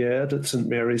the B.Ed at St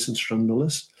Mary's and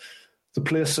Stranmillis, the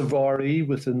place of RE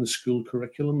within the school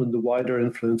curriculum and the wider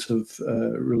influence of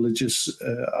religious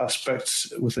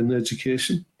aspects within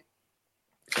education,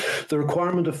 the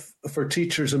requirement for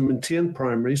teachers in maintained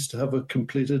primaries to have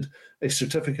completed a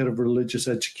certificate of religious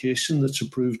education that's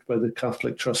approved by the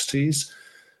Catholic trustees,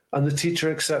 and the teacher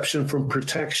exception from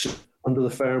protection under the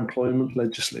Fair Employment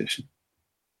legislation.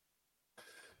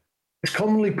 It's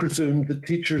commonly presumed that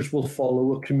teachers will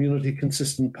follow a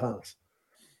community-consistent path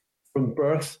from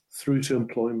birth through to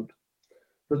employment,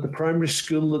 that the primary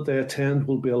school that they attend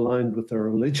will be aligned with their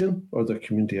religion or their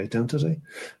community identity,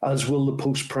 as will the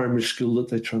post-primary school that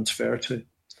they transfer to.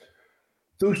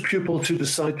 Those pupils who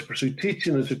decide to pursue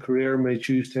teaching as a career may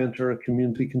choose to enter a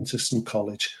community-consistent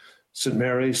college, St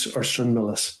Mary's or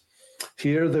Stranmillis.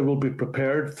 Here they will be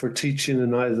prepared for teaching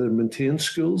in either maintained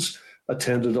schools,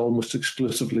 attended almost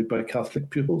exclusively by Catholic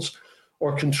pupils,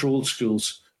 or controlled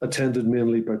schools, attended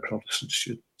mainly by Protestant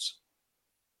students.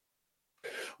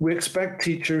 We expect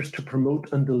teachers to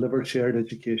promote and deliver shared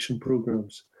education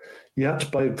programs,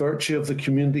 yet by virtue of the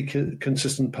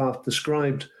community-consistent path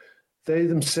described, they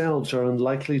themselves are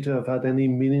unlikely to have had any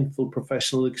meaningful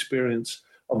professional experience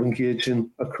of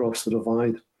engaging across the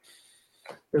divide.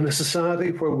 In a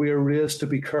society where we are raised to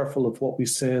be careful of what we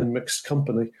say in mixed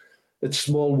company, it's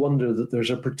small wonder that there's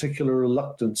a particular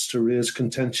reluctance to raise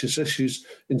contentious issues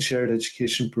in shared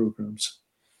education programmes.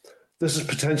 This is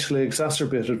potentially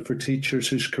exacerbated for teachers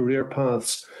whose career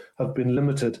paths have been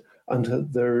limited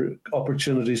and their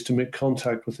opportunities to make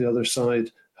contact with the other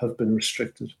side have been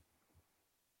restricted.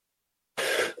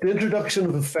 The introduction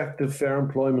of effective fair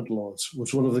employment laws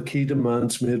was one of the key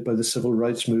demands made by the civil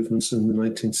rights movements in the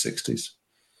 1960s.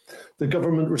 The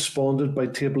government responded by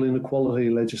tabling equality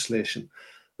legislation,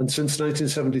 and since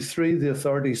 1973, the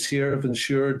authorities here have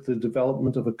ensured the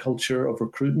development of a culture of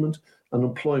recruitment and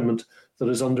employment that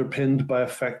is underpinned by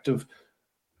effective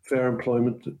fair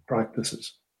employment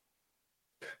practices.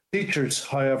 Teachers,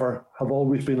 however, have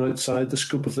always been outside the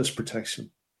scope of this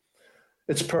protection.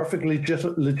 It's perfectly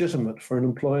legitimate for an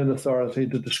employing authority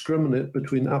to discriminate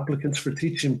between applicants for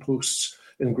teaching posts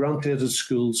in grant-aided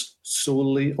schools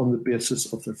solely on the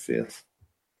basis of their faith.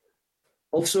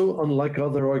 Also, unlike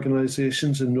other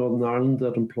organisations in Northern Ireland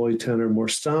that employ 10 or more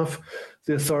staff,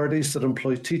 the authorities that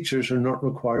employ teachers are not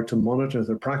required to monitor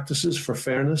their practices for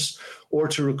fairness or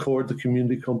to record the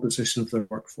community composition of their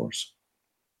workforce.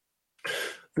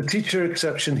 The teacher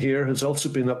exception here has also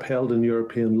been upheld in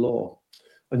European law,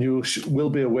 and you will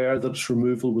be aware that its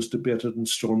removal was debated in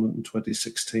Stormont in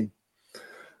 2016.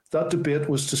 That debate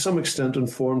was to some extent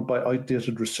informed by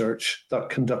outdated research that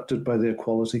conducted by the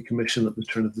Equality Commission at the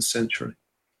turn of the century.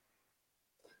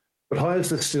 But how is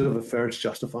this state of affairs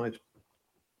justified?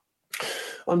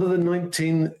 Under the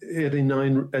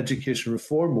 1989 Education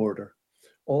Reform Order,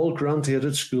 all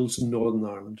grant-aided schools in Northern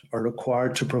Ireland are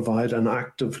required to provide an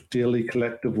active daily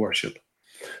collective worship.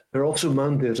 They're also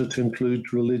mandated to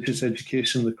include religious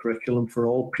education in the curriculum for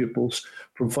all pupils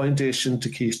from foundation to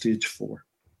Key Stage 4.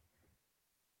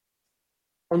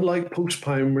 Unlike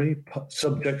post-primary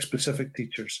subject-specific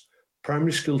teachers,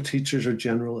 primary school teachers are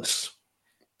generalists.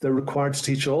 They're required to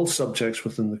teach all subjects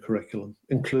within the curriculum,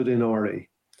 including RE.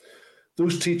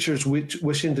 Those teachers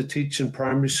wishing to teach in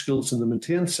primary schools in the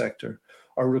maintained sector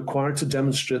are required to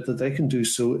demonstrate that they can do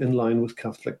so in line with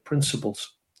Catholic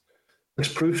principles.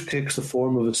 This proof takes the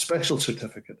form of a special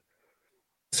certificate.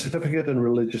 A certificate in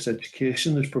religious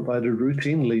education is provided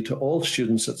routinely to all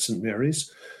students at St Mary's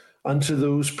and to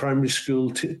those primary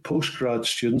school postgrad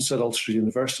students at Ulster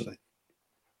University.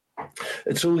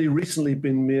 It's only recently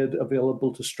been made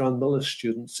available to Stranmillis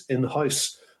students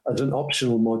in-house as an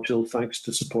optional module thanks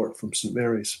to support from St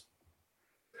Mary's.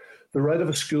 The right of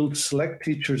a school to select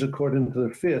teachers according to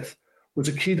their faith was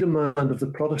a key demand of the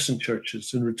Protestant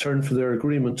churches in return for their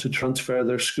agreement to transfer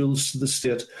their schools to the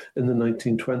state in the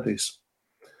 1920s.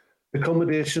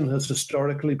 Accommodation has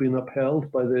historically been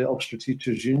upheld by the Ulster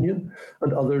Teachers' Union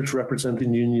and others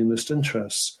representing unionist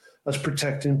interests as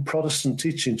protecting Protestant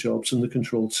teaching jobs in the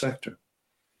controlled sector.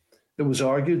 It was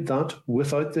argued that,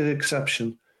 without the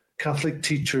exception, Catholic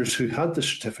teachers who had the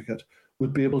certificate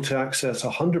would be able to access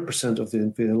 100% of the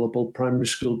available primary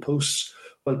school posts,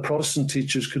 while Protestant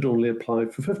teachers could only apply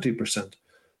for 50%,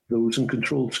 those in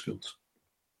controlled schools.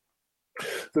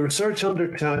 The research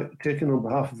undertaken on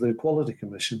behalf of the Equality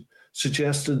Commission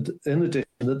suggested, in addition,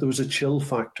 that there was a chill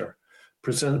factor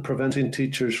preventing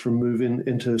teachers from moving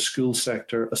into a school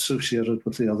sector associated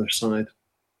with the other side.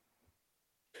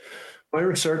 My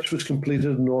research was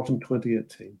completed in autumn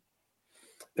 2018.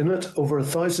 In it, over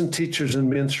 1,000 teachers in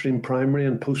mainstream primary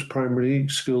and post-primary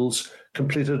schools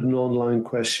completed an online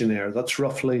questionnaire. That's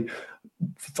roughly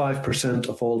 5%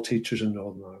 of all teachers in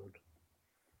Northern Ireland.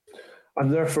 I'm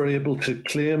therefore able to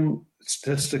claim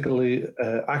statistical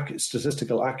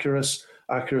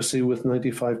accuracy with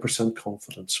 95%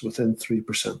 confidence, within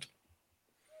 3%.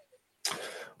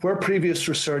 Where previous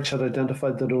research had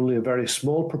identified that only a very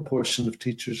small proportion of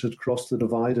teachers had crossed the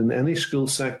divide in any school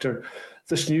sector,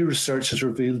 this new research has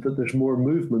revealed that there's more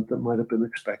movement than might have been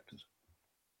expected.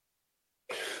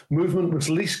 Movement was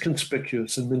least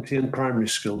conspicuous in maintained primary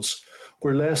schools,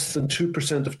 where less than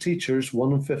 2% of teachers,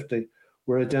 1 in 50,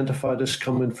 were identified as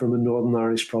coming from a Northern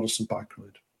Irish Protestant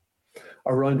background.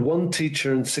 Around 1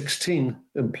 teacher in 16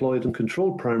 employed in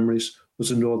controlled primaries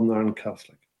was a Northern Ireland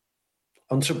Catholic.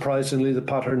 Unsurprisingly, the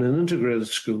pattern in integrated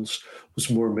schools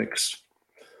was more mixed.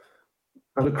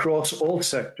 And across all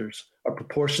sectors, a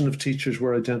proportion of teachers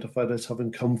were identified as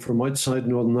having come from outside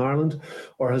Northern Ireland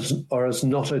or as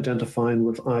not identifying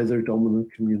with either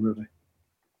dominant community.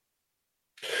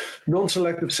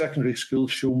 Non-selective secondary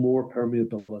schools show more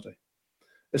permeability.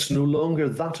 It's no longer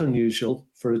that unusual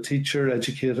for a teacher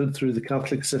educated through the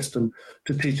Catholic system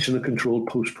to teach in a controlled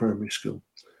post-primary school.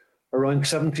 Around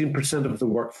 17% of the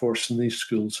workforce in these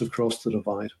schools have crossed the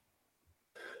divide.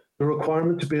 The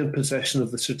requirement to be in possession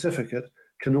of the certificate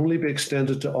can only be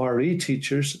extended to RE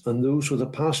teachers and those with a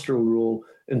pastoral role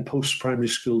in post-primary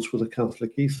schools with a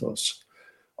Catholic ethos.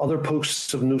 Other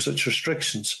posts have no such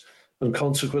restrictions, and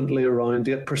consequently around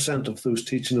 8% of those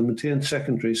teaching in maintained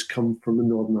secondaries come from a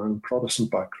Northern Ireland Protestant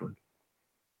background.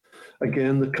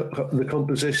 Again, the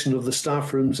composition of the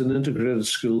staff rooms in integrated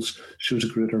schools shows a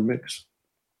greater mix.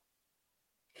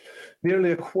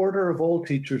 Nearly a quarter of all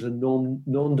teachers in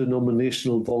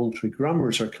non-denominational voluntary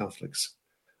grammars are Catholics,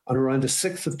 and around a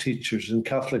sixth of teachers in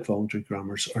Catholic voluntary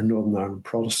grammars are Northern Ireland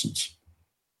Protestants.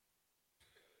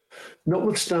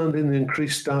 Notwithstanding the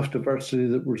increased staff diversity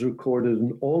that was recorded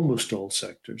in almost all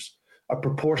sectors, a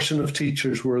proportion of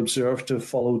teachers were observed to have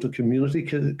followed a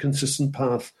community-consistent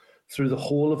path through the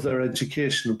whole of their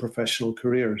education and professional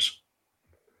careers.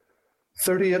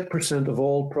 38% of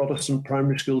all Protestant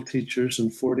primary school teachers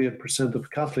and 48% of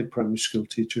Catholic primary school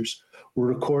teachers were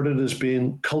recorded as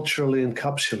being culturally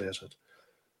encapsulated.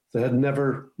 They had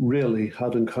never really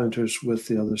had encounters with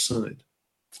the other side,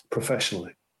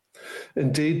 professionally.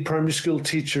 Indeed, primary school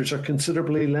teachers are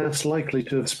considerably less likely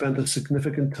to have spent a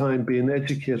significant time being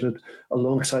educated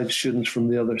alongside students from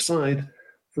the other side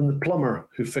than the plumber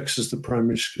who fixes the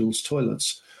primary school's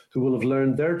toilets, who will have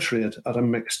learned their trade at a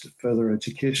mixed further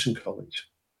education college.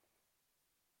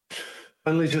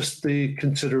 Finally, just the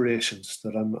considerations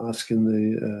that I'm asking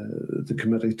the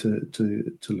committee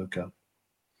to look at.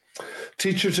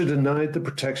 Teachers are denied the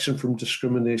protection from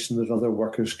discrimination that other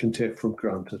workers can take for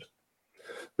granted.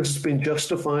 This has been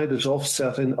justified as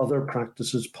offsetting other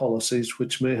practices, policies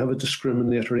which may have a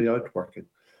discriminatory outworking,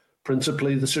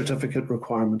 principally the certificate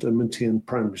requirement in maintained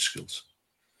primary schools.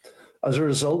 As a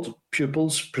result,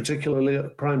 pupils, particularly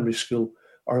at primary school,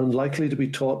 are unlikely to be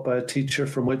taught by a teacher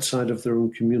from outside of their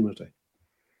own community.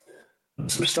 A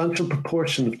substantial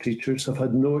proportion of teachers have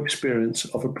had no experience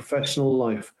of a professional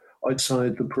life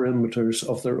outside the perimeters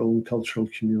of their own cultural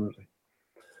community.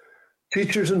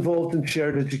 Teachers involved in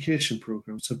shared education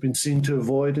programs have been seen to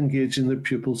avoid engaging their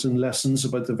pupils in lessons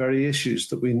about the very issues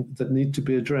that need to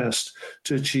be addressed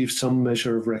to achieve some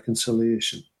measure of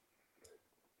reconciliation.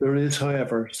 There is,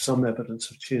 however, some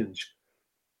evidence of change.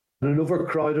 In an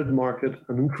overcrowded market,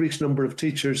 an increased number of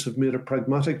teachers have made a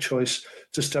pragmatic choice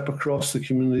to step across the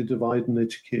community divide in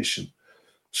education.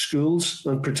 Schools,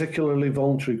 and particularly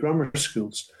voluntary grammar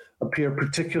schools, appear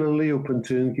particularly open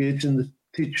to engaging the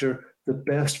teacher that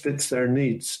best fits their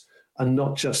needs, and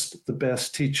not just the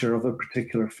best teacher of a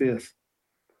particular faith.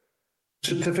 The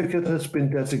certificate has been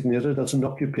designated as an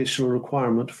occupational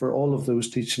requirement for all of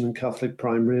those teaching in Catholic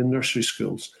primary and nursery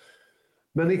schools.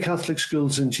 Many Catholic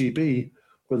schools in GB,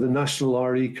 where the national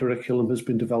RE curriculum has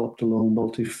been developed along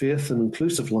multi-faith and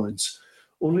inclusive lines,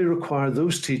 only require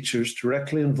those teachers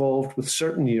directly involved with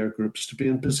certain year groups to be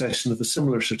in possession of a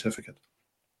similar certificate.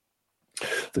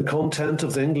 The content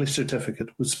of the English certificate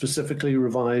was specifically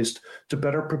revised to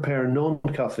better prepare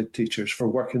non-Catholic teachers for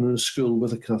working in a school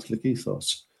with a Catholic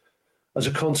ethos. As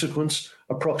a consequence,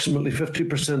 approximately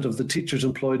 50% of the teachers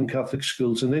employed in Catholic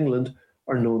schools in England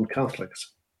are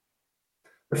non-Catholics.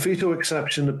 The veto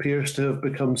exception appears to have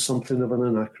become something of an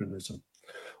anachronism,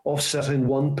 offsetting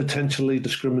one potentially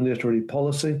discriminatory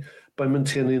policy by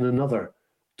maintaining another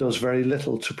does very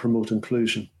little to promote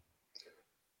inclusion.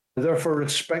 I therefore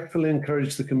respectfully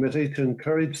encourage the committee to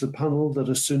encourage the panel that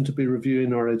is soon to be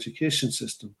reviewing our education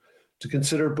system to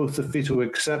consider both the veto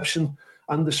exception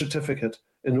and the certificate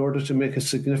in order to make a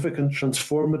significant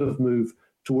transformative move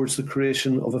towards the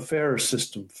creation of a fairer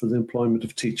system for the employment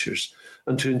of teachers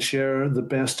and to ensure the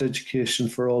best education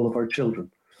for all of our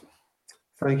children.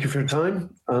 Thank you for your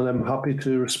time, and I'm happy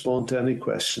to respond to any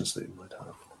questions that you might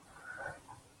have.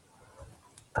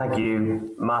 Thank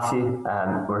you, Matthew.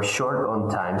 We're short on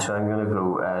time, so I'm going to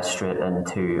go straight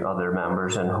into other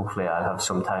members, and hopefully I'll have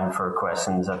some time for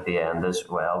questions at the end as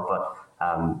well.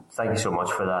 But thank you so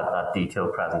much for that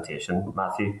detailed presentation,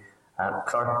 Matthew.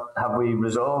 Clerk, have we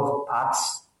resolved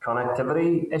Pat's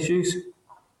connectivity issues?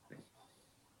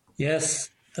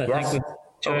 Yes. Yes.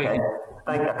 Okay.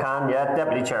 I can. Yeah,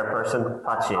 Deputy Chairperson,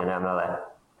 Pat Sheehan, MLA.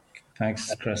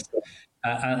 Thanks, Chris.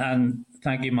 And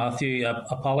thank you, Matthew. I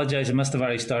apologise, I missed the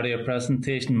very start of your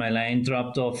presentation. My line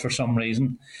dropped off for some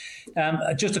reason.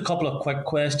 Just a couple of quick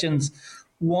questions.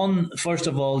 One, first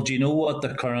of all, do you know what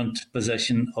the current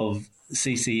position of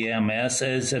CCMS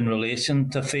is in relation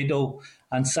to FIDO?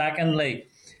 And secondly,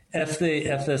 if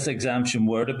this exemption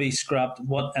were to be scrapped,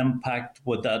 what impact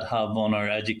would that have on our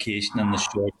education in the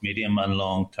short, medium and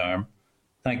long term?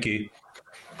 Thank you.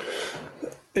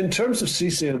 In terms of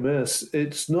CCMS,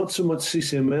 it's not so much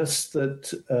CCMS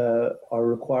that are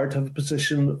required to have a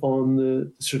position on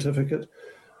the certificate.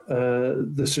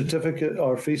 The certificate,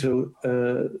 or FITO,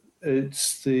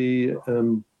 it's the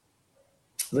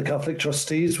Catholic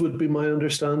trustees would be my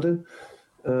understanding.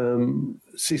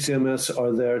 CCMS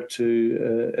are there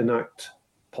to enact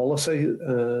policy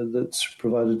that's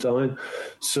provided down,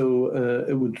 so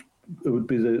it would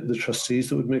be the trustees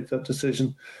that would make that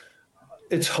decision.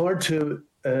 It's hard to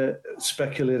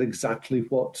speculate exactly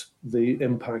what the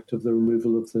impact of the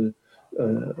removal of the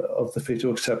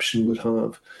veto exception would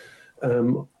have.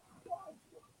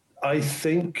 I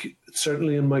think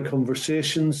certainly in my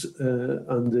conversations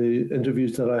and the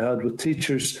interviews that I had with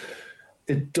teachers,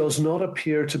 it does not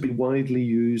appear to be widely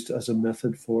used as a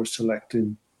method for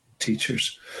selecting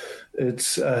teachers.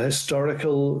 It's a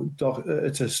historical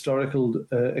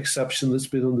exception that's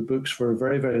been on the books for a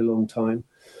very, very long time.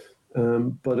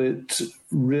 But it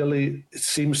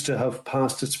seems to have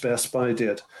passed its best by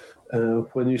date.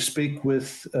 When you speak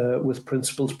with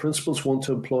principals want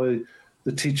to employ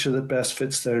the teacher that best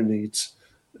fits their needs.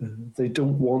 They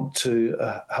don't want to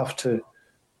have to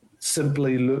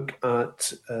simply look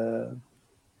at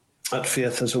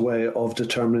faith as a way of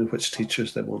determining which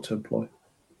teachers they want to employ.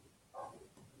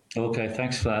 Okay,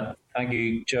 thanks for that. Thank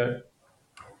you, Chair.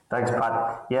 Thanks,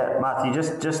 Pat. Yeah, Matthew,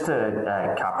 just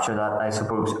to capture that, I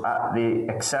suppose, the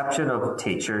exception of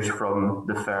teachers from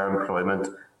the Fair Employment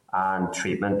and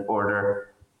Treatment Order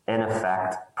in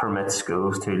effect permits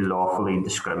schools to lawfully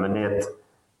discriminate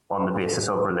on the basis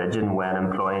of religion when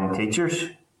employing teachers?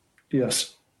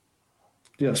 Yes.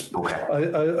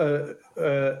 Okay.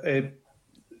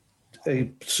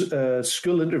 A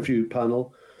school interview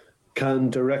panel can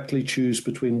directly choose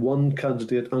between one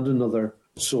candidate and another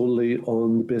solely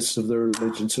on the basis of their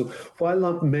religion. So while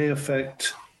that may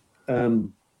affect a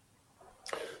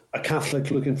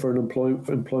Catholic looking for an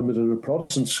employment in a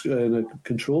Protestant in a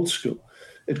controlled school,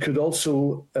 it could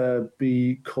also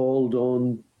be called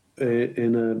on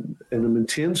in a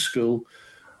maintained school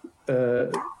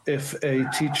if a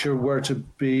teacher were to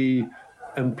be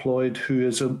employed who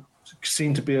is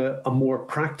seen to be a more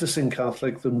practicing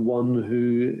Catholic than one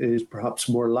who is perhaps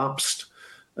more lapsed.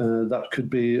 That could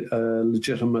be a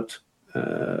legitimate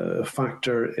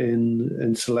factor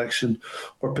in selection,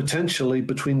 or potentially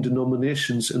between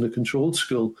denominations in a controlled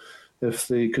school. If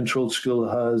the controlled school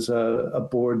has a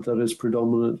board that is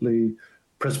predominantly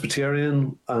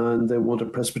Presbyterian and they want a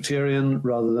Presbyterian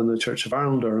rather than a Church of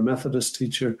Ireland or a Methodist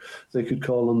teacher, they could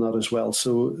call on that as well.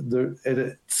 So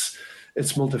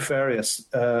it's multifarious.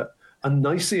 And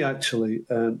nicely, actually,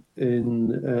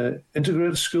 in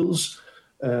integrated schools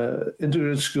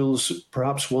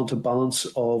perhaps want a balance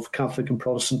of Catholic and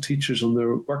Protestant teachers on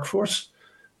their workforce.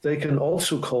 They can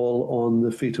also call on the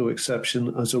veto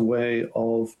exception as a way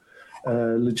of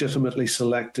legitimately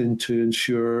selecting to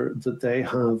ensure that they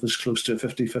have as close to a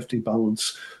 50-50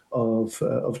 balance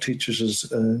of teachers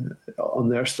as on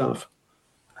their staff.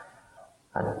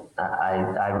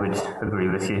 I would agree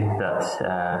with you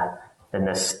that in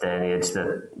this day and age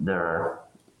that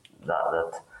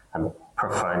I'm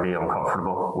profoundly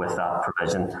uncomfortable with that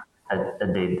provision.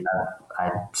 Indeed,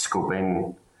 I'm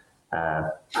scoping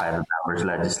private members'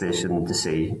 legislation to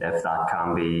see if that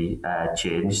can be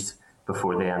changed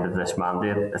before the end of this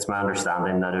mandate. It's my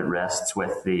understanding that it rests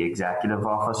with the Executive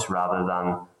Office rather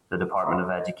than the Department of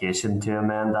Education to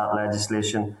amend that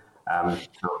legislation.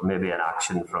 So maybe an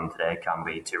action from today can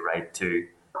be to write to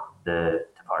the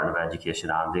Department of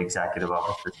Education and the Executive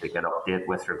Office to take an update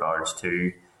with regards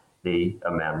to the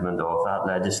amendment of that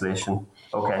legislation.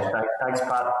 Okay, thanks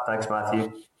Pat, thanks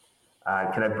Matthew.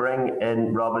 Can I bring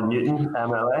in Robin Newton,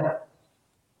 MLA?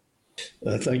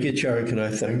 Thank you, Chair. Can I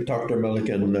thank Dr.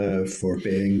 Milligan for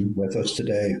being with us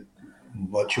today?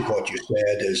 Much of what you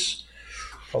said is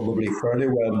probably fairly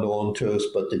well known to us,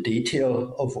 but the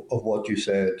detail of what you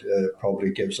said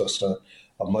probably gives us a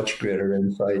much greater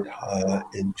insight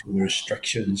into the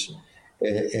restrictions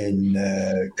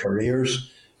in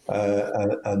careers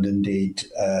and indeed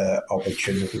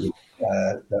opportunities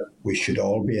that we should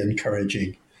all be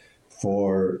encouraging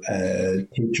for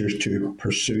teachers to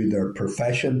pursue their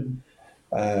profession,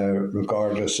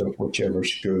 regardless of whichever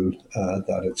school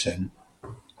that it's in.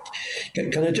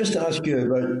 Can I just ask you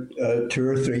about two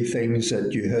or three things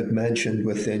that you had mentioned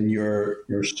within your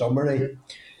summary?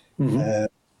 Mm-hmm.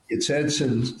 It said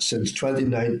since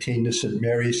 2019, the St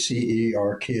Mary's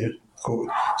CRE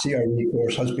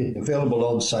course has been available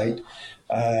on site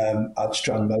at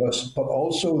Stranmillis, but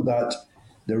also that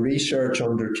the research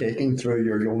undertaken through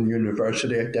your own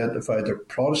university identified that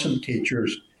Protestant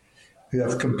teachers who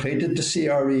have completed the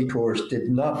CRE course did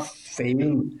not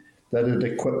feel that it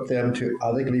equipped them to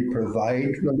adequately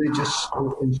provide religious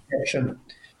instruction.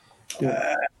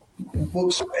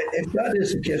 If that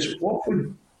is the case,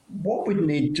 what would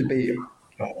need to be?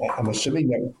 I'm assuming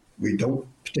that we don't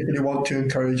particularly want to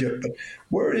encourage it. But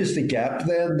where is the gap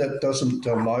then that doesn't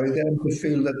allow them to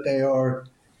feel that they are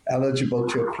eligible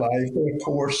to apply for a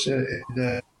course?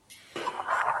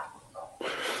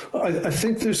 I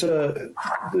think there's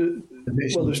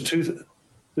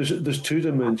there's two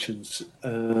dimensions.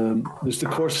 There's the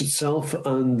course itself,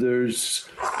 and there's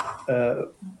an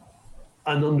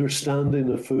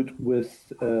understanding afoot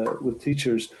with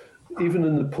teachers. Even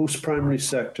in the post-primary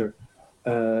sector,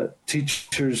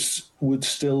 teachers would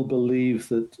still believe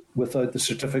that without the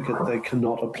certificate they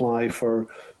cannot apply for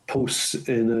posts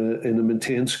in a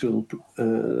maintained school.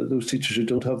 Those teachers who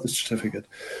don't have the certificate.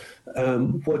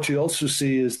 What you also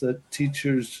see is that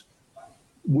teachers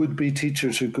would-be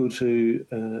teachers who go to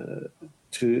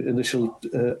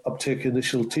uptake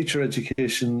initial teacher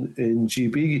education in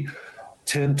GB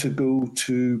tend to go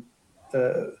to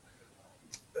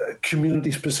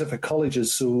community-specific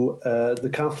colleges. So the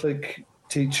Catholic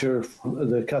teacher,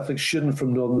 the Catholic student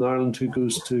from Northern Ireland who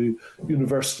goes to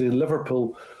university in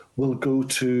Liverpool will go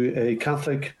to a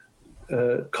Catholic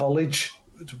college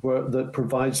that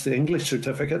provides the English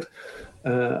certificate,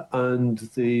 and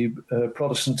the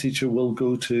Protestant teacher will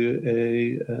go to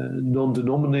a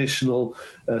non-denominational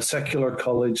secular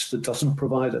college that doesn't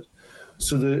provide it.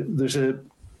 So there's a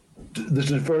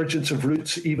divergence of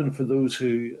routes even for those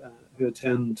who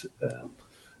attend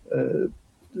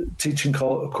teaching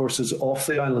courses off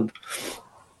the island.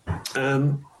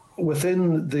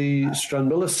 Within the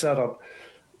Stranmillis setup,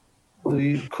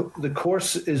 the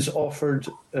course is offered,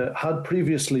 had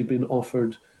previously been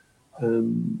offered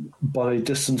by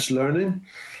distance learning,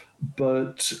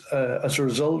 but as a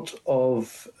result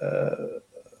of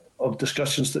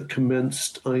discussions that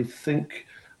commenced, I think,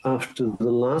 after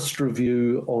the last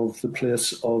review of the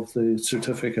place of the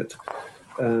certificate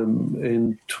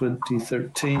in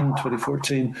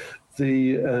 2014,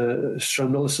 the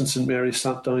Stranmillis and St Mary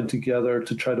sat down together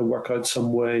to try to work out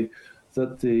some way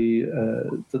that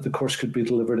the course could be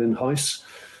delivered in-house.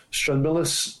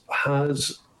 Stranmillis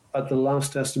has, at the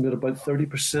last estimate, about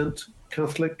 30%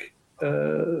 Catholic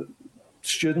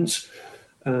students,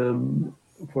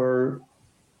 where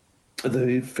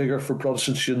the figure for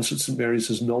Protestant students at St Mary's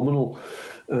is nominal.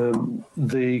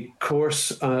 The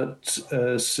course at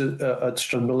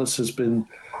Stranmillis has been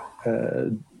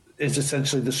is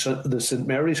essentially the St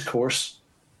Mary's course,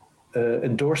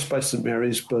 endorsed by St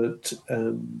Mary's, but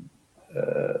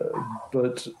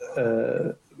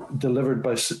delivered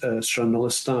by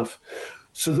Stranmillis staff.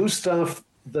 So those staff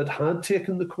that had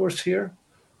taken the course here,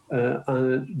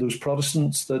 and those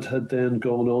Protestants that had then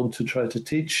gone on to try to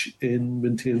teach in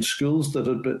maintained schools, that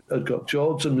had got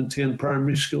jobs in maintained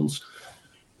primary schools,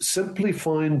 simply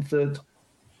find that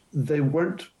they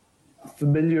weren't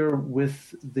familiar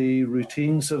with the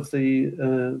routines of the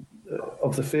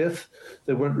faith.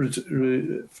 They weren't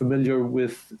familiar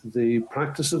with the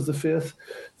practice of the faith.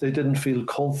 They didn't feel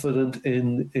confident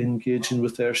in engaging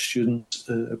with their students,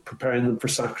 preparing them for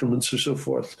sacraments or so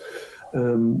forth.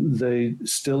 They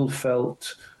still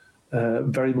felt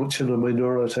very much in a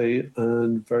minority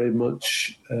and very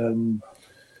much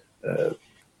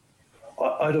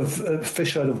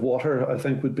fish out of water, I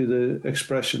think would be the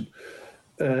expression.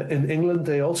 In England,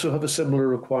 they also have a similar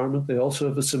requirement. They also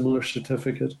have a similar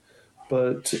certificate,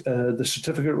 but the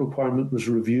certificate requirement was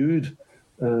reviewed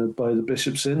by the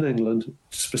bishops in England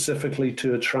specifically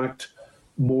to attract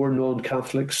more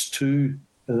non-Catholics to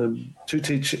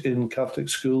teach in Catholic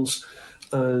schools,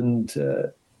 and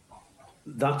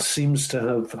that seems to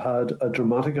have had a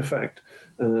dramatic effect.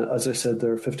 As I said,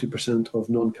 there are 50% of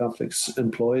non-Catholics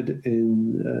employed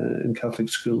in Catholic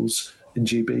schools in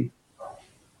GB.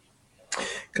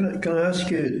 Can I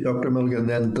ask you, Dr. Milligan,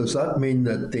 then, does that mean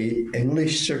that the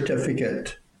English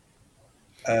certificate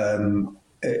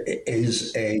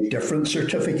is a different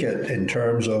certificate in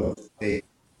terms of the...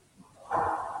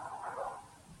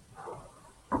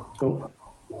 Oh.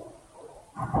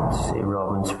 Let's see,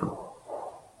 Robin's...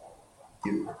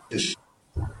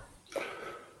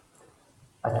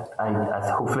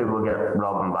 I hopefully we'll get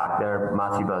Robin back there,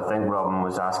 Matthew, but I think Robin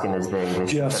was asking, is the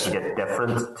English certificate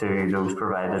different to those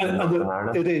provided in Northern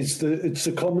Ireland? It is. It's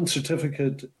a common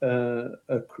certificate.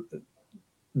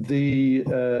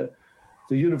 The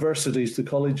universities, the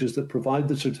colleges that provide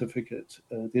the certificate,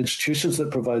 the institutions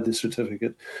that provide the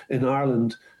certificate in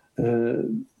Ireland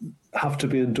have to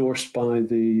be endorsed by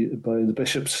the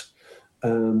bishops,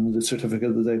 the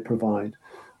certificate that they provide.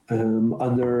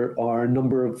 And there are a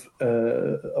number of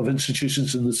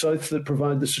institutions in the south that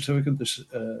provide the certificate. There's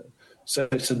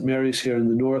St Mary's here in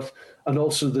the north, and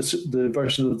also the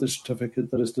version of the certificate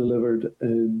that is delivered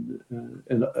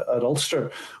at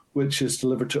Ulster, which is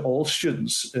delivered to all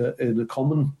students in a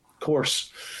common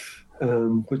course.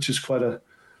 which is quite a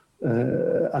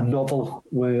novel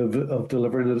way of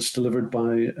delivering it. It's delivered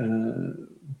by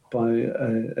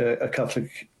a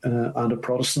Catholic and a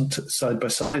Protestant side by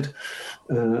side,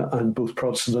 and both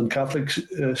Protestant and Catholic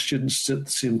students sit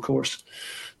the same course.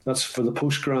 That's for the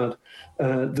postgrad.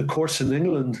 The course in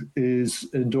England is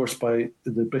endorsed by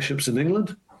the bishops in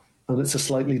England, and it's a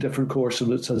slightly different course,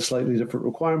 and it has slightly different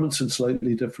requirements and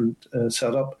slightly different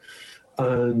setup.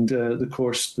 And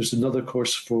there's another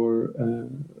course for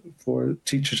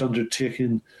teachers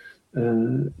undertaking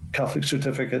Catholic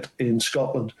certificate in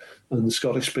Scotland, and the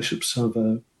Scottish bishops have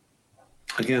a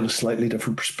slightly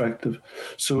different perspective.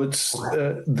 So it's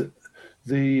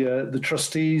the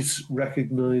trustees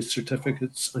recognise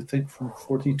certificates, I think, from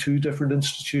 42 different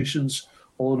institutions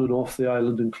on and off the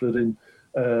island, including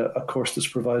a course that's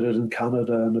provided in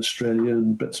Canada and Australia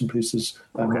and bits and pieces.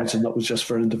 I imagine that was just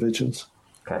for individuals.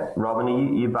 Okay, Robin,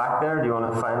 are you back there? Do you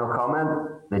want a final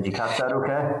comment? Did you catch that?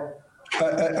 Okay.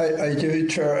 I do,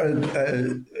 Chair.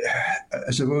 And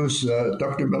I suppose,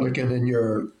 Dr. Milliken,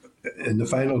 in the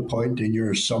final point in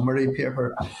your summary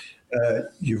paper,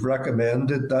 you've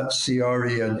recommended that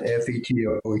CRE and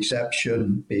FETO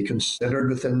exception be considered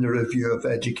within the review of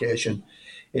education.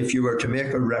 If you were to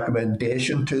make a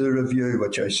recommendation to the review,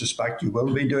 which I suspect you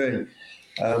will be doing,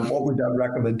 what would that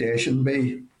recommendation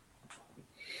be?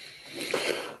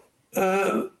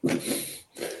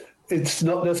 It's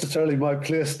not necessarily my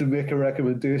place to make a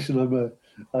recommendation. I'm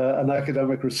an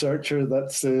academic researcher.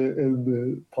 That's in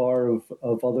the power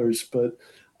of others. But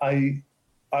I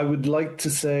would like to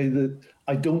say that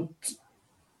I don't.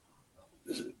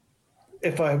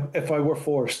 If I were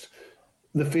forced,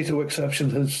 the FETO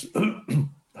exception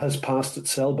has passed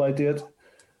its sell-by date.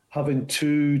 Having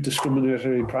two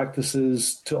discriminatory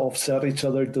practices to offset each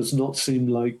other does not seem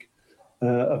like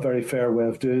a very fair way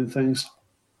of doing things.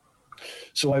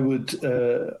 So I would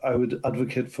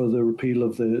advocate for the repeal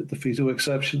of the FETO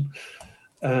exception,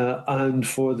 and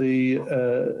for the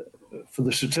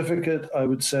certificate, I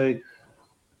would say,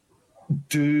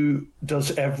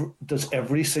 does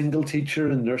every single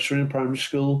teacher in nursery and primary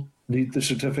school need the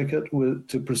certificate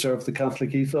to preserve the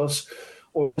Catholic ethos,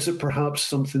 or is it perhaps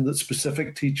something that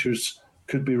specific teachers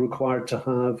could be required to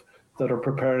have that are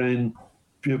preparing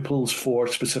pupils for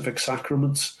specific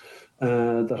sacraments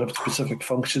that have specific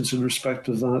functions in respect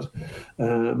of that?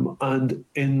 And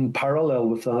in parallel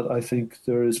with that, I think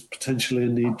there is potentially a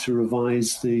need to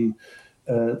revise the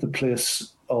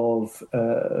place of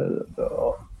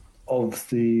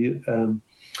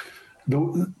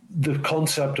the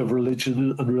concept of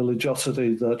religion and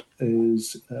religiosity that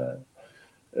is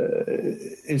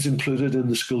included in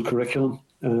the school curriculum.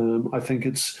 I think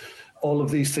all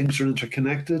of these things are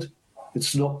interconnected.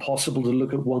 It's not possible to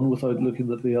look at one without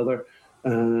looking at the other.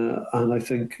 And I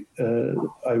think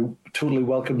I totally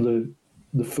welcome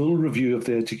the full review of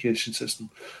the education system,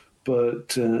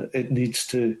 but it needs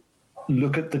to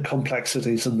look at the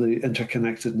complexities and the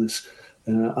interconnectedness,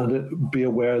 and be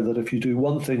aware that if you do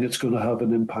one thing, it's going to have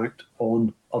an impact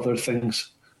on other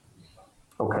things.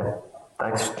 Okay.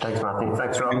 Thanks, Matthew.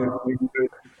 Thanks, Rob.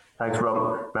 Thanks,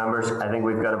 Rob. Members, I think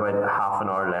we've got about half an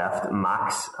hour left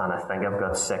max, and I think I've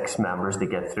got 6 members to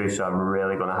get through, so I'm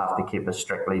really going to have to keep it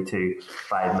strictly to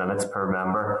 5 minutes per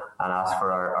member and ask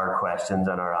for our questions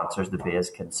and our answers to be as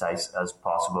concise as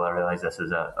possible. I realise this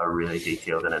is a really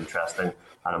detailed and interesting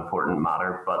and important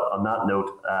matter, but on that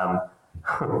note,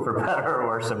 for better or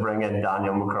worse, I bring in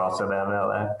Daniel McCross of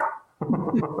MLA.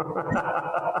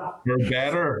 For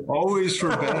better, always for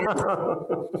better.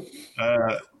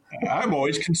 I'm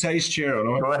always concise, Chair.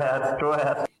 Go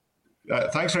ahead.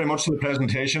 Thanks very much for the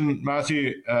presentation,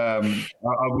 Matthew.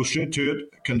 I'll go straight to it.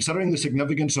 Considering the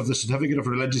significance of the Certificate of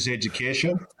Religious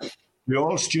Education, do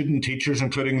all student teachers,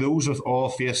 including those with all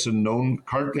faiths unknown,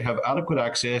 currently have adequate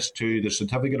access to the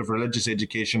Certificate of Religious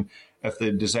Education if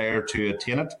they desire to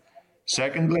attain it?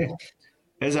 Secondly,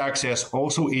 is access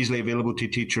also easily available to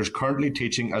teachers currently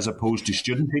teaching as opposed to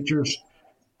student teachers?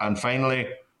 And finally,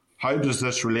 how does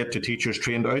this relate to teachers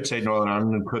trained outside Northern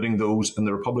Ireland, including those in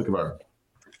the Republic of Ireland?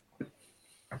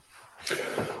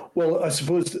 Well, I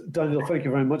suppose, Daniel, thank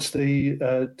you very much.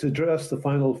 To address the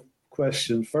final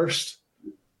question first,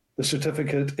 the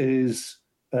certificate is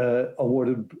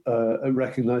awarded and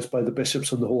recognised by the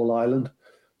bishops on the whole island.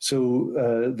 So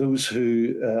those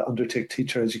who undertake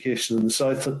teacher education in the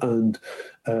south and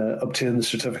obtain the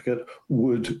certificate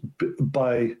would,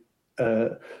 by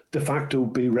de facto,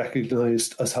 be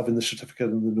recognised as having the certificate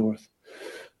in the north.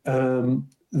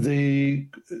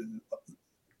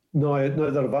 now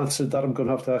that I've answered that, I'm going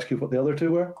to have to ask you what the other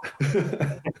two were.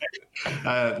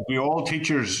 Do all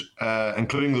teachers,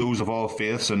 including those of all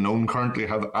faiths and known, currently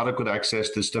have adequate access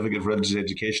to the Certificate of Religious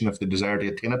Education if they desire to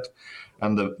attain it?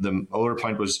 And the other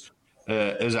point was,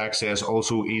 is access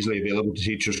also easily available to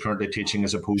teachers currently teaching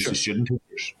as opposed to student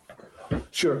teachers?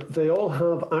 Sure, they all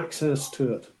have access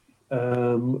to it.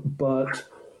 But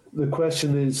the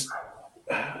question is,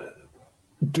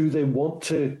 do they want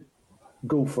to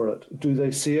go for it? Do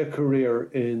they see a career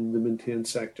in the maintained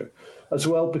sector? As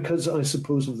well, because I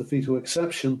suppose of the veto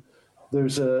exception,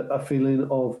 there's a feeling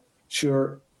of,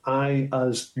 sure, I,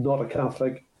 as not a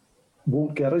Catholic,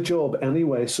 won't get a job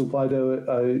anyway, so why do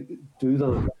I do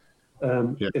that?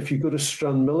 If you go to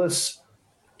Stranmillis,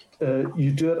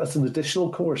 you do it as an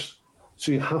additional course.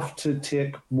 So you have to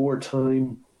take more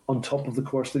time on top of the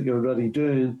course that you're already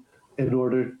doing in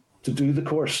order to do the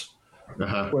course.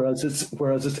 Whereas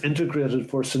it's integrated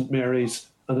for St Mary's,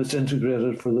 and it's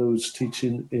integrated for those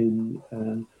teaching in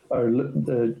or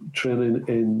training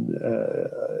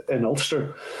in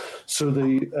Ulster. So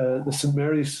the St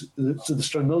Mary's, so the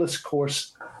Stranmillis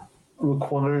course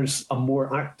requires a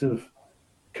more active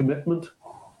commitment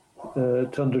to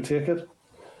undertake it.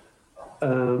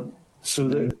 So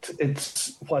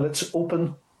that while it's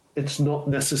open, it's not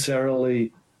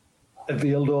necessarily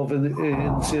availed of in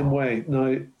the same way.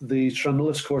 Now, the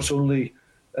Stranmillis course only,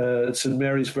 St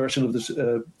Mary's version of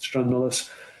the Stranmillis,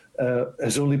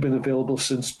 has only been available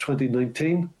since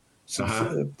 2019,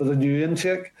 for the new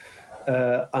intake,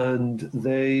 and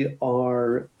they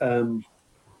are.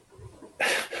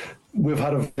 We've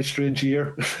had a very strange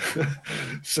year,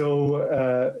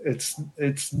 so it's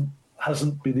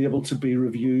hasn't been able to be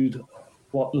reviewed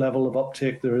what level of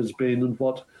uptake there has been and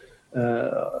what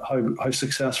how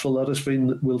successful that has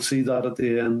been. We'll see that at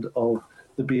the end of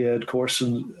the BEd course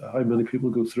and how many people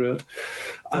go through it.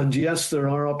 And yes, there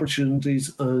are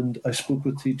opportunities, and I spoke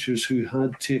with teachers who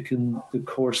had taken the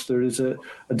course. There is a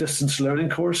distance learning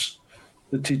course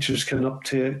that teachers can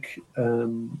uptake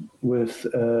with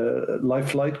a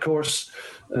Lifelight course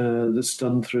that's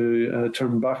done through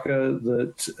Turnbacka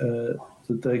that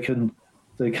they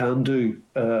can do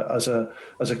as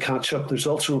a catch up. There's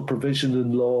also a provision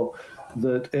in law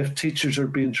that if teachers are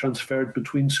being transferred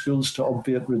between schools to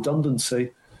obviate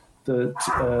redundancy, that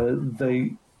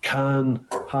they can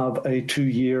have a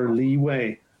 2-year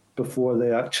leeway before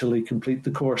they actually complete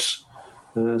the course.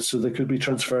 So they could be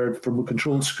transferred from a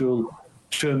controlled school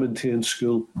to a maintained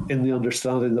school in the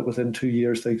understanding that within 2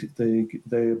 years they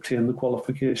obtain the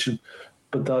qualification.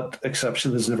 But that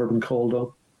exception has never been called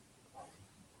on.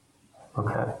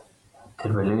 Okay.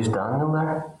 Did we lose Daniel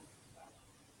there?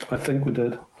 I think we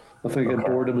did. I think I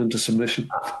bored him into submission.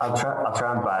 I'll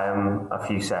try and buy him a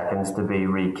few seconds to be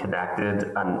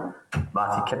reconnected. And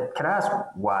Matthew, can I ask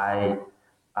why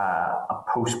a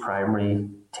post-primary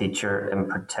teacher in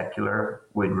particular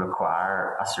would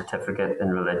require a certificate in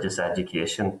religious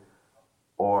education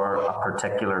or a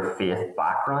particular faith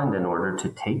background in order to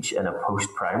teach in a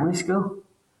post-primary school?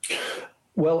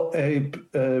 Well,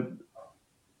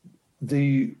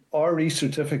 the RE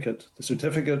certificate, the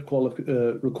certificate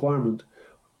requirement,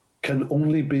 can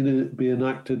only be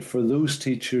enacted for those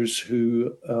teachers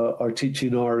who are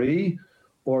teaching RE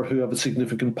or who have a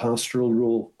significant pastoral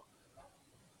role.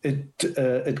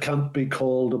 It can't be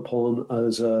called upon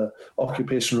as an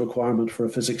occupation requirement for a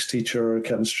physics teacher or a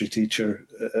chemistry teacher.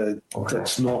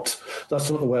 That's not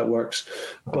the way it works.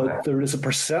 But there is a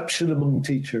perception among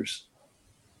teachers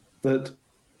that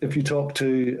if you talk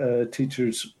to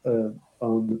teachers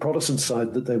on the Protestant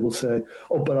side, that they will say,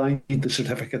 "Oh, but I need the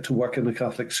certificate to work in a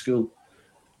Catholic school."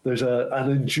 There's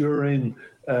an enduring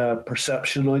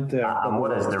perception out there. And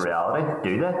what is the reality?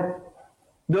 Do they?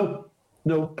 No.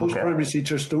 Post-primary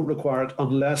teachers don't require it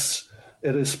unless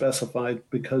it is specified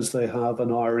because they have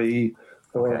an RE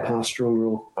or a pastoral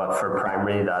role. But for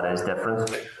primary, that is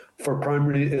different? For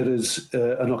primary, it is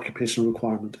an occupational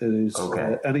requirement. It is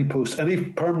any post, any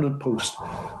permanent post.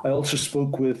 I also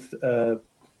spoke with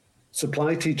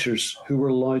supply teachers who were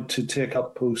allowed to take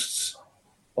up posts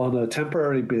on a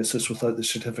temporary basis without the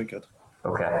certificate.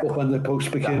 But when the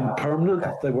post became permanent,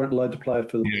 they weren't allowed to apply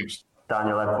for the post.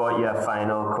 Daniel, I brought you a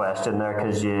final question there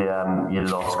because you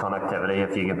lost connectivity.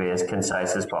 If you could be as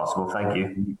concise as possible, thank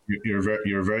you.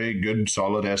 You're very good,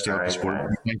 solid SDL sport.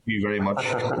 Thank you very much.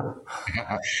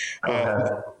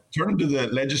 Turning to the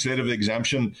legislative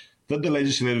exemption, did the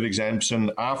legislative exemption,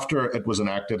 after it was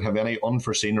enacted, have any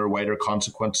unforeseen or wider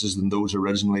consequences than those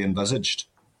originally envisaged?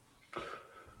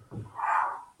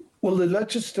 Well, the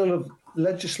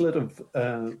legislative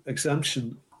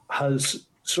exemption has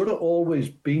sort of always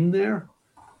been there.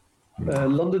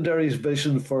 Londonderry's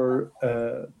vision for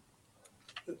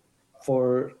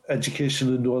for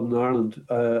education in Northern Ireland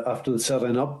after the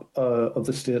setting up of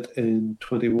the state in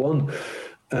 21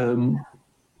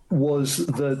 was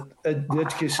that the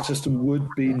education system would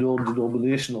be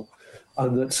non-denominational,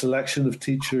 and that selection of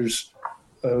teachers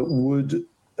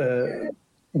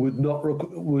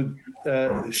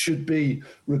should be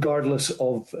regardless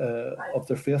of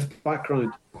their faith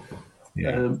background.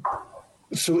 Yeah.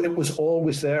 So it was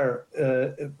always there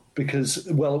because,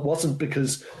 well, it wasn't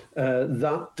because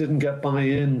that didn't get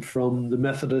buy-in from the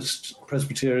Methodist,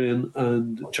 Presbyterian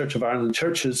and Church of Ireland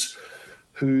churches,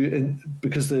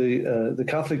 because the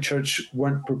Catholic Church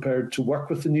weren't prepared to work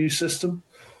with the new system.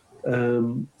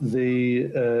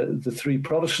 The three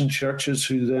Protestant churches,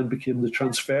 who then became the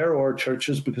transfer or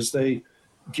churches because they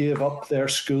gave up their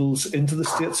schools into the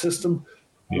state system,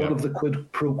 one of the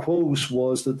quid pro quos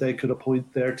was that they could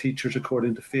appoint their teachers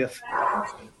according to faith.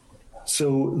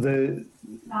 So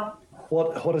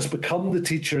what has become the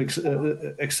teacher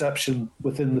exception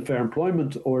within the Fair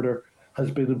Employment Order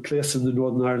has been in place in the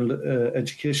Northern Ireland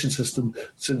education system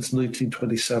since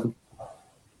 1927.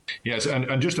 Yes,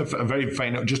 and just a very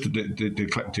final, just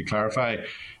to clarify,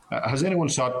 has anyone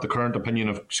sought the current opinion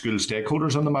of school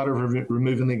stakeholders on the matter of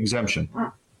removing the exemption?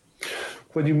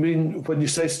 When you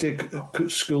say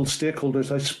school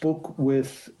stakeholders, I spoke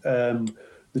with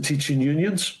the teaching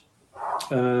unions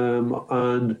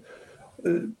and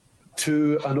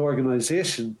to an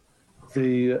organisation,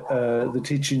 the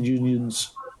teaching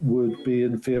unions would be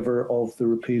in favour of the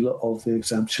repeal of the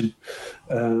exemption.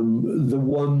 The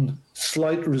one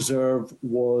slight reserve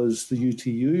was the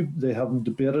UTU. They haven't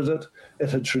debated it. It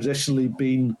had traditionally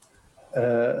been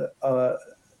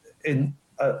in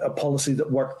a policy that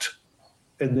worked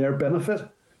in their benefit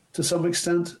to some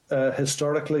extent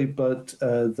historically, but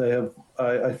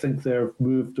I think they've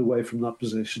moved away from that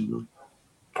position now.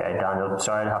 Okay, Daniel,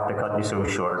 sorry to have to cut you so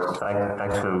short.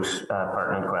 Thanks for those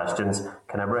pertinent questions.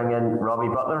 Can I bring in Robbie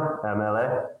Butler,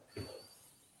 MLA?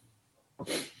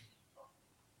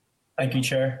 Thank you,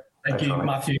 Chair. Thank you,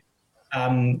 Matthew.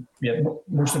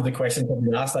 Most of the questions have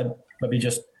been asked. I'd maybe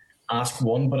just ask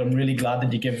one, but I'm really glad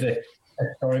that you give the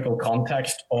historical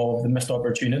context of the missed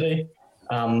opportunity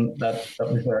that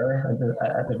was there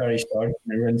at the very start.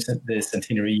 We were in the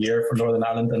centenary year for Northern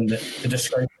Ireland, and the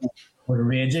discussion was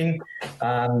raging,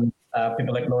 and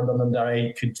people like Lord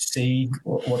Londonderry could see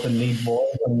what the need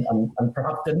was and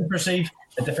perhaps didn't perceive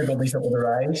the difficulties that would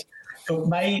arise. So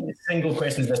my single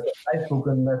question is this: I've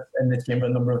spoken in the chamber a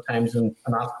number of times and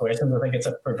asked questions. I think it's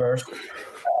a perverse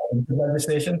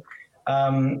legislation.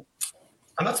 I'm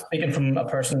not speaking from a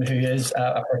person who is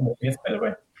a person of faith, by the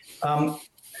way.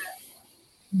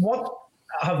 What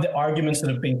have the arguments that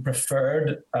have been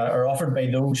preferred or offered by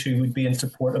those who would be in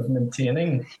support of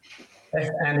maintaining, if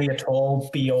any at all,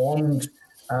 beyond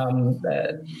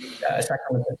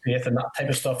sacrament of faith and that type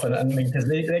of stuff? And because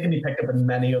they can be picked up in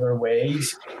many other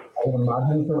ways, I would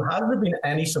imagine. So has there been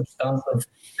any substantive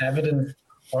evidence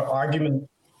or argument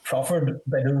proffered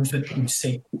by those that would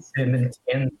seek to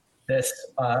maintain this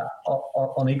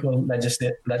unequal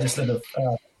legislative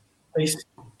space?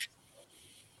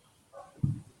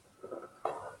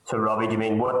 So, Robbie, do you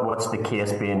mean what's the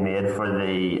case being made for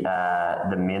the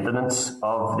maintenance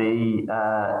of the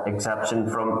exemption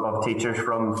of teachers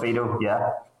from FIDO?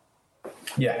 Yeah.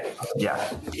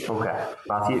 Okay,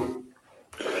 Matthew.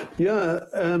 Yeah,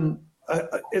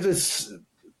 it is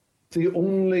the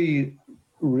only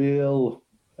real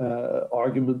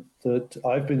argument that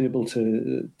I've been able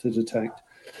to detect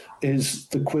is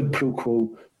the quid pro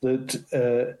quo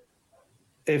that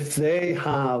if they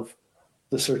have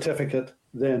the certificate,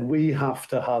 then we have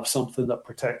to have something that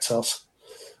protects us.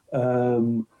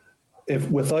 If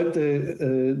without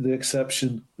the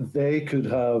exception, they could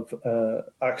have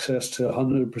access to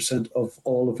 100% of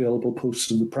all available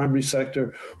posts in the primary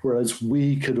sector, whereas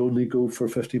we could only go for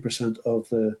 50% of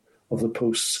the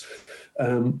posts.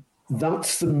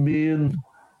 That's the main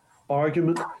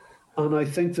argument, and I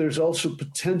think there's also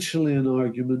potentially an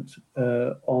argument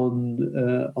on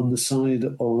the side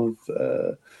of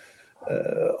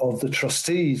the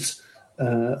trustees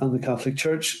and the Catholic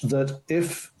Church that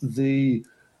if the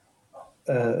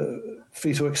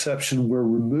veto exception were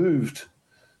removed,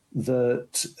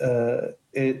 that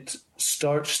it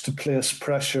starts to place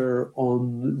pressure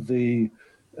on the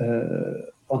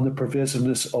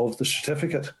pervasiveness of the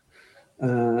certificate,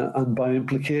 and by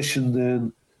implication,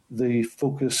 then the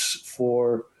focus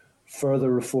for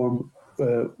further reform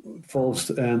falls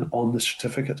then on the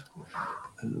certificate.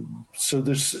 So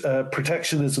there's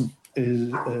protectionism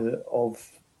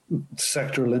of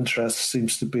sectoral interest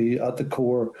seems to be at the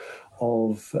core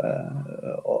of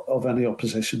any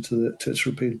opposition to its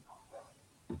repeal.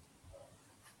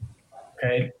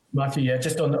 Okay, Matthew, yeah,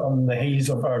 just on the heels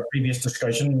of our previous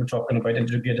discussion, we're talking about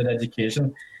integrated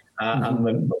education and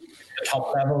the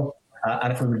top level.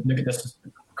 And if we look at this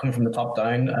coming from the top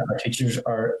down, our teachers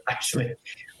are actually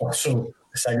also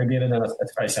segregated, and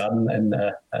it's very sad in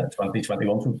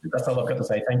 2021. So that's all I've got to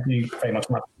say. Thank you very much,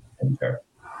 Matthew.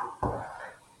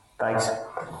 Thanks.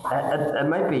 It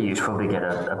might be useful to get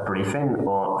a briefing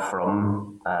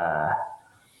from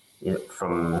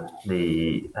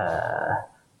the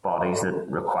bodies that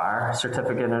require a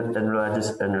certificate in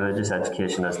religious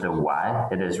education as to why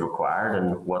it is required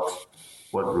and what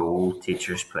role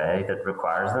teachers play that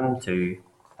requires them to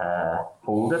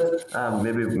hold it.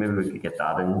 Maybe we could get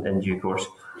that in due course.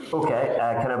 Okay,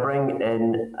 can I bring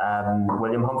in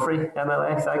William Humphrey,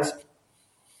 MLA? Thanks.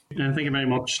 Thank you very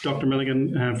much, Dr.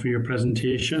 Milligan, for your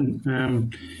presentation.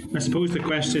 I suppose the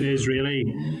question is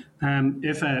really,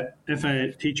 if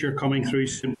a teacher coming through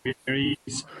St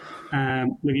Mary's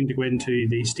looking to go into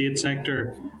the state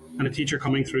sector, and a teacher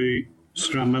coming through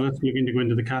Stranmillis looking to go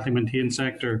into the Catholic maintained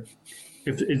sector,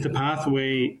 is the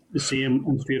pathway the same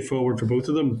and straightforward for both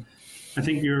of them? I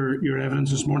think your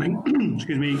evidence this morning,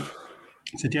 excuse me,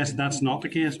 suggests that's not the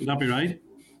case. Would that be right?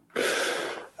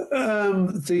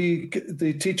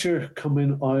 The teacher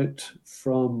coming out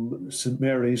from St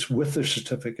Mary's with their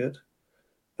certificate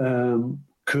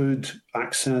could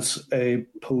access a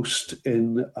post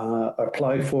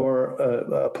apply for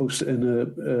a post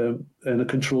in a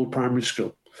controlled primary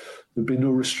school. There'd be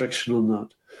no restriction on that.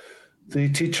 The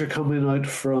teacher coming out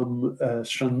from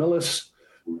Stranmillis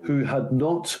who had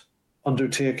not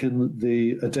undertaken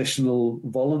the additional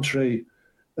voluntary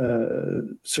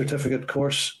certificate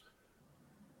course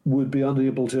would be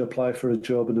unable to apply for a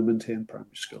job in a maintained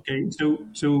primary school. Okay,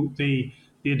 so the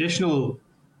additional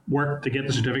work to get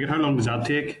the certificate, how long does that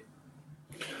take?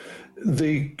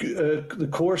 The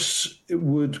course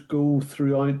would go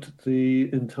throughout the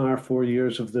entire 4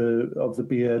 years of the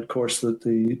BEd course that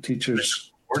the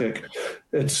teachers take.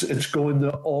 It's going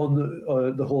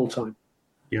on the whole time.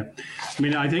 Yeah, I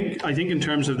mean, I think in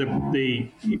terms of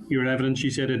your evidence, you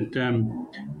said in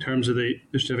terms of the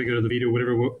certificate or the video,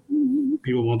 whatever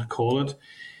people want to call it,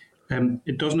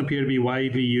 it doesn't appear to be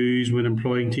widely used when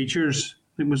employing teachers.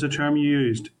 It was a term you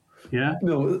used. Yeah.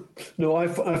 No. I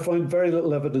found very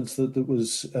little evidence that it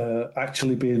was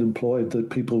actually being employed. That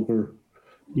people were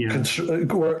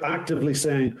actively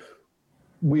saying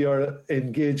we are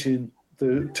engaging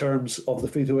the terms of the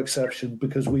veto exception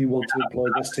because we want to employ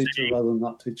this teacher rather than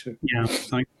that teacher. Yeah,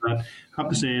 thanks for that. I have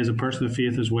to say, as a person of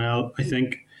faith as well, I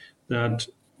think that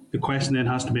the question then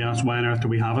has to be asked, why on earth do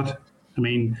we have it? I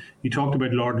mean, you talked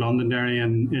about Lord Londonderry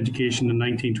and education in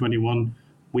 1921.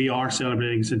 We are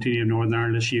celebrating Centennial of Northern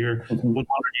Ireland this year. 100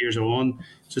 years on,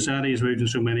 society has moved in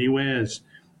so many ways,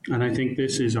 and I think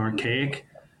this is archaic.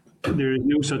 There is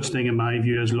no such thing, in my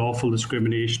view, as lawful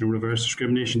discrimination or reverse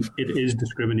discrimination. It is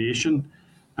discrimination.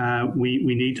 We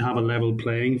need to have a level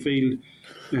playing field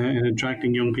in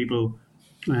attracting young people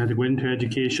to go into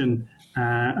education,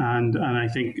 and I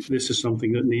think this is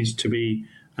something that needs to be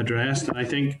addressed. And I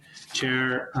think,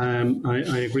 Chair,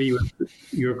 I agree with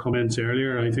your comments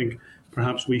earlier. I think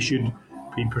perhaps we should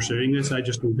be pursuing this. I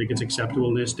just don't think it's acceptable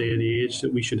in this day and age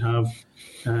that we should have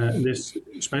this,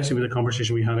 especially with the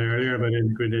conversation we had earlier about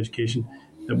integrated education,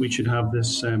 that we should have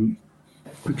this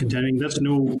continuing. That's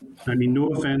no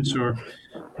offence or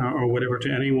whatever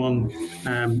to anyone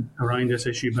around this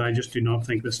issue, but I just do not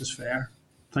think this is fair.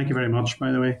 Thank you very much,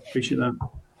 by the way. Appreciate that.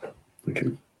 Thank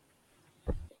you.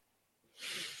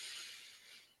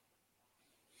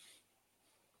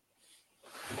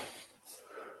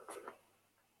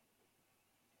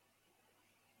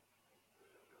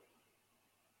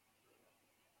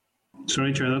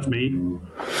 Sorry, Chair, that's me.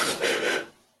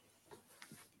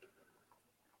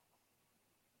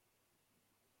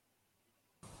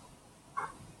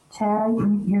 Chair,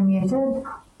 you're muted.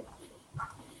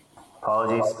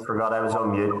 Apologies, forgot I was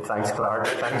on mute. Thanks, Clark.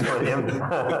 Thanks, William.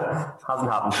 Hasn't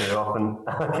happened too often.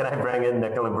 Can I bring in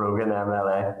Nicola Brogan,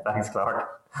 MLA? Thanks, Clark.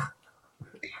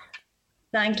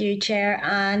 Thank you, Chair,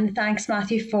 and thanks,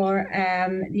 Matthew, for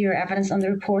your evidence on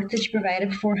the report that you provided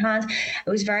beforehand. It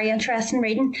was very interesting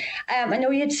reading. I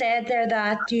know you had said there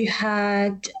that you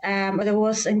had, or there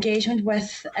was engagement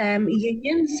with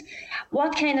unions.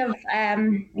 What kind of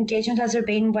engagement has there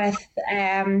been with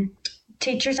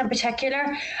teachers in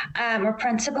particular, or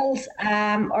principals,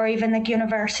 or even like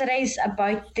universities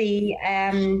about the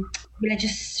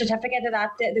religious certificate, or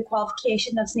that the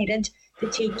qualification that's needed to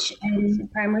teach in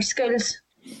primary schools?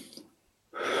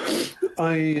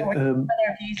 Sorry,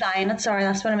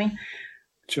 that's what I mean.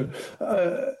 Sure.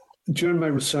 During my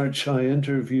research, I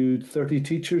interviewed 30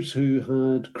 teachers who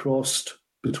had crossed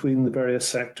between the various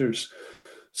sectors.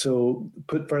 So,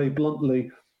 put very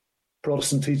bluntly,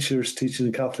 Protestant teachers teaching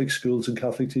in Catholic schools and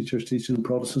Catholic teachers teaching in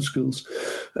Protestant schools.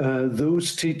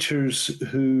 Those teachers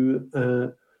who,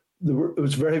 it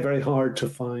was very, very hard to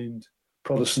find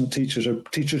Protestant teachers or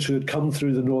teachers who had come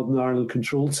through the Northern Ireland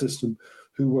control system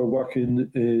who were working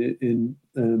in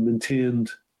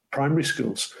maintained primary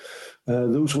schools.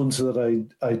 Those ones that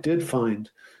I did find,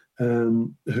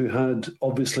 who had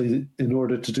obviously, in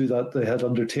order to do that, they had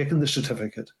undertaken the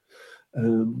certificate,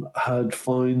 had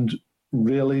found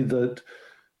really that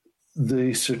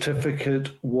the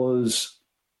certificate was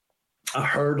a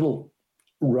hurdle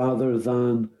rather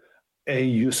than a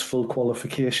useful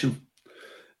qualification.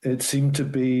 It seemed to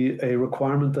be a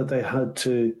requirement that they had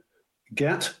to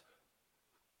get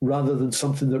rather than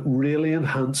something that really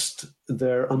enhanced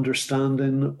their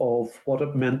understanding of what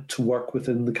it meant to work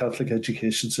within the Catholic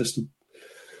education system.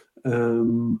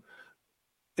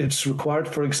 It's required,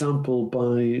 for example,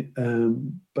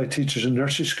 by teachers in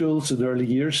nursery schools and early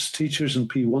years teachers and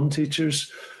P1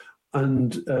 teachers.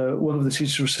 And one of the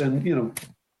teachers was saying,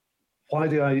 why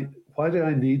do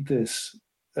I need this?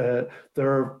 There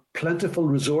are plentiful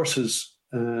resources.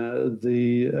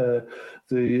 The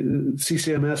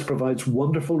CCMS provides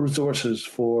wonderful resources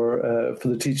for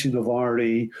the teaching of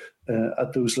RE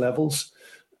at those levels.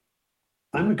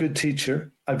 I'm a good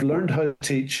teacher. I've learned how to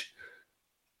teach.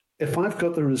 If I've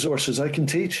got the resources, I can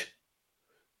teach.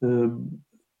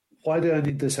 Why do I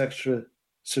need this extra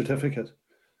certificate?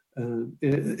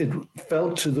 It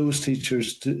felt to those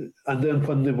teachers, and then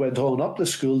when they went on up to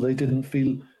school, they didn't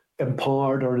feel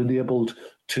empowered or enabled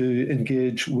to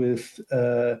engage with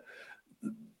the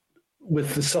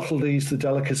subtleties, the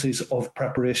delicacies of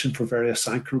preparation for various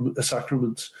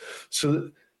sacraments.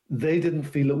 So they didn't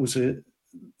feel it was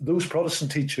those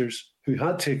Protestant teachers who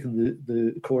had taken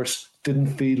the course didn't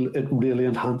feel it really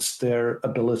enhanced their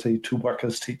ability to work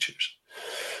as teachers.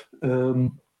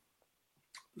 In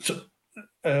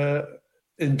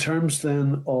terms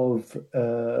then of,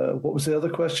 what was the other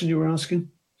question you were asking?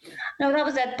 No, that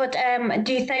was it. But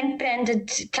do you think then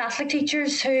did Catholic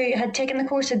teachers who had taken the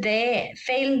course, did they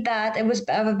feel that it was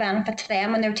of a benefit to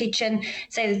them when they were teaching,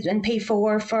 say in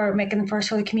P4 for making the First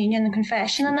Holy Communion and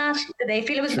confession and that? Did they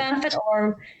feel it was a benefit,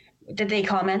 or did they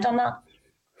comment on that?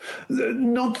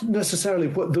 Not necessarily.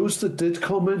 What those that did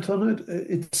comment on it,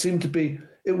 it seemed to be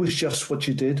it was just what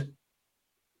you did.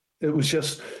 It was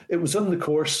in the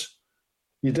course,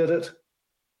 you did it,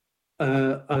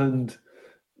 and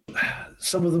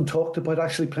some of them talked about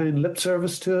actually paying lip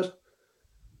service to it.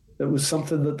 It was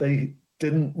something that they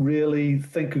didn't really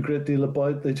think a great deal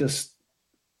about. It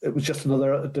was just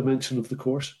another dimension of the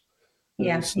course.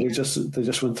 Yeah. So they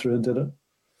just went through and did it.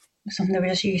 Something they were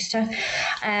just used to.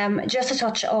 Just to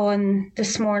touch on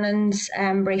this morning's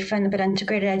briefing about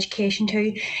integrated education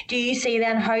too, how do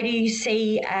you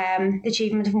see the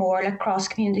achievement of more like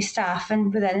cross-community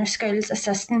staffing within our schools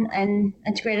assisting in the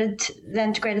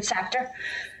integrated sector?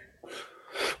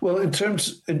 Well, in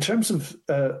terms of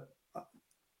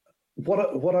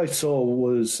what I saw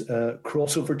was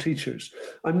crossover teachers.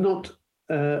 I'm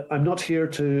not here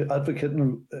to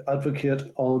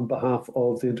advocate on behalf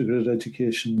of the integrated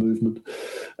education movement.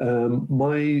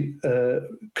 My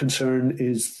concern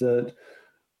is that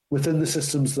within the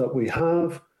systems that we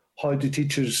have, how do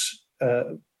teachers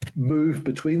move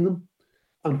between them,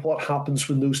 and what happens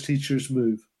when those teachers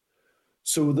move?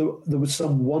 So there was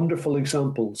some wonderful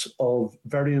examples of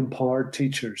very empowered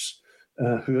teachers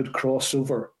who had crossed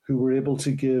over, who were able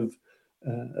to give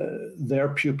their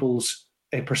pupils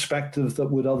a perspective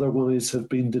that would otherwise have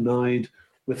been denied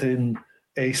within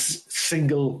a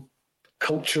single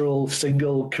cultural,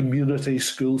 single community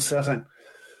school setting.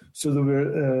 So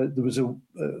there was a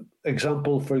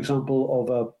example, for example,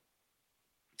 of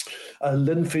a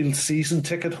Linfield season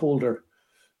ticket holder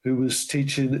who was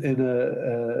teaching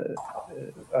in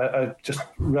I just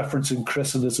referencing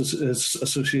Chris and his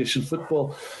association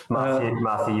football.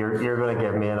 Matthew, you're going to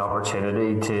give me an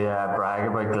opportunity to brag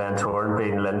about Glentoran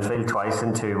being Linfield twice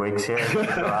in 2 weeks here. So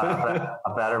I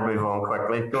better move on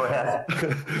quickly. Go ahead.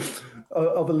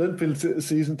 Of a Linfield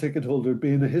season ticket holder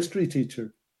being a history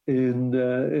teacher in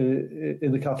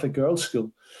the Catholic girls'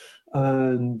 school,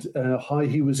 and how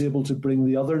he was able to bring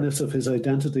the otherness of his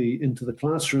identity into the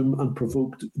classroom and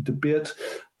provoked debate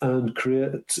and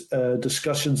create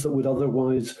discussions that would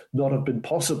otherwise not have been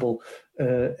possible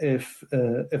if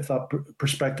that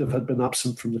perspective had been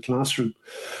absent from the classroom.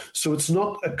 So it's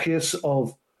not a case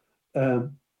of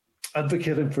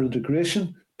advocating for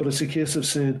integration, but it's a case of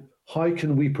saying, how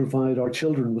can we provide our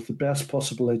children with the best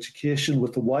possible education,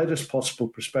 with the widest possible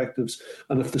perspectives?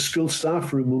 And if the school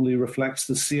staff room only reflects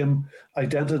the same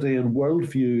identity and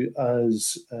worldview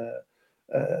as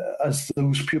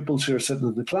those pupils who are sitting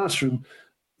in the classroom,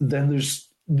 then there's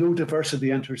no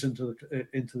diversity enters into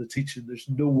the teaching. There's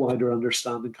no wider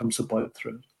understanding comes about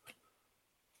through it.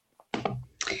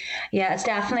 Yeah, it's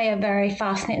definitely a very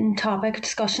fascinating topic of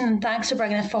discussion, and thanks for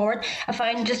bringing it forward. I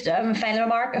find, just a final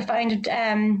remark, I find it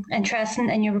interesting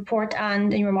in your report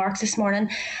and in your remarks this morning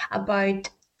about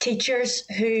teachers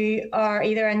who are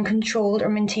either in controlled or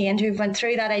maintained, who've went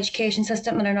through that education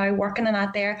system and are now working in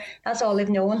that there. That's all they've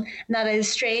known. And that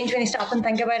is strange when you stop and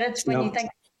think about it, when you think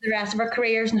the rest of our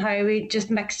careers and how we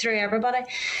just mix through everybody.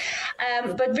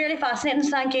 But really fascinating.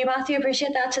 Thank you, Matthew.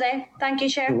 Appreciate that today. Thank you,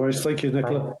 Chair. No worries. Thank you,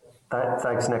 Nicola.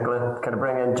 Thanks, Nicola. Can I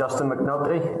bring in Justin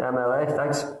McNulty, MLA?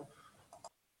 Thanks.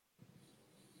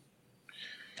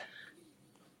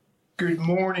 Good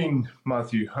morning,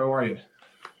 Matthew. How are you?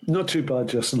 Not too bad,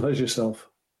 Justin. How's yourself?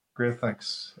 Great,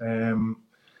 thanks.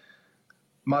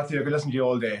 Matthew, I could listen to you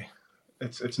all day.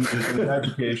 It's an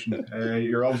education.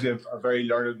 You're obviously a very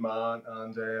learned man,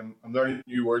 and I'm learning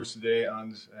new words today,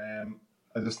 and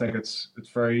I just think it's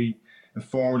very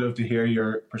informative to hear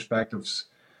your perspectives.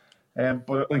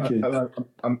 But Thank you.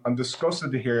 I'm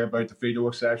disgusted to hear about the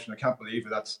fieldwork session. I can't believe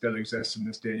that still exists in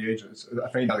this day and age. I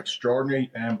find that extraordinary.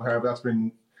 However, that's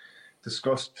been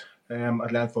discussed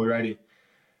at length already.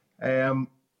 The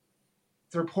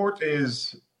report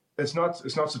it's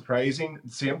not surprising. At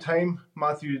the same time,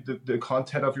 Matthew, the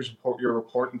content of your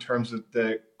report in terms of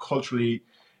the culturally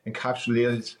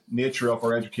encapsulated nature of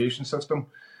our education system.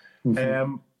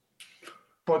 Mm-hmm.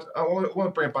 But I want to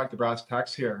bring it back to brass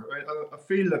tacks here. I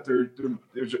feel that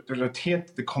there's a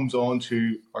taint that comes on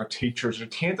to our teachers, there's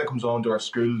a taint that comes on to our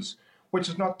schools, which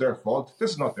is not their fault.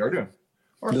 This is not their doing.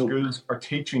 Our schools are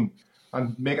teaching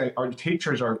and making our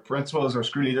teachers, our principals, our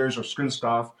school leaders, our school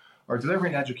staff are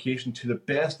delivering education to the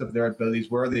best of their abilities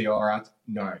where they are at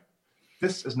now.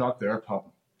 This is not their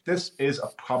problem. This is a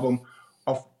problem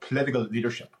of political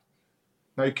leadership.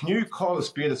 Now, can you call a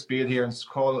spade here and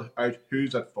call out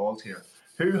who's at fault here?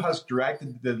 Who has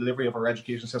directed the delivery of our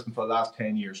education system for the last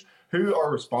 10 years? Who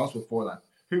are responsible for that?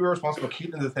 Who are responsible for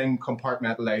keeping the thing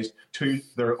compartmentalised to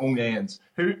their own ends?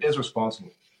 Who is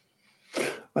responsible?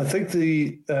 I think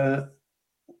you've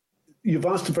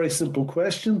asked a very simple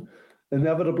question.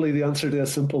 Inevitably, the answer to a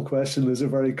simple question is a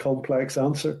very complex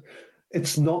answer.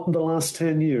 It's not in the last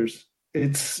 10 years.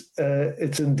 It's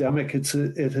endemic.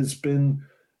 It has been...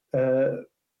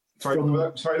 Sorry, let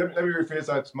me rephrase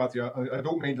that, Matthew. I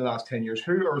don't mean the last 10 years.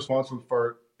 Who are responsible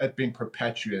for it being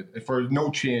perpetuated, for no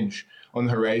change on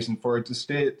the horizon, for it to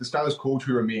stay, the status quo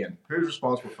to remain? Who's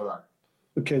responsible for that?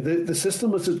 Okay, the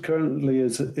system as it currently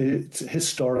is, it's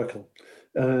historical.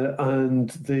 And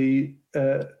the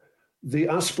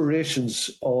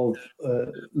aspirations of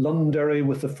Londonderry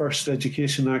with the first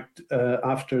Education Act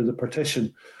after the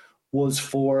partition was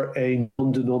for a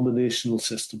non-denominational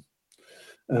system.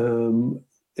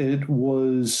 It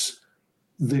was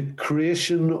the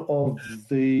creation of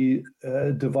the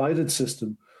divided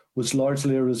system was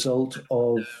largely a result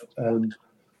of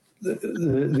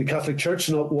the Catholic Church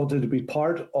not wanting to be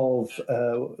part of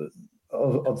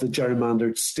the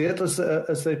gerrymandered state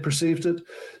as they perceived it,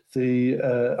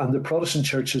 and the Protestant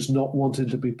churches not wanting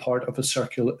to be part of a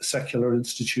secular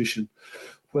institution.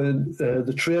 When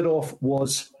the trade-off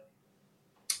was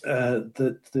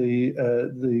that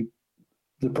the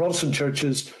Protestant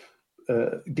churches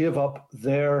gave up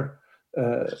their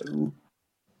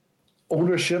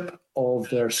ownership of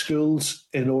their schools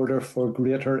in order for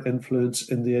greater influence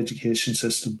in the education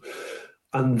system.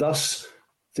 And thus,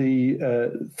 the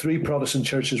three Protestant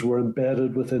churches were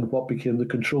embedded within what became the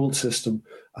controlled system,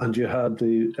 and you had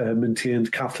the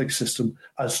maintained Catholic system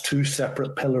as two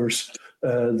separate pillars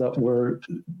that were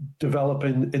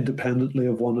developing independently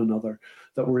of one another,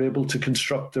 that were able to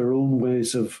construct their own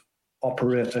ways of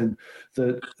operating.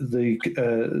 The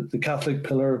Catholic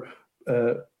pillar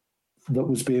that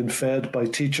was being fed by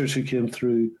teachers who came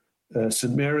through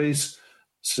St Mary's,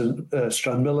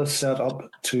 Stranmillis set up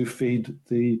to feed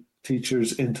the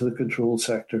teachers into the control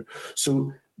sector.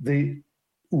 So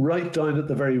right down at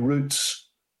the very roots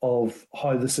of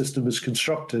how the system is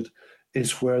constructed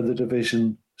is where the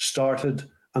division started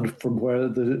and from where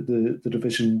the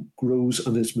division grows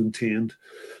and is maintained.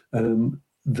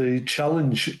 The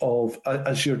challenge of,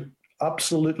 as you're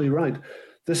absolutely right,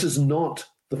 this is not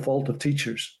the fault of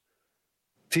teachers.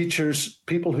 Teachers,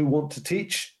 people who want to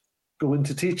teach, go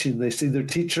into teaching. They see their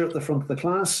teacher at the front of the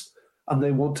class and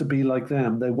they want to be like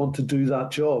them. They want to do that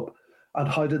job. And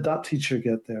how did that teacher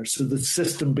get there? So the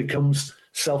system becomes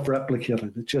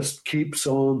self-replicating. It just keeps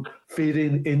on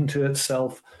feeding into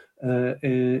itself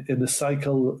in a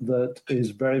cycle that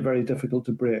is very, very difficult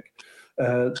to break.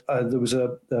 There was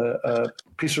a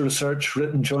piece of research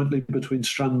written jointly between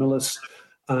Stranmillis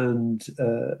and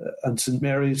St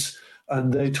Mary's,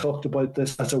 and they talked about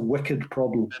this as a wicked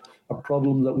problem, a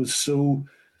problem that was so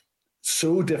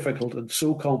difficult and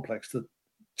so complex that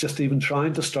just even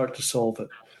trying to start to solve it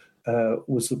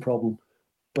was the problem.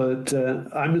 But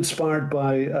I'm inspired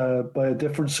by a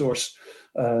different source.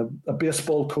 A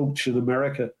baseball coach in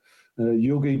America,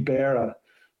 Yogi Berra,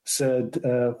 said,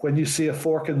 when you see a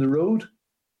fork in the road,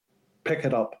 pick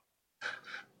it up.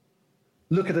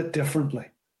 Look at it differently.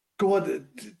 Go on,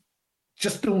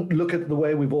 just don't look at it the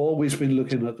way we've always been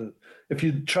looking at it. If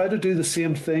you try to do the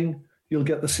same thing, you'll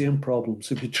get the same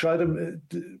problems. If you try to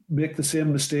make the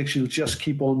same mistakes, you'll just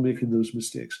keep on making those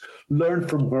mistakes. Learn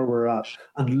from where we're at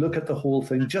and look at the whole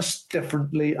thing just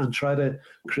differently and try to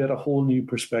create a whole new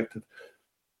perspective.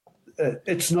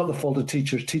 It's not the fault of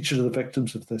teachers. Teachers are the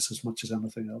victims of this as much as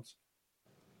anything else.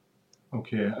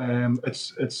 Okay,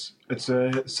 it's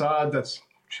sad that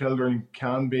children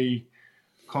can be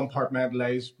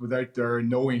compartmentalised without their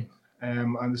knowing,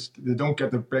 and they don't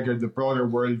get the broader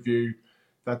worldview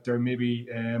that they're maybe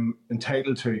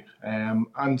entitled to,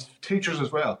 and teachers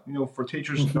as well. You know, for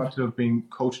teachers not to have been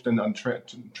coached and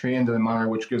trained in a manner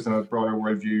which gives them a broader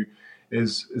worldview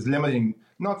is limiting,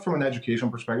 not from an education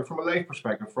perspective, from a life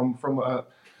perspective, from an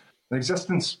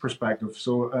existence perspective.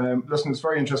 So, listen, it's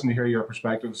very interesting to hear your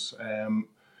perspectives,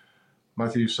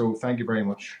 Matthew. So, thank you very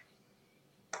much.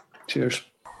 Cheers.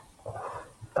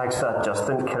 Thanks for that,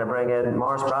 Justin. Can I bring in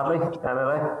Morris Bradley,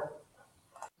 MMA?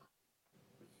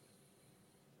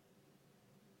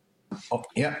 Oh,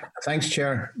 yeah, thanks,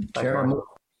 Chair. Chair,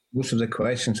 most of the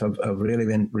questions have really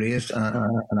been raised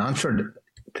and answered,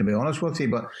 to be honest with you.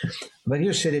 But if I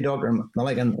just say to Dr.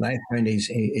 Milligan, I found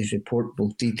his report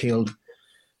both detailed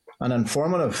and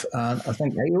informative, and I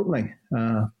think eye-opening.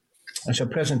 It's a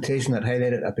presentation that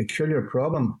highlighted a peculiar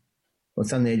problem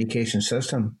within the education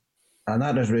system, and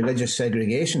that is religious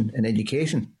segregation in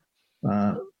education.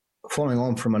 Following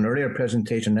on from an earlier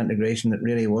presentation, integration that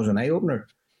really was an eye-opener.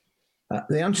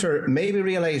 The answer may be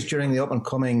realised during the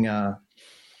up-and-coming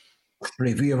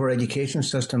review of our education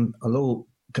system, although,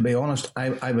 to be honest,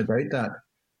 I would doubt that.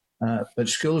 But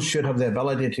schools should have the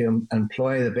ability to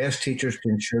employ the best teachers to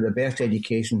ensure the best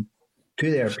education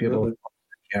to their pupils.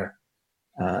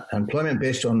 Employment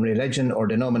based on religion or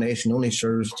denomination only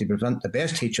serves to prevent the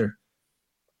best teacher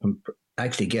from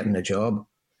actually getting a job.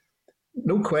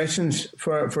 No questions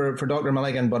for Dr.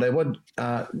 Milligan, but I would,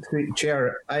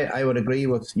 Chair, I would agree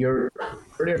with your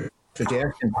earlier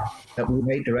suggestion that we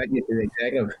might direct you to the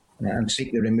executive and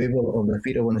seek the removal of the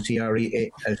veto on the CRE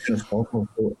as soon as possible.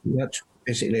 So that's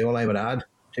basically all I would add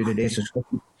to today's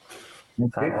discussion.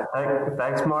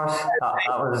 Thanks, Morris.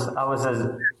 That was as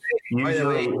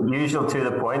usual to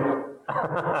the point.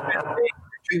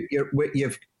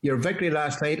 Your victory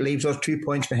last night leaves us 2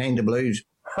 points behind the Blues.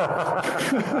 You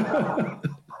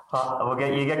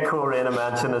get cool rain a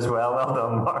mention as well. Well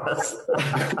done, Morris.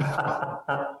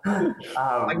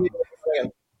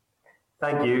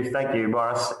 Thank you,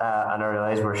 Morris. And I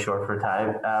realise we're short for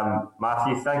time.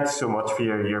 Matthew, thanks so much for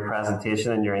your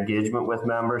presentation and your engagement with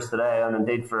members today, and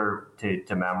indeed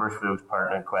to members for those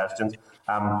pertinent questions.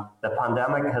 The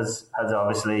pandemic has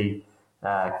obviously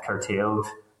curtailed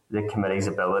the committee's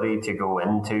ability to go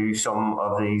into some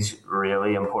of these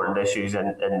really important issues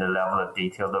in the level of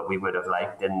detail that we would have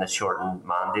liked in the shortened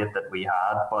mandate that we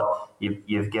had. But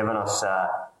you've given us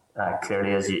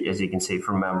clearly, as you can see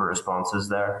from member responses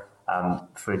there,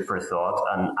 food for thought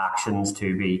and actions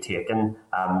to be taken.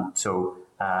 So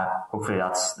hopefully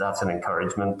that's an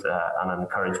encouragement and an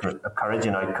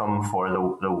encouraging outcome for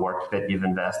the work that you've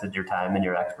invested your time and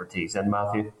your expertise in,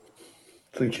 Matthew.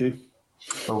 Thank you.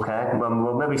 Okay, well,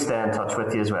 we'll maybe stay in touch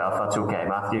with you as well, if that's okay,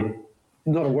 Matthew.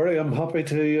 Not a worry. I'm happy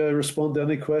to respond to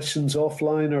any questions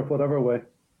offline or whatever way.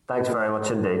 Thanks very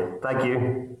much indeed. Thank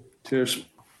you. Cheers.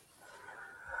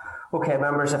 Okay,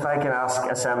 members, if I can ask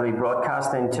Assembly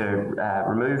Broadcasting to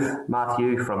remove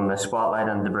Matthew from the spotlight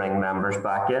and to bring members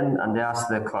back in, and to ask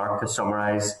the clerk to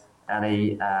summarise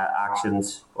any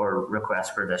actions or requests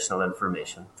for additional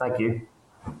information. Thank you.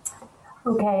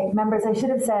 Okay, members, I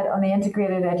should have said on the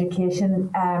integrated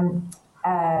education,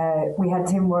 we had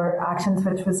two more actions,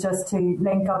 which was just to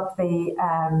link up the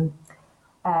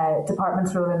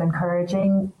department's role in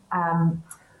encouraging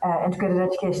integrated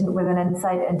education with an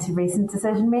insight into recent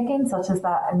decision making, such as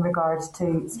that in regards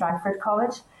to Strangford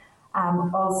College.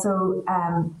 Also,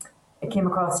 it came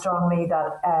across strongly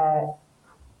that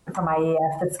from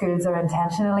IEF that schools are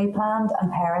intentionally planned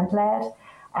and parent-led.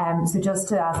 So just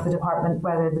to ask the department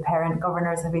whether the parent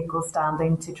governors have equal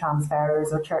standing to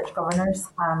transferors or church governors,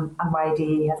 and why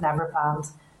DE has never planned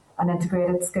an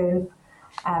integrated school.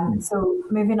 So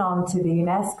moving on to the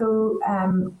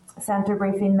UNESCO Centre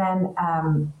briefing then,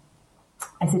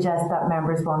 I suggest that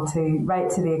members want to write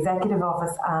to the Executive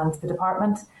Office and the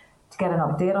department to get an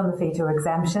update on the veto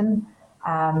exemption.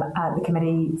 The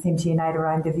committee seemed to unite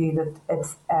around the view that it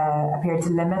appeared to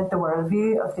limit the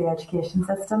worldview of the education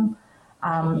system,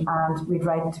 and we'd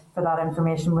write for that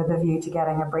information with a view to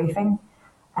getting a briefing.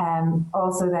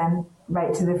 Also then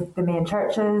write to the main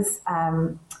churches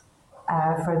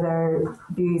for their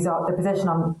views on the position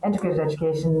on integrated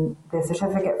education, the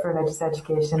certificate for religious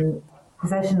education,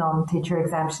 position on teacher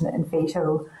exemption and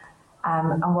veto,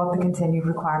 and what the continued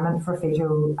requirement for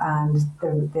veto and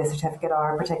the certificate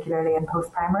are, particularly in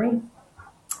post-primary.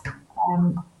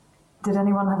 Did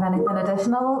anyone have anything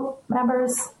additional,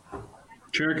 members?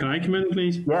 Chair, can I come in,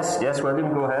 please? Yes,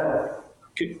 William, go ahead.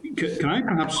 Can I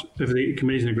perhaps, if the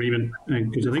committee's in agreement,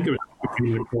 because I think there was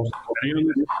agreement across the committee on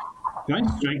this,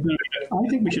 I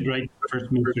think we should write the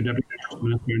First Minister, Deputy First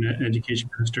Minister and Education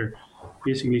Minister,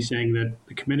 basically saying that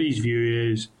the committee's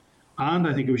view is, and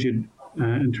I think we should,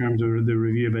 in terms of the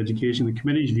review of education, the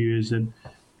committee's view is that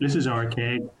this is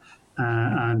archaic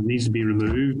and needs to be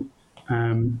removed.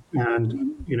 And,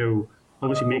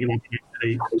 obviously making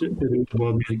it to the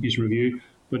World Education Review,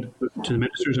 but to the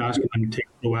ministers asking them to take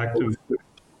proactive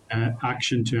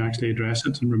action to actually address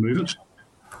it and remove it,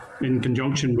 in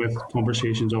conjunction with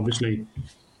conversations, obviously,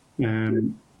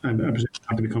 and I presume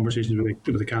having the conversations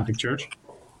with the Catholic Church.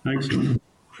 Thanks.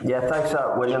 Yeah, thanks,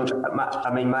 William.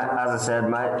 As I said,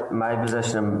 my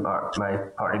position, or my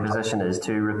party position, is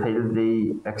to repeal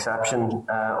the exception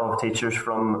of teachers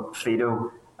from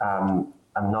FEDO.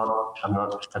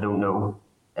 I don't know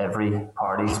every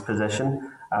party's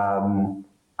position, and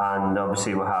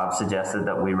obviously we have suggested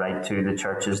that we write to the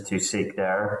churches to seek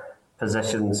their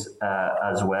positions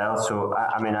as well. So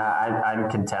I'm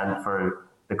content for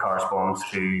the correspondence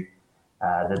to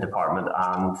the department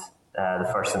and the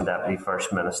First and Deputy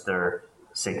First Minister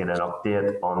seeking an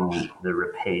update on the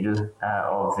repeal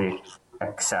of the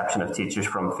exception of teachers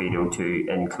from FEDO to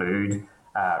include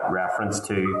reference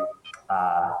to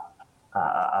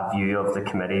a view of the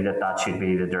committee that should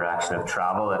be the direction of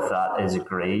travel. If that is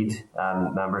agreed,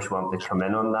 members want to come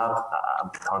in on that. I'm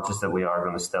conscious that we are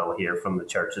going to still hear from the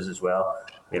churches as well.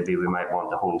 Maybe we might want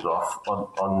to hold off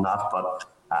on that, but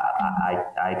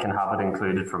I can have it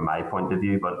included from my point of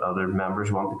view, but other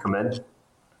members want to come in.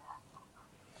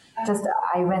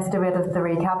 I missed a bit of the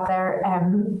recap there,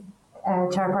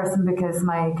 Chairperson, because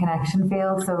my connection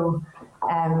failed. So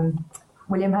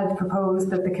William had proposed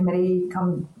that the committee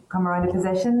come around a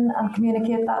position and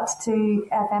communicate that to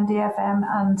FMDFM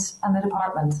and the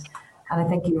department. And I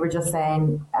think you were just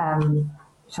saying,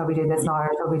 shall we do this now,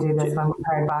 or shall we do this when we've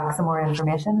heard back some more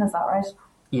information? Is that right?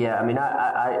 Yeah,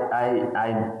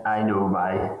 I know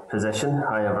my position.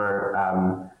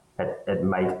 However, it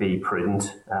might be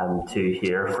prudent to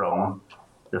hear from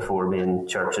the four main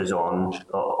churches on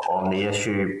the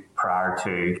issue prior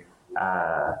to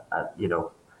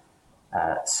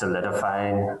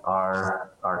solidifying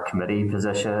our committee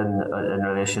position in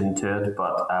relation to it.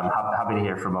 But I'm happy to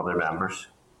hear from other members.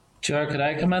 Chair, could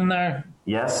I come in there?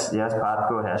 Yes, Pat,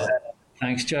 go ahead.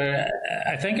 Thanks, Chair.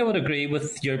 I think I would agree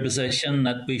with your position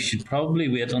that we should probably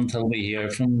wait until we hear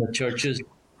from the churches.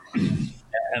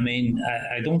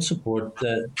 I don't support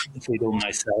the FEDO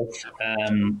myself,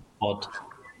 but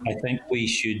I think we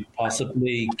should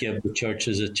possibly give the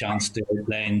churches a chance to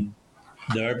outline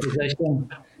their position.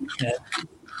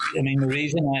 The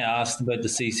reason I asked about the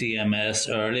CCMS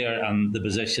earlier and the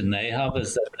position they have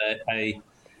is that I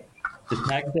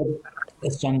detected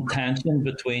some tension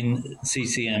between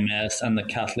CCMS and the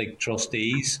Catholic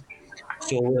trustees.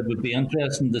 So it would be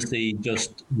interesting to see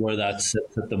just where that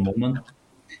sits at the moment.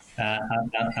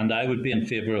 And I would be in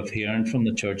favour of hearing from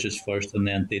the churches first and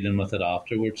then dealing with it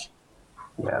afterwards.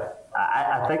 Yeah,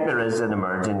 I think there is an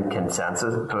emerging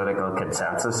political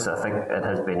consensus. I think it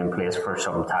has been in place for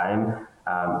some time,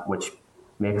 which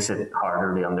makes it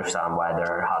harder to understand why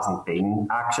there hasn't been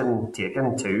action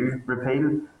taken to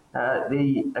repeal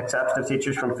the exception of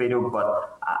teachers from FEDO.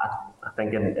 But I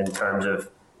think in terms of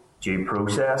due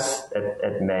process,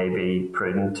 it may be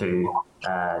prudent to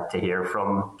hear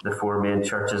from the four main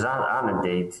churches and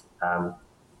indeed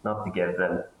not to give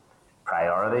them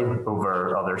priority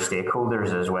over other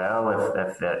stakeholders as well.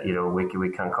 If we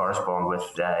can correspond with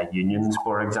unions,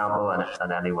 for example,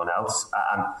 and anyone else.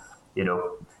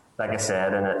 Like I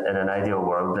said, in an ideal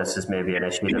world, this is maybe an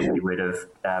issue that we would have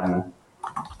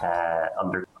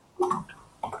under.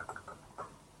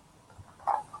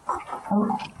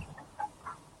 Oh.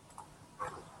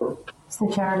 Is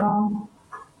the chair gone?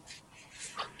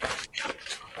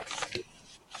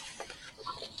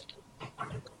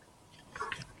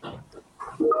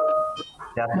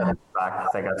 Yeah, back. I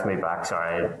think that's me back.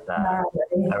 Sorry. There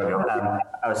we go.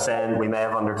 I was saying we may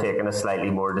have undertaken a slightly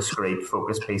more discreet,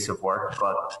 focused piece of work,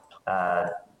 but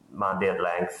mandate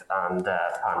length and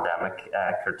pandemic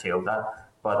curtailed that.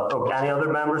 But okay, any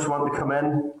other members want to come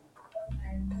in?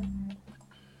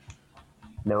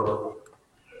 No.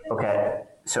 Okay.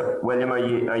 So, William, are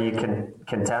you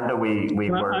content that we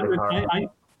work the car?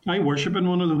 I worship in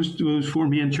one of those four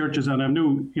main churches, and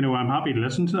I'm happy to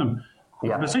listen to them.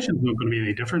 Yeah. The position's not going to be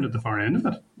any different at the far end of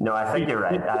it. No, I think you're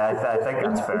right. I think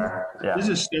that's fair. Yeah. This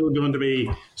is still going to be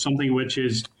something which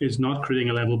is not creating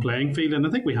a level playing field, and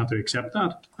I think we have to accept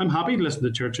that. I'm happy to listen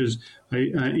to churches.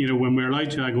 When we're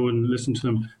allowed to, I go and listen to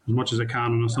them as much as I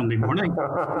can on a Sunday morning.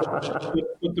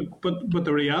 but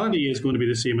the reality is going to be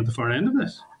the same at the far end of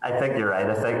this. I think you're right.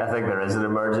 I think there is an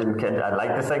emerging. I'd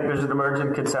like to think there's an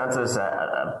emerging consensus.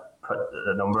 A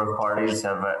number of parties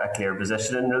have a clear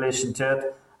position in relation to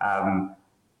it. And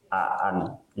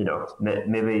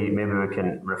maybe we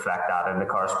can reflect that in the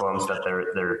correspondence that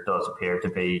there does appear to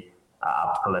be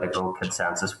a political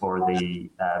consensus for the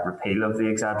repeal of the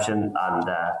exemption,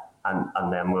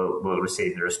 and then we'll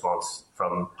receive the response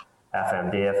from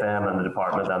FMDFM and the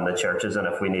department and the churches, and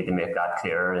if we need to make that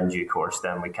clearer in due course,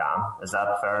 then we can. Is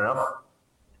that fair enough?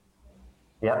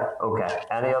 Yep. Okay.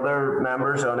 Any other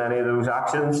members on any of those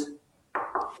actions?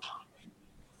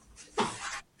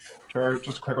 Chair,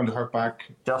 just a quick one to hark back.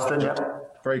 Justin, yeah.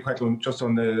 Very quick one, just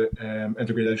on the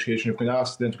integrated education. If we can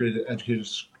ask the integrated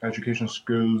education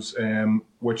schools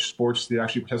which sports they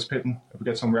actually participate in, if we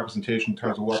get some representation in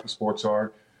terms of what the sports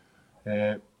are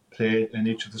played in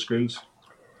each of the schools.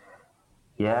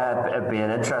 Yeah, it'd be an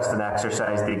interesting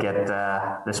exercise to get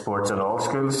the sports in all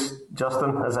schools,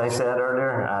 Justin, as I said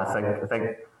earlier. I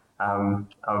think that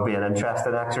would be an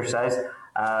interesting exercise.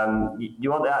 You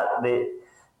want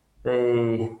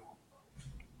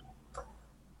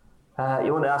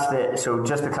you want to ask so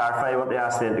just to clarify, you want to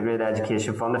ask the Integrated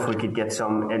Education Fund if we could get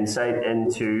some insight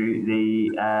into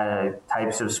the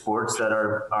types of sports that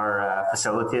are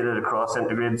facilitated across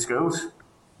integrated schools?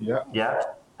 Yeah. Yeah.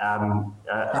 How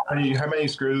many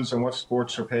schools and what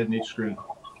sports are played in each school?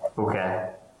 Okay.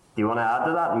 Do you want to add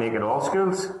to that and make it all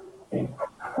schools? Yeah,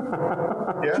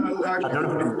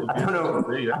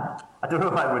 I don't know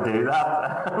if I would do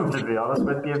that, to be honest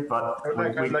with you. But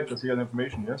I'd like to see that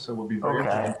information. Yes, so it would be very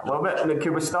okay. Well,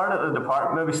 could we start at the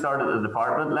department? Maybe start at the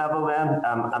department level then.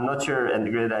 I'm not sure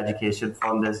Integrated Education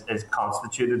Fund is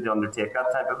constituted to undertake that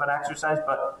type of an exercise.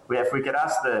 But if we could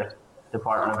ask the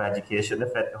Department of Education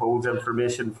if it holds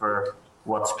information for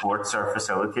what sports are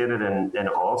facilitated in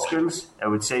all schools, it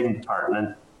would seem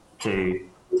pertinent to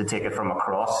take it from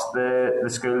across the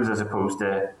schools as opposed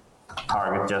to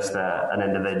target just an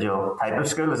individual type of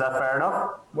school. Is that fair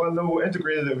enough? Well, no,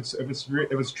 integrated. If it's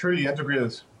truly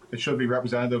integrated, it should be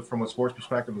representative from a sports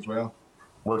perspective as well.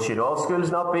 Well, should all schools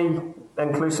not be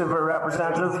inclusive or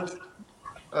representative?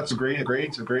 That's agreed. Yeah.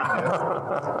 Is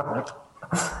that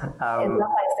by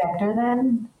sector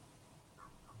then?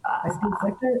 By school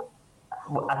sector?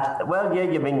 Well, yeah.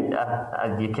 You mean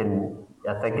you can.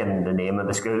 I think in the name of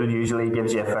the school usually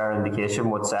gives you a fair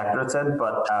indication what sector it's in,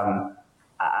 but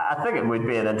I think it would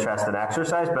be an interesting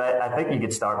exercise. But I think you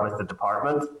could start with the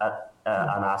department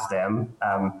and ask them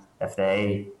if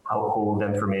they hold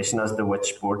information as to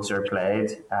which sports are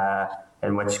played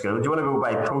in which school. Do you want to go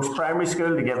by post-primary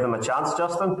school to give them a chance,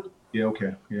 Justin? Yeah,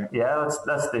 okay. Yeah. Yeah,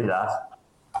 let's do that.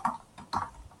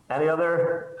 Any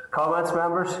other comments,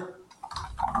 members?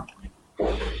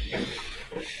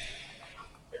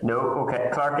 No? Okay.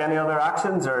 Clark, any other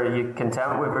actions, or are you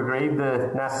content we've agreed the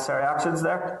necessary actions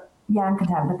there? Yeah, I'm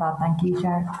content with that. Thank you,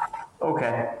 Chair.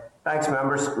 Okay. Thanks,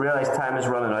 members. Realise time is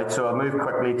running out, so I'll move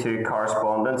quickly to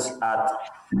correspondence at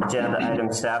agenda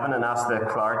item 7 and ask the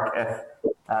clerk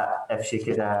if she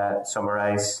could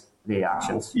summarise the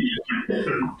actions.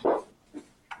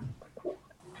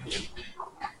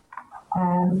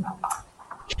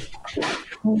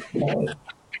 Okay.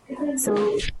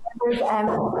 So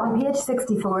on page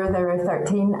 64, there are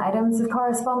 13 items of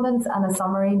correspondence, and a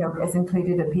summary note is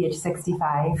included at page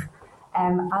 65.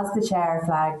 As the Chair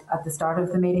flagged at the start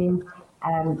of the meeting,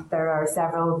 there are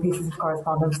several pieces of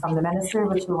correspondence from the Minister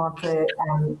which we want to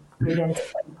read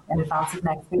in advance of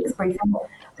next week's briefing.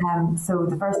 So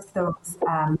the first of those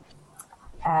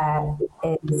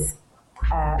is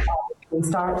we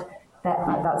start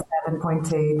That's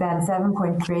 7.2. Then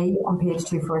 7.3 on page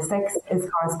 246 is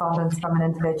correspondence from an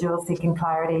individual seeking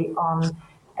clarity on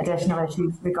additional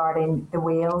issues regarding the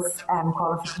Wales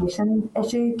qualification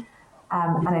issue,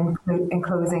 and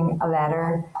enclosing a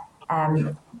letter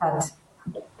that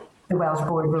the Welsh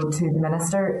Board wrote to the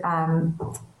Minister.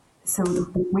 So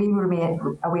we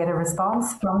await a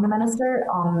response from the Minister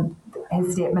on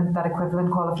his statement that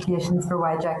equivalent qualifications for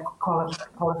YJEC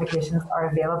qualifications are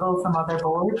available from other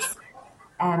boards.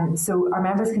 So are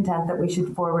members content that we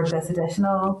should forward this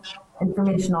additional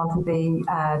information onto the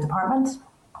department?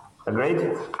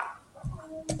 Agreed.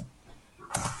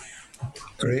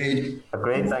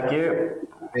 Agreed, thank you.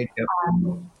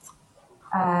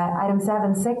 Item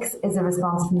 7.6 is a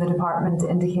response from the department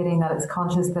indicating that it's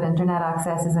conscious that internet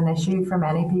access is an issue for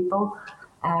many people,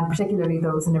 particularly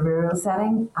those in a rural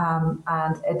setting,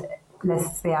 and it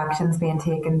lists the actions being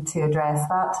taken to address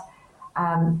that.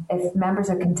 If members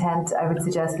are content, I would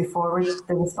suggest we forward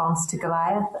the response to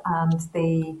Goliath and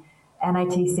the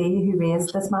NITC who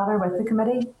raised this matter with the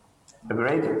committee.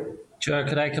 Agreed. Chair,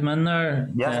 could I come in there?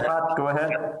 Yes, Pat, go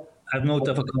ahead. I have no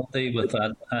difficulty with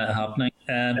that happening.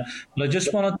 But I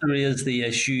just wanted to raise the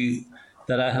issue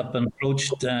that I have been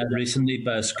approached recently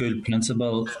by a school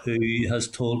principal who has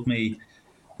told me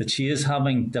that she is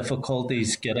having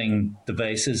difficulties getting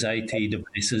devices, IT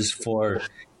devices, for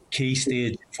Key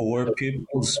Stage 4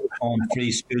 pupils on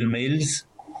free school meals.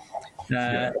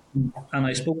 And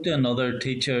I spoke to another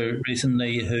teacher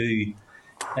recently who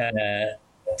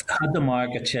had to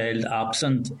mark a child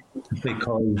absent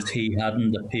because he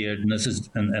hadn't appeared, and this is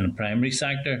in the primary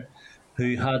sector,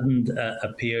 who hadn't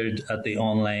appeared at the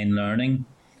online learning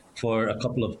for a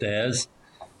couple of days.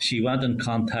 She went and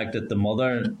contacted the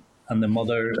mother, and the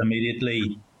mother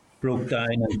immediately broke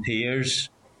down in tears.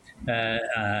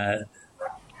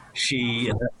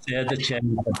 She said the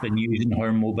child had been using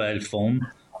her mobile phone,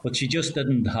 but she just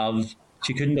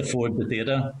she couldn't afford the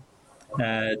data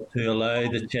to allow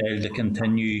the child to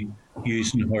continue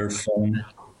using her phone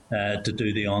to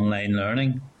do the online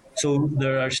learning. So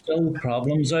there are still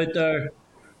problems out there.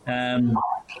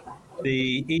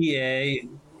 The EA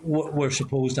were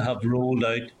supposed to have rolled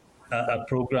out a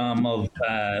programme of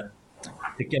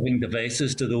giving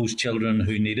devices to those children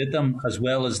who needed them, as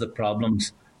well as the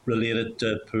problems related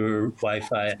to poor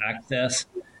Wi-Fi access.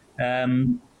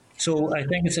 So I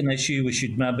think it's an issue we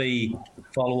should maybe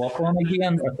follow up on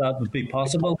again, if that would be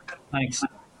possible. Thanks.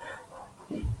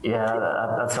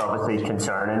 Yeah, that's obviously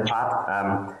concerning,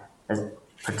 Pat. Is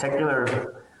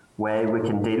particular way we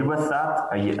can deal with that?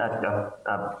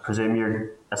 I presume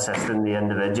you're assisting the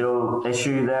individual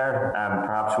issue there.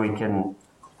 Perhaps we can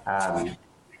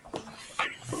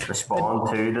respond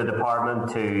to the department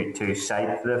to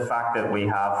cite the fact that we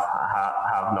have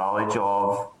knowledge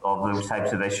of those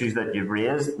types of issues that you've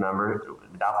raised. Remember,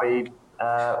 would that be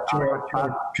Sure.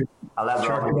 I'll let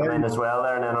Robin come in as well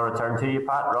there, and then I'll return to you,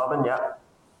 Pat. Robin, yeah.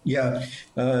 Yeah,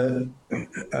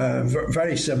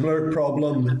 very similar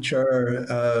problem, Chair,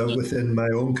 within my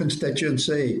own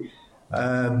constituency,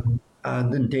 and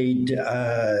indeed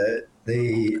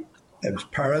the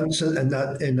parents in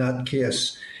that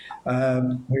case.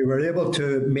 We were able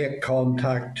to make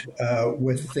contact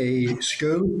with the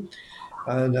school,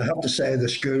 and I have to say the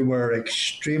school were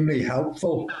extremely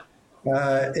helpful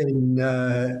in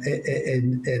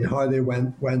how they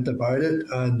went about it.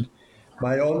 And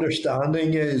my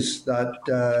understanding is that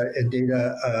indeed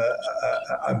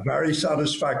a very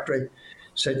satisfactory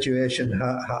situation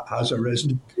has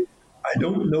arisen. I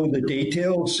don't know the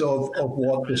details of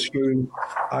what the school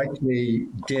actually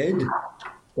did,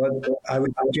 but I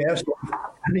would suggest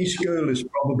any school is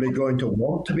probably going to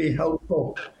want to be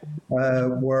helpful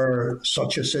where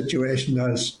such a situation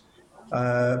as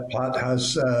Pat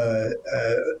has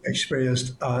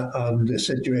experienced, and the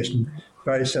situation,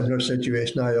 very similar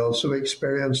situation I also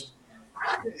experienced.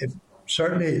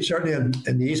 Certainly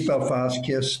in the East Belfast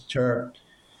case, Chair,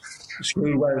 the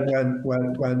school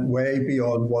went way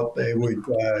beyond what they would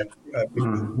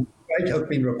might have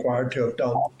been required to have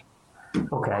done.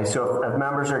 Okay, so if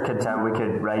members are content, we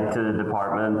could write to the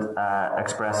department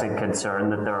expressing concern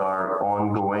that there are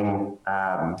ongoing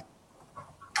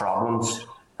problems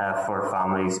for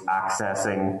families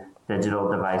accessing digital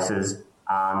devices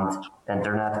and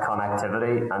internet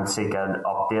connectivity, and seek an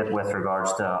update with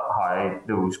regards to how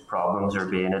those problems are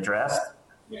being addressed.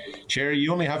 Chair,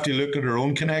 you only have to look at our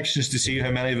own connections to see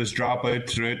how many of us drop out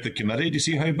throughout the committee to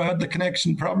see how bad the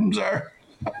connection problems are.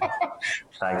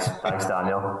 Thanks,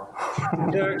 Daniel.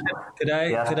 Could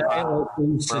I also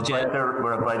suggest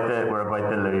we're about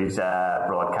to lose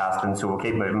broadcasting, so we'll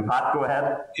keep moving. Pat, go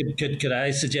ahead. Could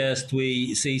I suggest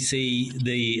we CC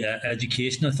the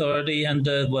Education Authority and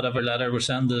whatever letter we're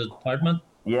sending to the department?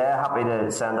 Yeah, happy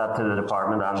to send that to the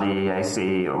department and the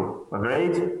CEO.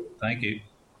 Agreed? Thank you.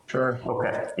 Sure.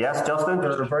 Okay. Yes, Justin?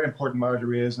 There's a very important matter to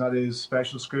raise, and that is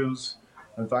special schools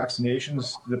and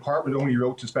vaccinations. The department only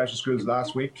wrote to special schools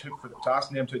last week to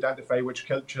asking them to identify which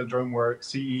children were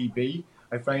CEB.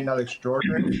 I find that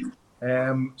extraordinary.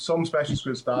 Some special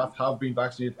school staff have been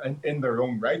vaccinated in their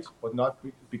own right, but not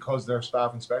because they're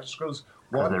staff in special schools.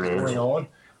 What is going on?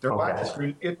 They're back to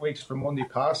school 8 weeks from Monday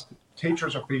past.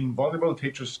 Teachers are feeling vulnerable.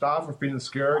 Teachers' staff are feeling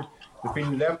scared. They're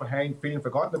feeling left behind, feeling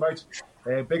forgotten about.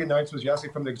 Big announcements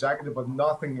yesterday from the executive, but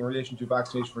nothing in relation to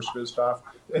vaccination for school staff.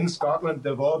 In Scotland,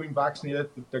 they've all been vaccinated.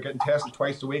 They're getting tested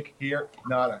twice a week. Here,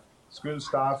 nada. School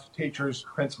staff, teachers,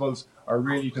 principals are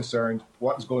really concerned.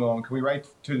 What is going on? Can we write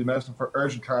to the Minister for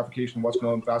urgent clarification on what's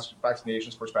going on with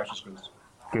vaccinations for special schools?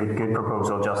 Good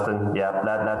proposal, Justin. Yeah,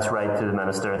 let's write to the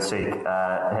Minister and seek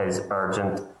his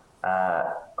urgent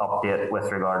update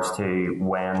with regards to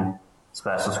when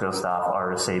special school staff are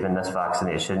receiving this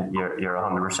vaccination. You're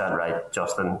 100% right,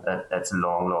 Justin. It's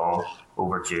long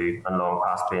overdue and long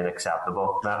past being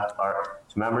acceptable.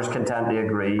 So members can tend to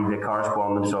agree the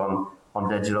correspondence on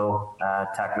digital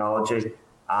technology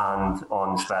and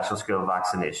on special school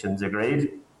vaccinations.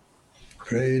 Agreed?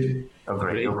 Agreed.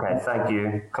 Agreed. Okay, thank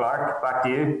you. Clark, back to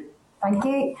you. Thank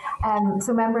you.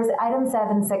 So members, item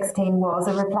 716 was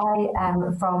a reply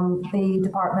from the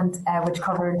department which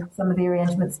covered some of the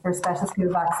arrangements for special school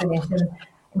vaccination,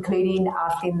 including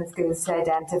asking the schools to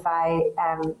identify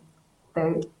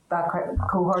that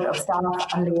cohort of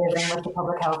staff and liaising with the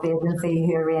public health agency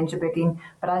who arrange a booking.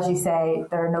 But as you say,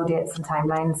 there are no dates and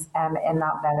timelines in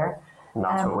that letter. And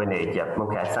that's what we need, yeah.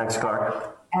 Okay, thanks,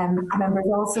 Clark. Members,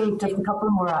 also just a couple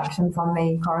more actions on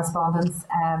the correspondence.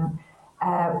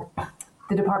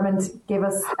 The department gave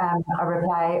us a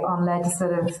reply on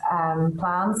legislative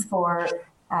plans for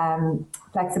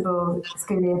flexible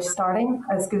school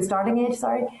starting age.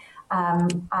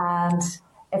 And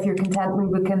if you're content,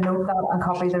 we can note that and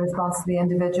copy the response to the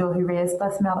individual who raised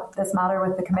this matter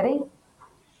with the committee.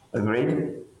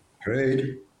 Agreed.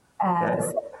 Agreed.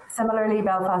 Similarly,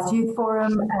 Belfast Youth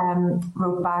Forum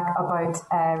wrote back about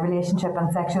relationship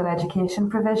and sexual education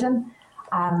provision.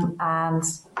 And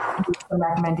some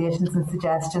recommendations and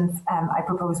suggestions. I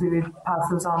propose we would pass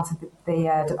those on to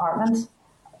the department.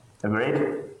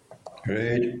 Agreed.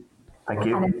 Agreed. Thank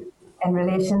you. And in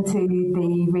relation to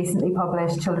the recently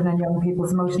published Children and Young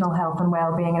People's Emotional Health and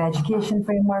Wellbeing and Education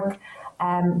Framework,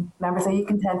 members, are you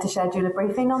content to schedule a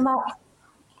briefing on that?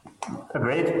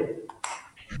 Agreed.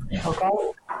 Okay.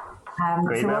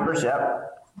 Agreed, members,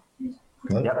 yep.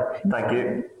 Yep, thank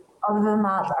you. Other than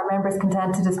that, are members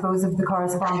content to dispose of the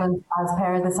correspondence as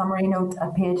per the summary note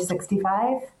at page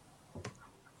 65?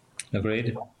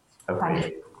 Agreed.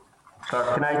 Okay.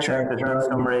 Clark, can I check the journal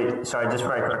summary? Sorry, just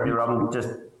very quickly, Robin. Robin, do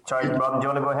you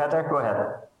want to go ahead there? Go ahead.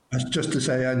 That's just to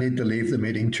say I need to leave the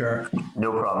meeting, Chair.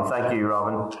 No problem. Thank you,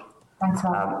 Robin. Thanks,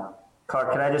 Robin.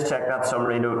 Clark, can I just check that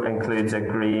summary note includes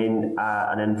agreeing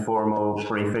an informal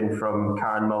briefing from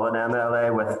Karen Mullen,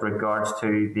 MLA, with regards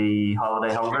to the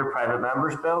holiday hunger private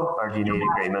members bill, or do you need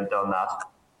agreement on that?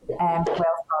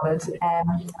 Well spotted.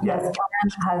 Yes,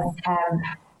 Karen has,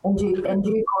 in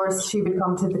due course, she would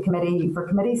come to the committee for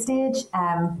committee stage,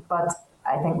 but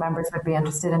I think members would be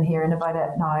interested in hearing about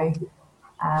it now.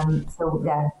 So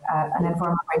yeah, an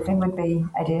informal briefing would be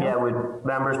ideal. Yeah, would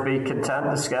members be content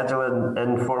to schedule an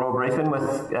informal briefing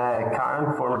with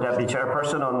Karen, former Deputy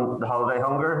Chairperson, on the holiday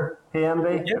hunger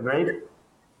PMB? Yep. Agreed?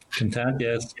 Content,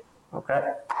 yes.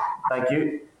 Okay, thank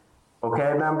you.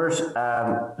 Okay, members,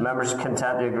 members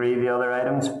content to agree the other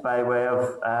items by way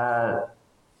of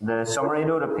the summary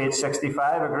note at page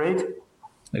 65, agreed?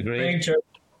 Agreed.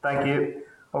 Thank you.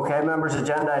 Okay, members,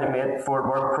 agenda item 8, Forward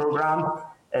Work Programme,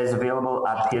 is available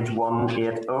at page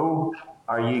 180.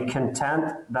 Are you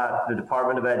content that the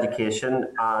Department of Education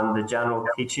and the General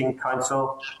Teaching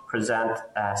Council present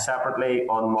separately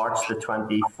on March the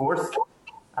 24th?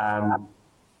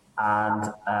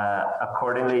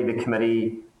 Accordingly, the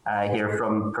committee hear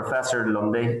from Professor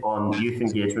Lundy on youth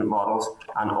engagement models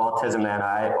and Autism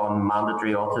NI on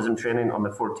mandatory autism training on the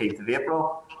 14th of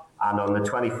April. And on the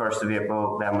 21st of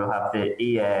April, then we'll have the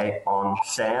EA on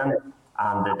SEN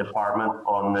and the department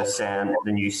on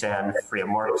the new SEN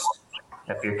frameworks.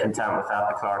 If you're content with that,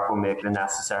 the clerk will make the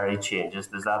necessary changes.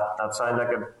 Does that sound like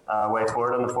a way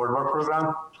forward on the Forward Work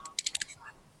Programme?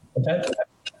 Okay.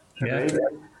 Yeah.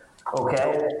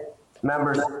 Okay.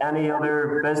 Members, any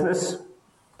other business?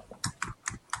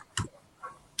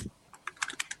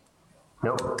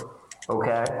 Nope.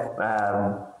 Okay.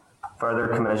 Further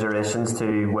commiserations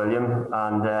to William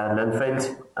and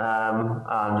Linfield,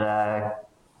 and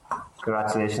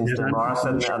congratulations to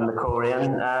Morrison and the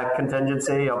Korean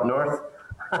contingency up north.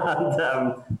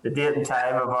 And the date and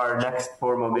time of our next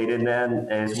formal meeting then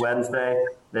is Wednesday,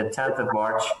 the 10th of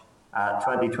March,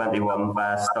 2021,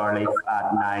 via Starleaf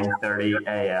at 9:30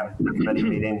 a.m. The committee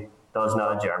meeting does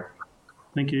not adjourn.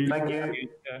 Thank you. Thank you. Thank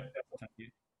you.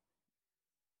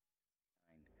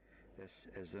 This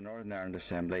is the Northern Ireland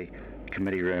Assembly,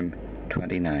 Committee Room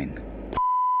 29.